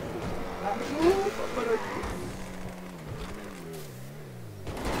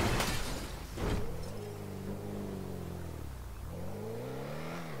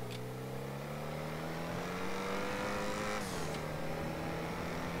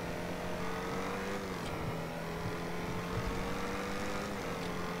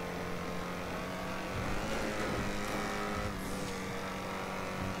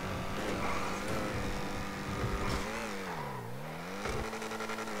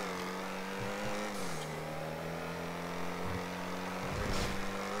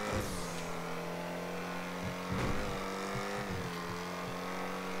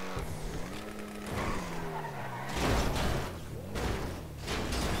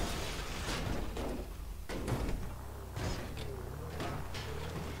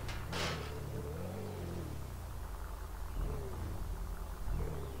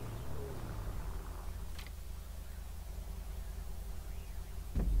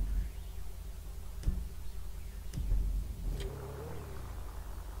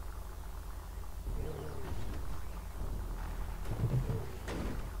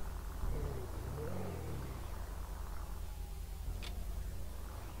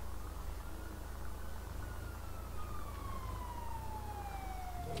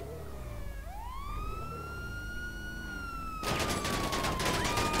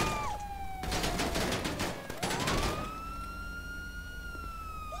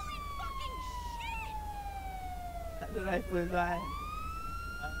 Rifle lah.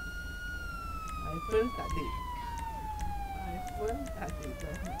 Rifle tak ada.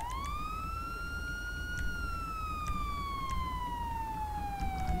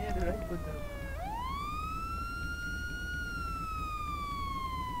 Ni ada rifle tu.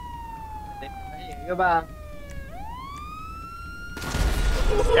 Saya ke bang?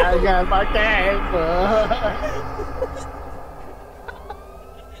 Jangan pakai handphone.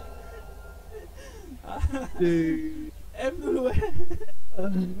 M dulu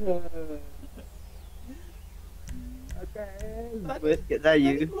Okay. Sikit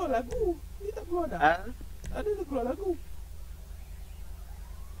saya. Tadi keluar lagu. Ni tak keluar dah. Tadi tak keluar lagu.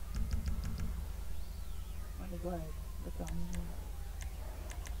 Mana guys? Datang ni.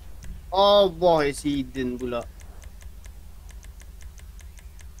 Oh boy, accident pula.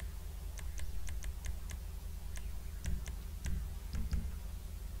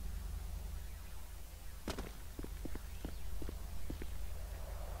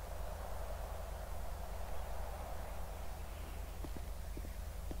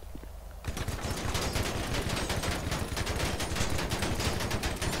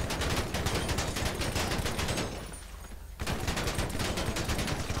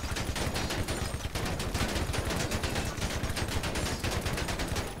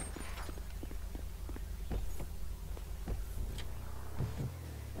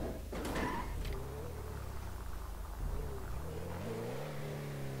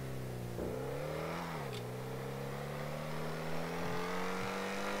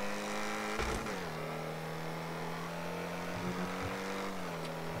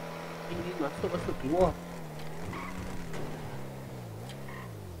 Masuk keluar.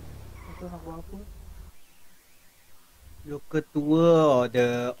 Kau nak buat apa? Lu ketua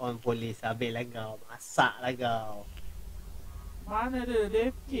order on polis. Habis lah kau. Masak lah kau. Mana dia?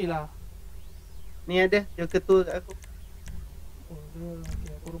 Dia FK lah. Ni ada. Dia ketua kat aku. Oh dia.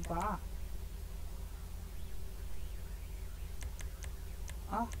 Okay, aku rompak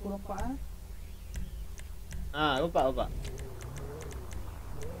aku rompak Rompak.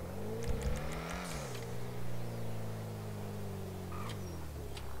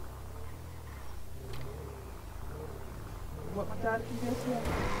 Buat macam arti biasa.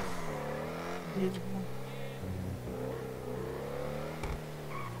 Dia semua.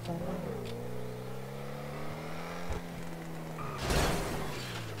 Sama.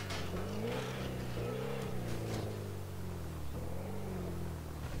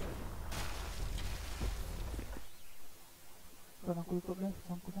 Bukan aku tutup live,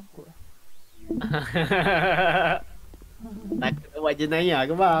 sangkut-sangkut lah. Takut nak buat jenayah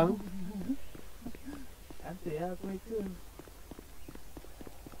ke bang? Cantik lah aku hacker.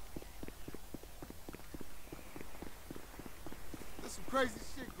 There's some crazy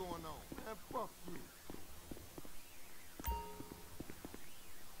shit going on, man. Fuck you.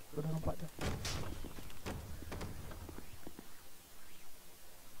 Aku dah nampak dah.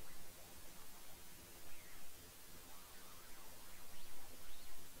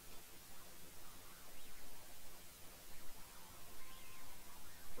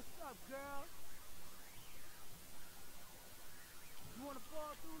 What's up, girl? You wanna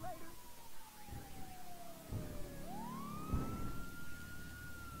fall through later?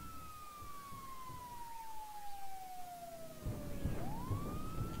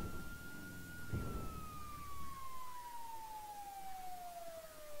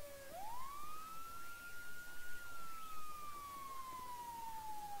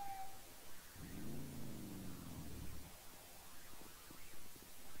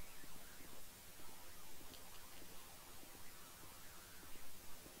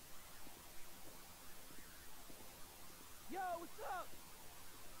 Yo, what's up?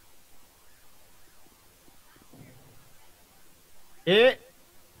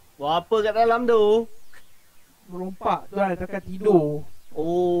 Buat apa kat dalam tu? Merompak tu lah, takkan tidur.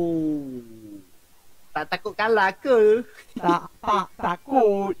 Oh. Tak takut kalah ke? Tak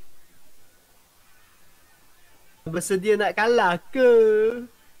takut. Bersedia nak kalah ke?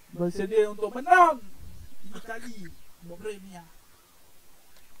 Bersedia untuk menang. 3 kali. B0BRiL ni lah.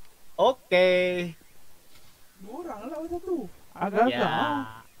 Okey. 2 orang lah lawan 1. Agak-agak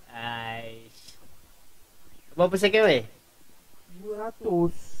lah. Aish. Berapa second weh? 200.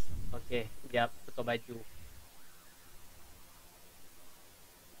 Okey, sekejap tukar baju.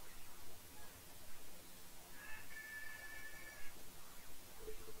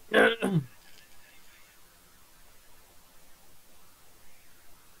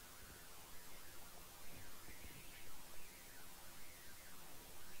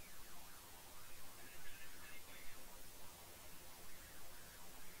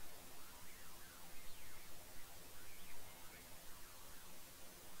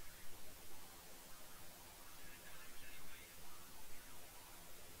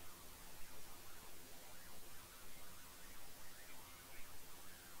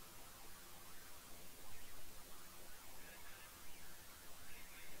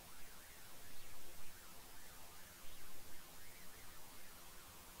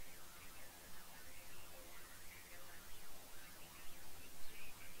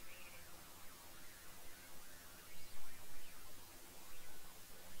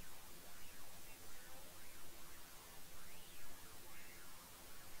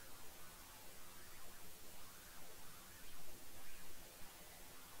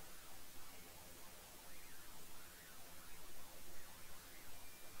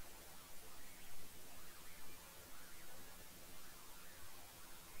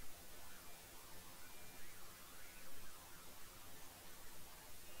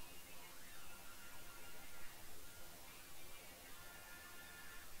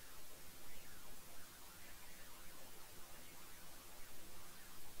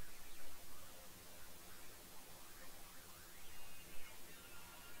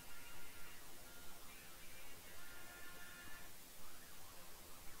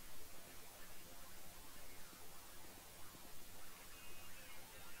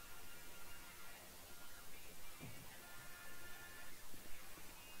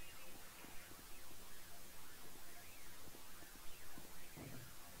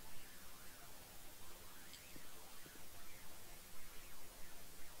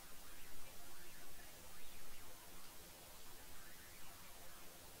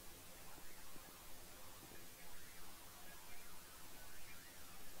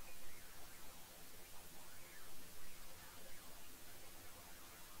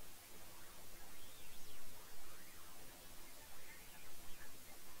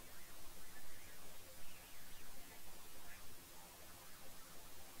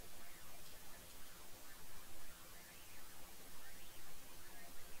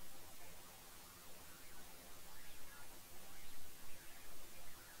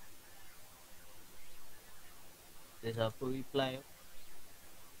 There's a reply.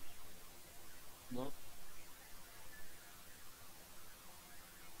 No.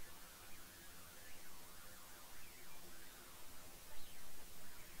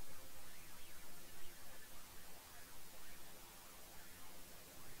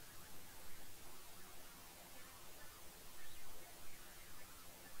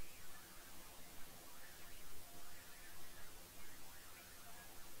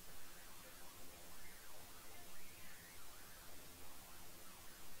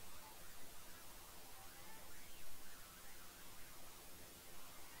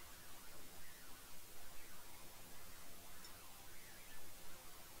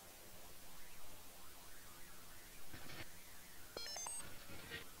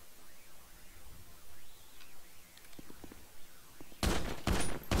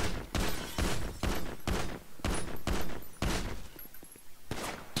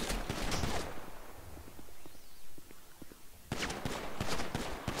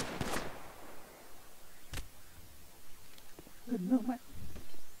 mana Mat?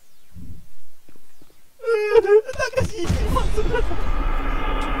 Tak kasi masuk.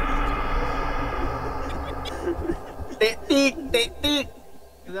 Taktik.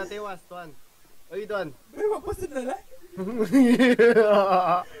 Sudah tewas tuan. Oi tuan. Memang personal lah.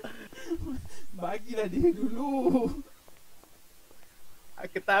 Bagilah dia dulu.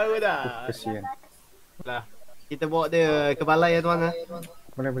 Aku tahu dah. Kesian. Lah, kita bawa dia ke balai ya tuan.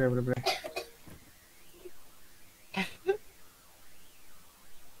 Boleh.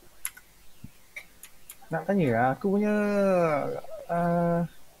 Nak tanya lah, aku punya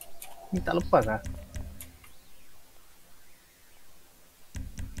ni tak lepas lah.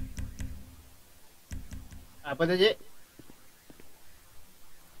 Apa tu cik?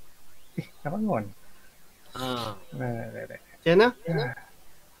 Dah bangun. Macam mana?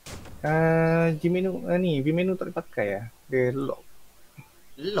 V-menu tak boleh pakai lah. Dia lock.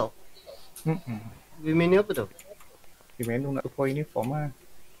 Lock? V-menu apa tu? V-menu nak tukar uniform lah.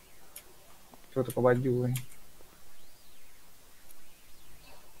 Suruh tukar baju ni.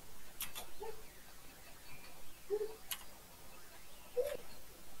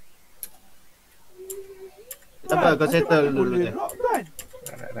 Tak apa, kau settle dulu dia. Tak.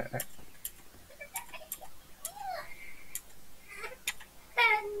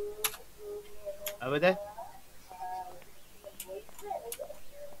 Apa dia?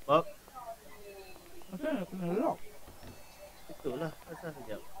 Bob? Macam mana kena lock? Itulah, asal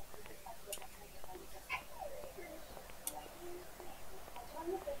sekejap.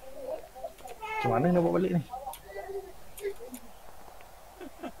 Macam mana nak bawa balik ni?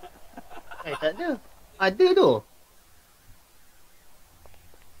 Tak ada. Ada tu.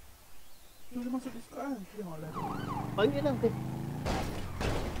 Dia masuk Discord kan? Tengoklah. Panggil lah.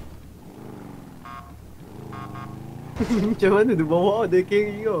 Macam mana tu bawa dia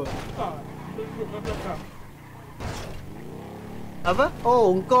carry kau? Tak, dia duduk kat belakang. Apa?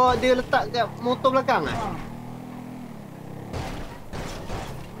 Oh, kau dia letak kat motor belakang ah?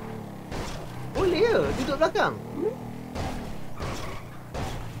 Boleh ke? Duduk belakang?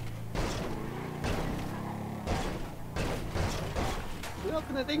 Kau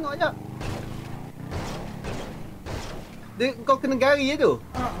kena tengok jap. Kau kena gari je tu?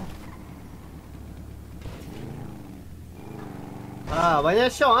 Banyak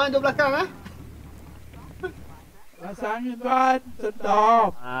syok duduk belakang Rasa angin tuan,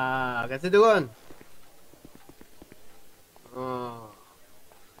 sedap. Kasi turun.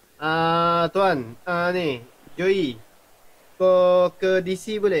 Tuan, ni, Joey. Kau ke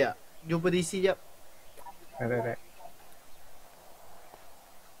DC boleh tak? Jumpa DC jap. Ada.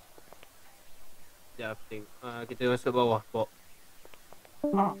 Sekejap, kita masuk bawah, Pok.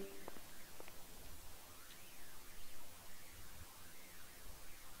 Tuan,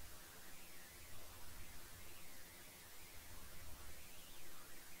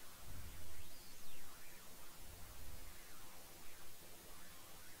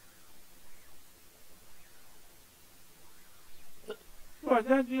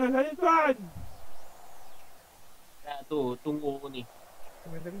 jangan tinggal saya tuan. Tak tu, tunggu ni.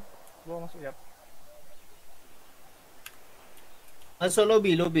 Tadi, bawa masuk jap. Masuk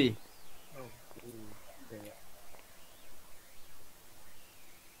lobby.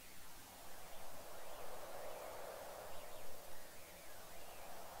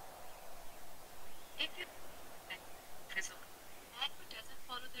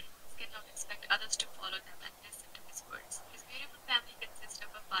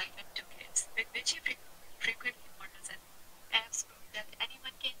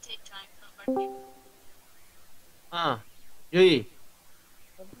 Joey.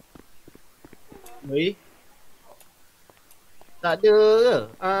 Tak ada ke?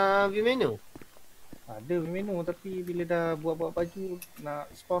 V-menu? Ada V-menu tapi bila dah buat baju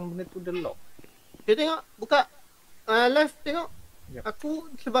nak spawn benda tu dah lock. Kita tengok, buka live tengok. Yep.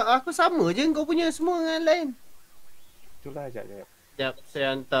 Sebab aku sama je kau punya semua dengan lain. Itulah jap. Sekejap,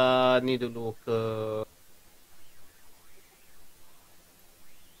 saya hantar ni dulu ke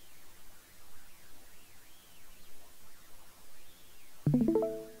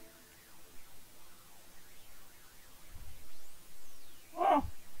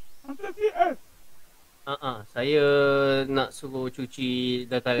saya nak suruh cuci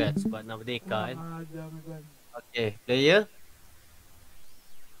dataran sebab nak merdeka kan. Okey, player.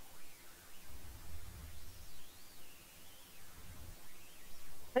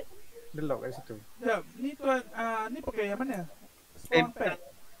 Dia lock kat situ. Sekejap, ni tuan, ni pakai yang mana? Spawn pad.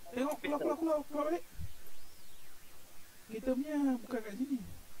 Tengok, keluar balik. Kita punya bukan kat sini.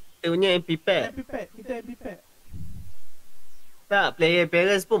 Kita punya MP pad. Kita MP pad. Tak, player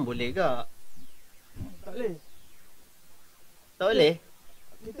appearance pun boleh ke? Tak boleh. Tak boleh?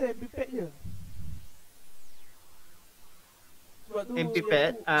 Kita MP pack je. Sebab tu MP yang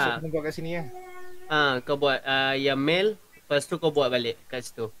pad. tu- So, kena buat kat sini lah. Kau buat yang mail, lepas tu kau buat balik kat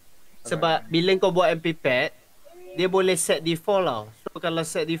situ. Sebab bila kau buat MP pad, dia boleh set default tau. So kalau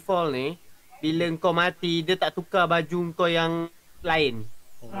set default ni, bila kau mati, dia tak tukar baju kau yang lain.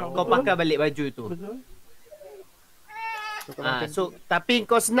 Kau betul. pakai balik baju tu. Betul. So tapi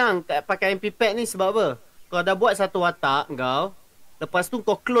kau senang pakai MP pad ni sebab apa? Kau dah buat satu watak kau, lepas tu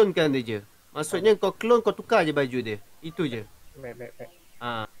kau clonekan dia je. Maksudnya kau clone, kau tukar je baju dia. Itu je. Baik.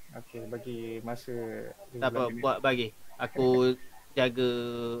 Okey, bagi masa Tak apa, buat bagi. Aku jaga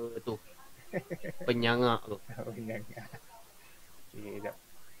tu. Penyangak tu. Penyangak. Okey, jap.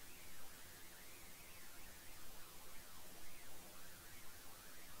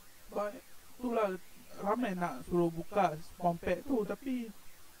 Itulah ramai nak suruh buka spawn pack tu, tapi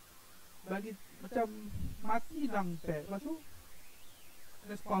bagi macam mati lang pack, lepas tu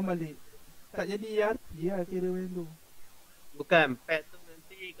kena spawn balik. Tak jadi ERP lah kira macam tu. Bukan, pad tu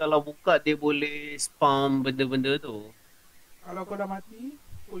nanti kalau buka dia boleh spam benda-benda tu. Kalau kau dah mati,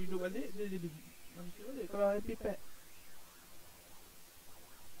 kau hidup balik, dia jadi manusia balik. Kalau MP pack.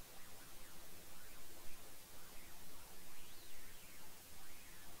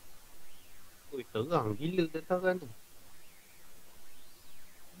 Ui, terang gila dataran tu.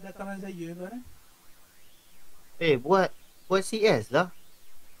 Dataran saya tuan eh. Buat CS lah.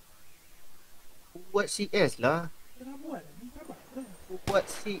 Buat CS lah. Tengah buat ni, sabar. Buat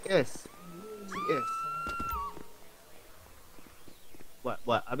CS.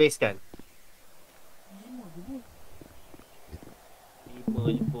 Buat. Habiskan. 5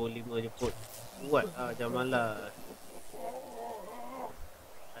 je pun. Buat jangan malas.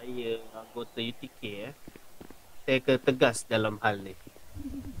 Saya anggota UTK saya tegas dalam hal ni.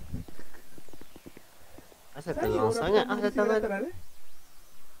 Asal terang sangat dataran.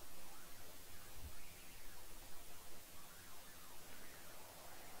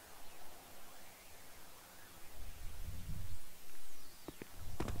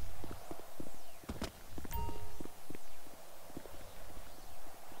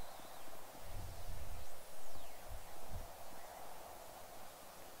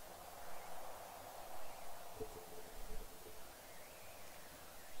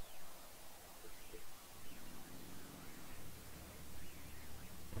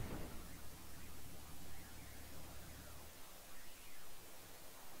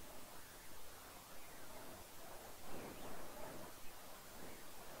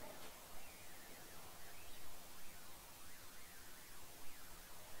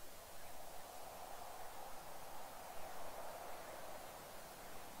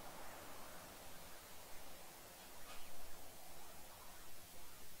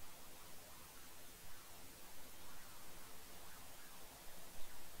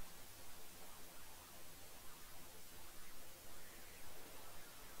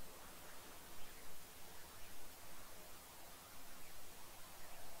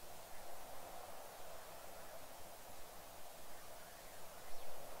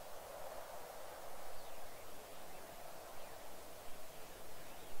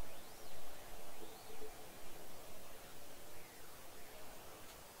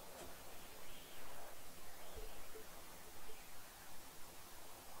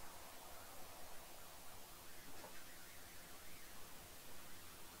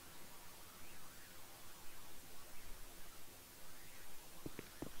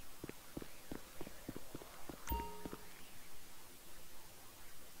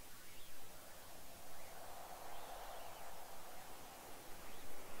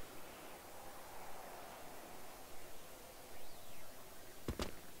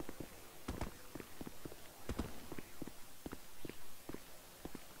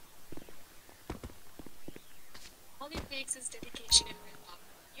 All it takes is dedication and willpower.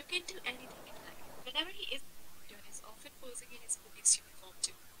 You can do anything in life. Whenever he is often posing in his police uniform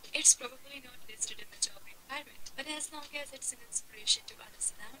too. It's probably not listed in the job requirement, but as long as it's an inspiration to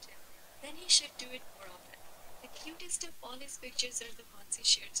others around him, then he should do it more often. The cutest of all his pictures are the ones he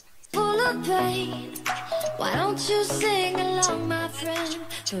shares with his Full of pain. Why don't you sing along, my friend?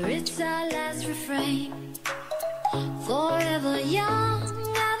 For it's our last refrain. Forever young,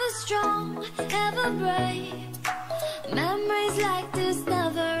 ever strong, ever brave. Memories like this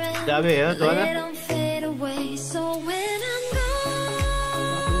never end. They don't fade away. So when I'm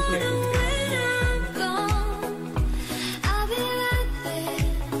gone, I'll be right there,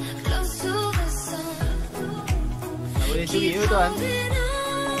 close to the sun. Keep holding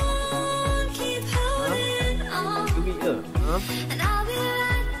on, keep holding on. And I'll be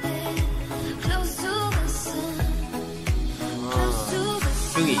right there, close to the sun.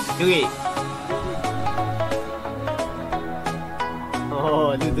 Curi.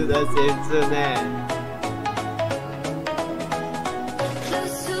 Oh, duduk dah sensor ni.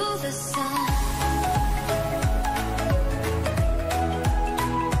 Close to the sun.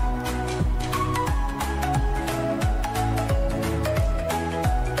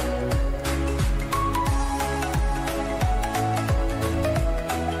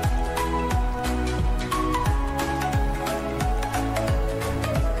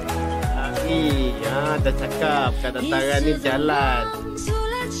 Dah cakap kedatangan ni jalan.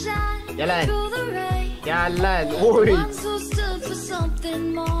 Jalan. Jalan. Oi. So stood for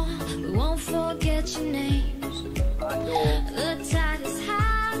something more. We won't forget your names. The tide is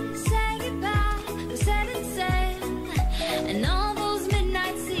high. Say goodbye. We set it sail. And all those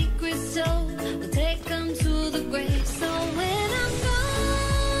midnight secrets told, we'll take them to the grave. So when I'm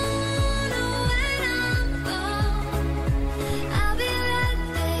gone, oh, when I'm gone, I'll be right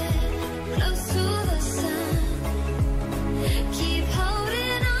there, close to the sun. Keep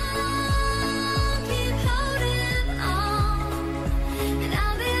holding on, keep holding on. And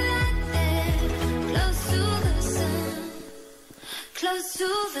I'll be right there, close to the sun, close to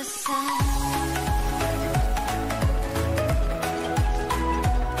the sun.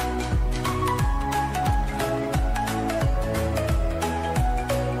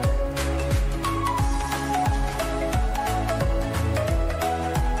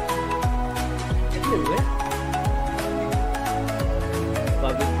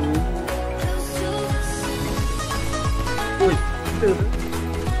 Bagus tu. Oi, betul.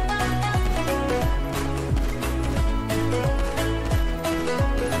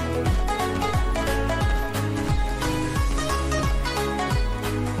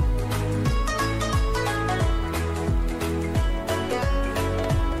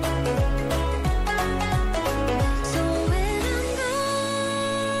 So when I'm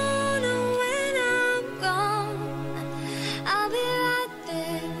gone, oh, when I'm gone, I'll be right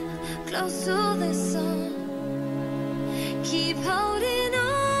there, close to the sun. Keep holding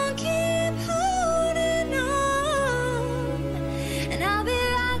on, keep holding on. And I'll be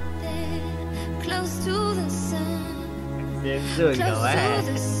right there, close to the sun, Sensor close kau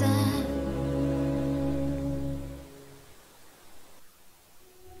to the sun.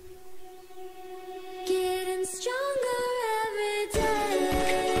 Getting stronger every day.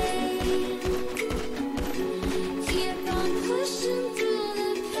 Keep on pushing through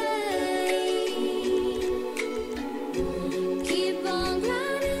the pain. Keep on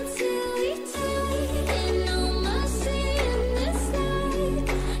grinding till we take. Ain't no mercy in this life.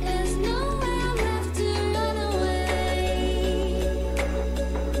 There's nowhere left to run away.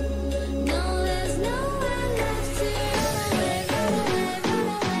 No, there's nowhere left to run away. Run away, run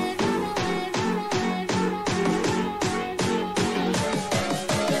away, run away,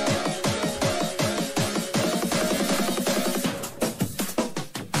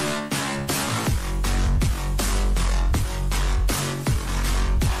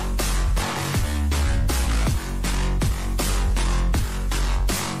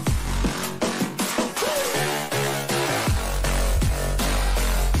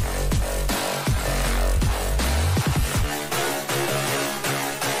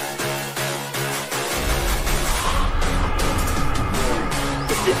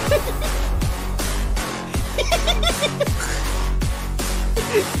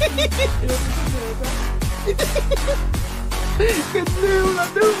 Kena pula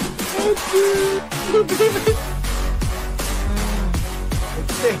tu. Aduh.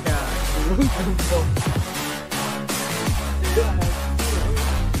 Okey dah. Tunggu.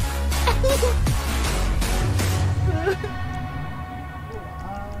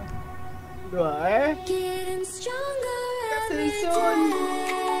 Dua Getting stronger every Sensor.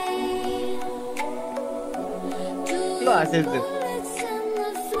 day. Keluar sensor. Bullets and the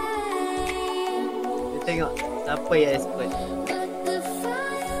flame. Kita tengok siapa yang expert. But the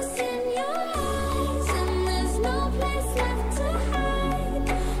fire's in your eyes, and there's no place left to hide.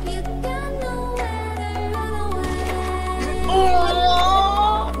 You got nowhere to run away.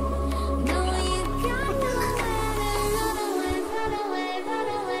 Oh! No, you got nowhere to run away, run away,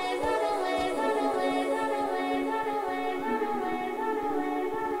 run away, run away, run away, run away, run away, run away, run away.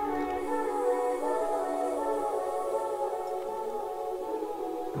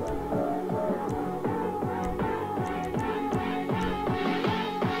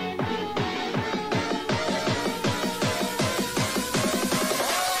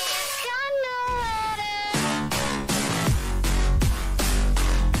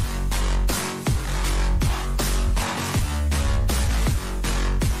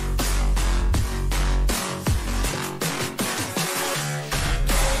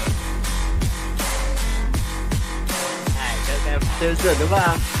 Selson tu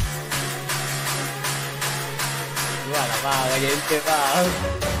bang. Jual lah bang, gaji entek bang.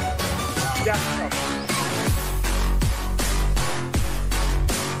 Jangan.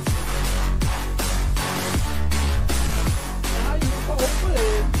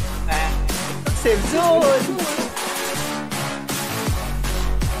 Selson.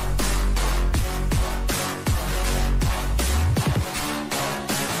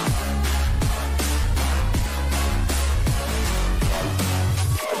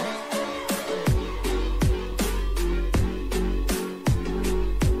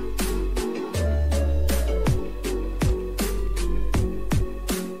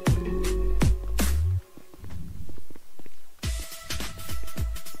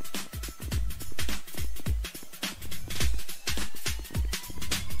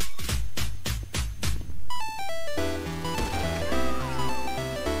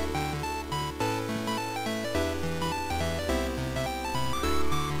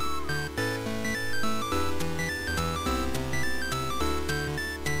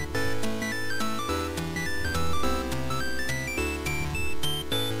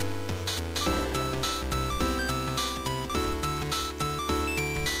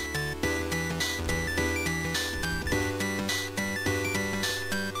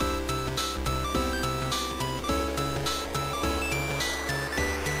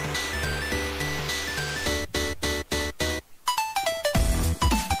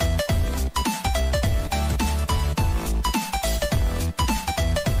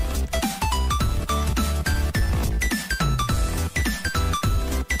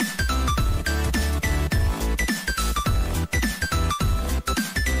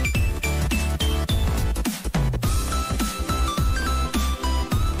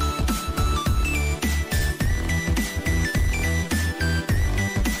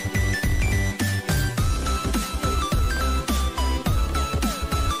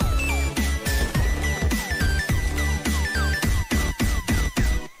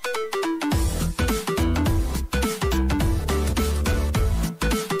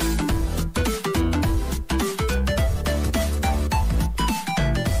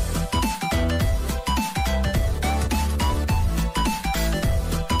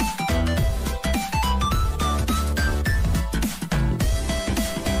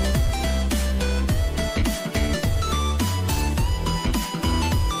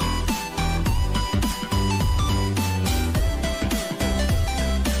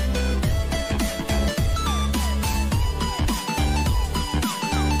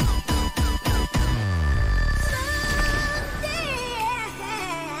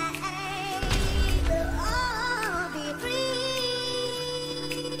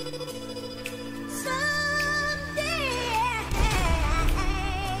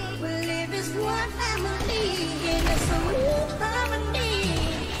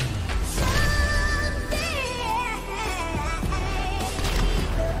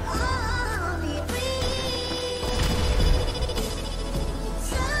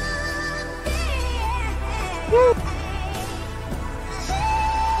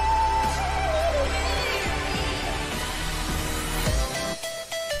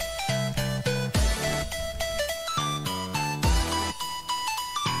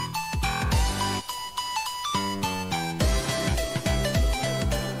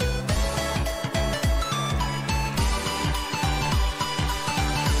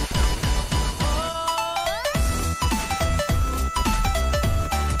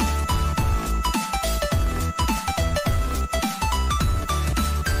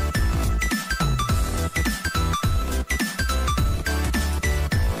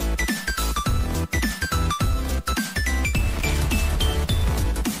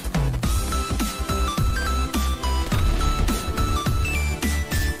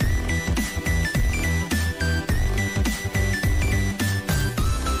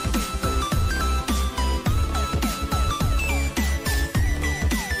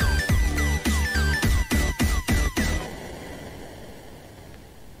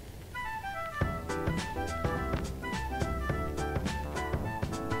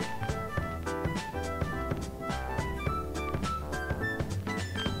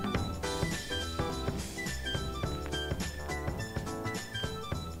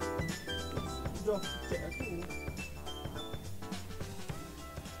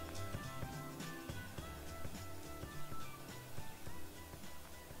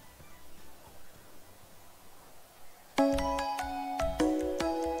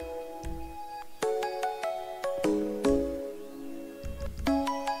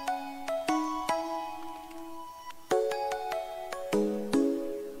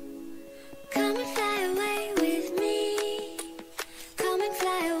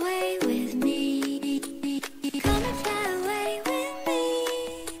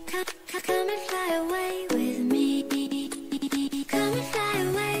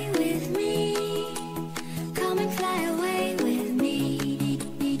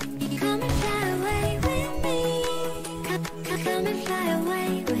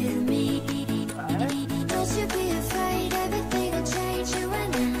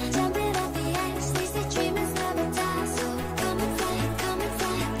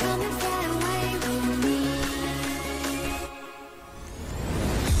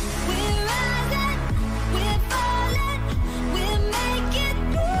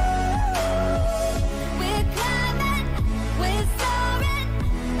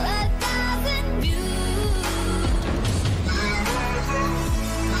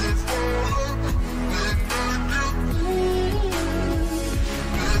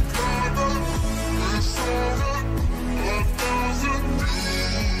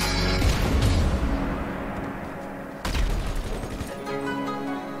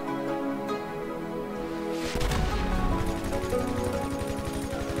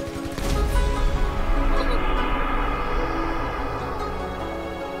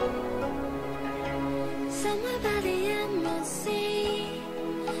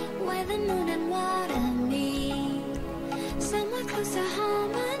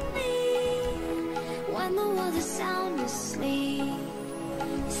 grandma was sound asleep.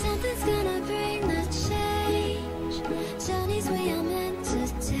 Something's gonna bring the change. Journeys we are meant to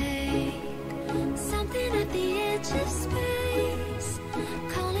take. Something at the edge of space,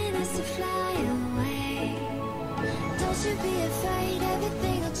 calling us to fly away. Don't you be afraid,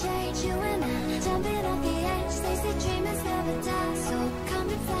 everything will change. You and I, jumping off the edge. They say dreamers never die. So come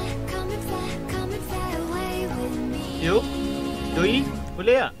and fly, come and fly, come and fly away with me. Yo, Doi,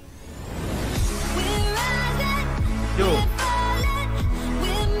 boleh tak? Yo.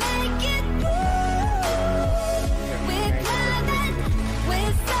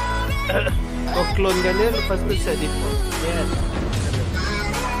 Kau clone-kan dia, lepas tu set default. Yes.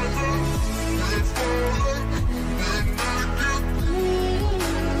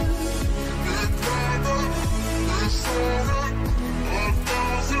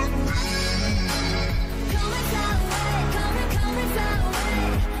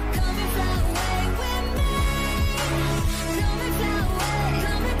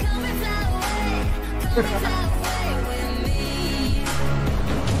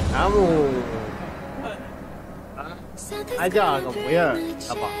 Kamu ajar kamu ya,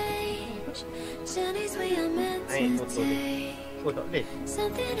 apa? Naik motor ni. Oh tak boleh.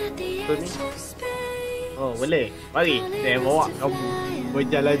 Motor ni. Oh boleh. Mari saya bawa kamu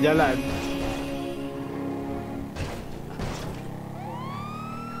berjalan-jalan.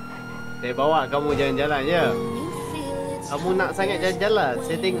 Saya bawa kamu jalan-jalan ya. Kamu nak sangat jalan-jalan,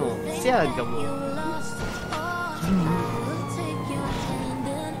 saya tengok. Sial kamu.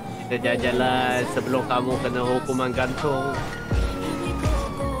 Kita jalan-jalan sebelum kamu kena hukuman gantung.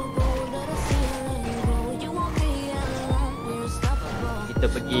 Kita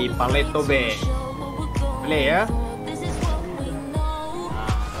pergi Paleto Bay. Boleh ya?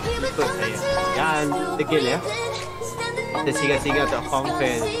 Ikut saya. Jangan degil ya. Kita singgah-singgah kat Hong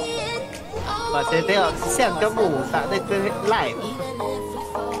Kong. Sebab saya tengok kesian kamu tak ada ke live.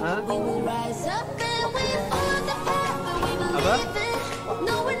 Ha? Apa?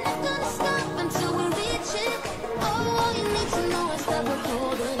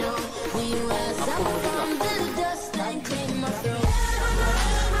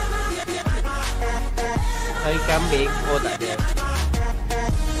 Hari kambing, oh tak ada.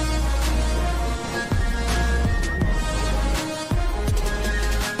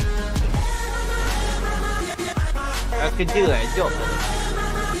 Kerja job.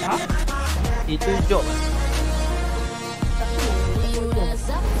 Ha? Itu job.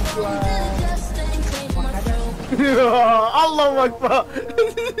 Allahu Akbar.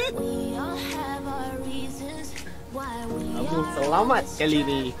 Kamu selamat kali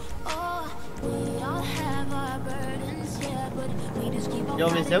ni.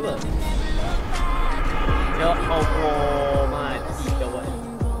 Jom siapa? Ya Allah, mati kawan.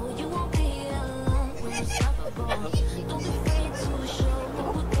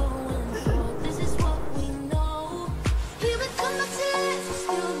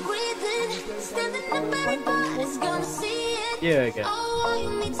 Yeah, okay. All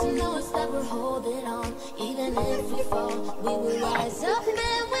you need to know is that we're holding on. Even if we fall, we will rise up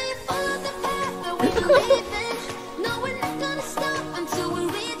and we follow the path that we believe in. No, we're not gonna stop until we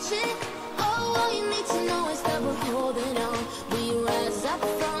reach it. All you need to know is that we're holding on. We rise up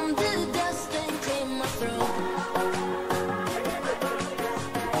from the dust and clear my throat.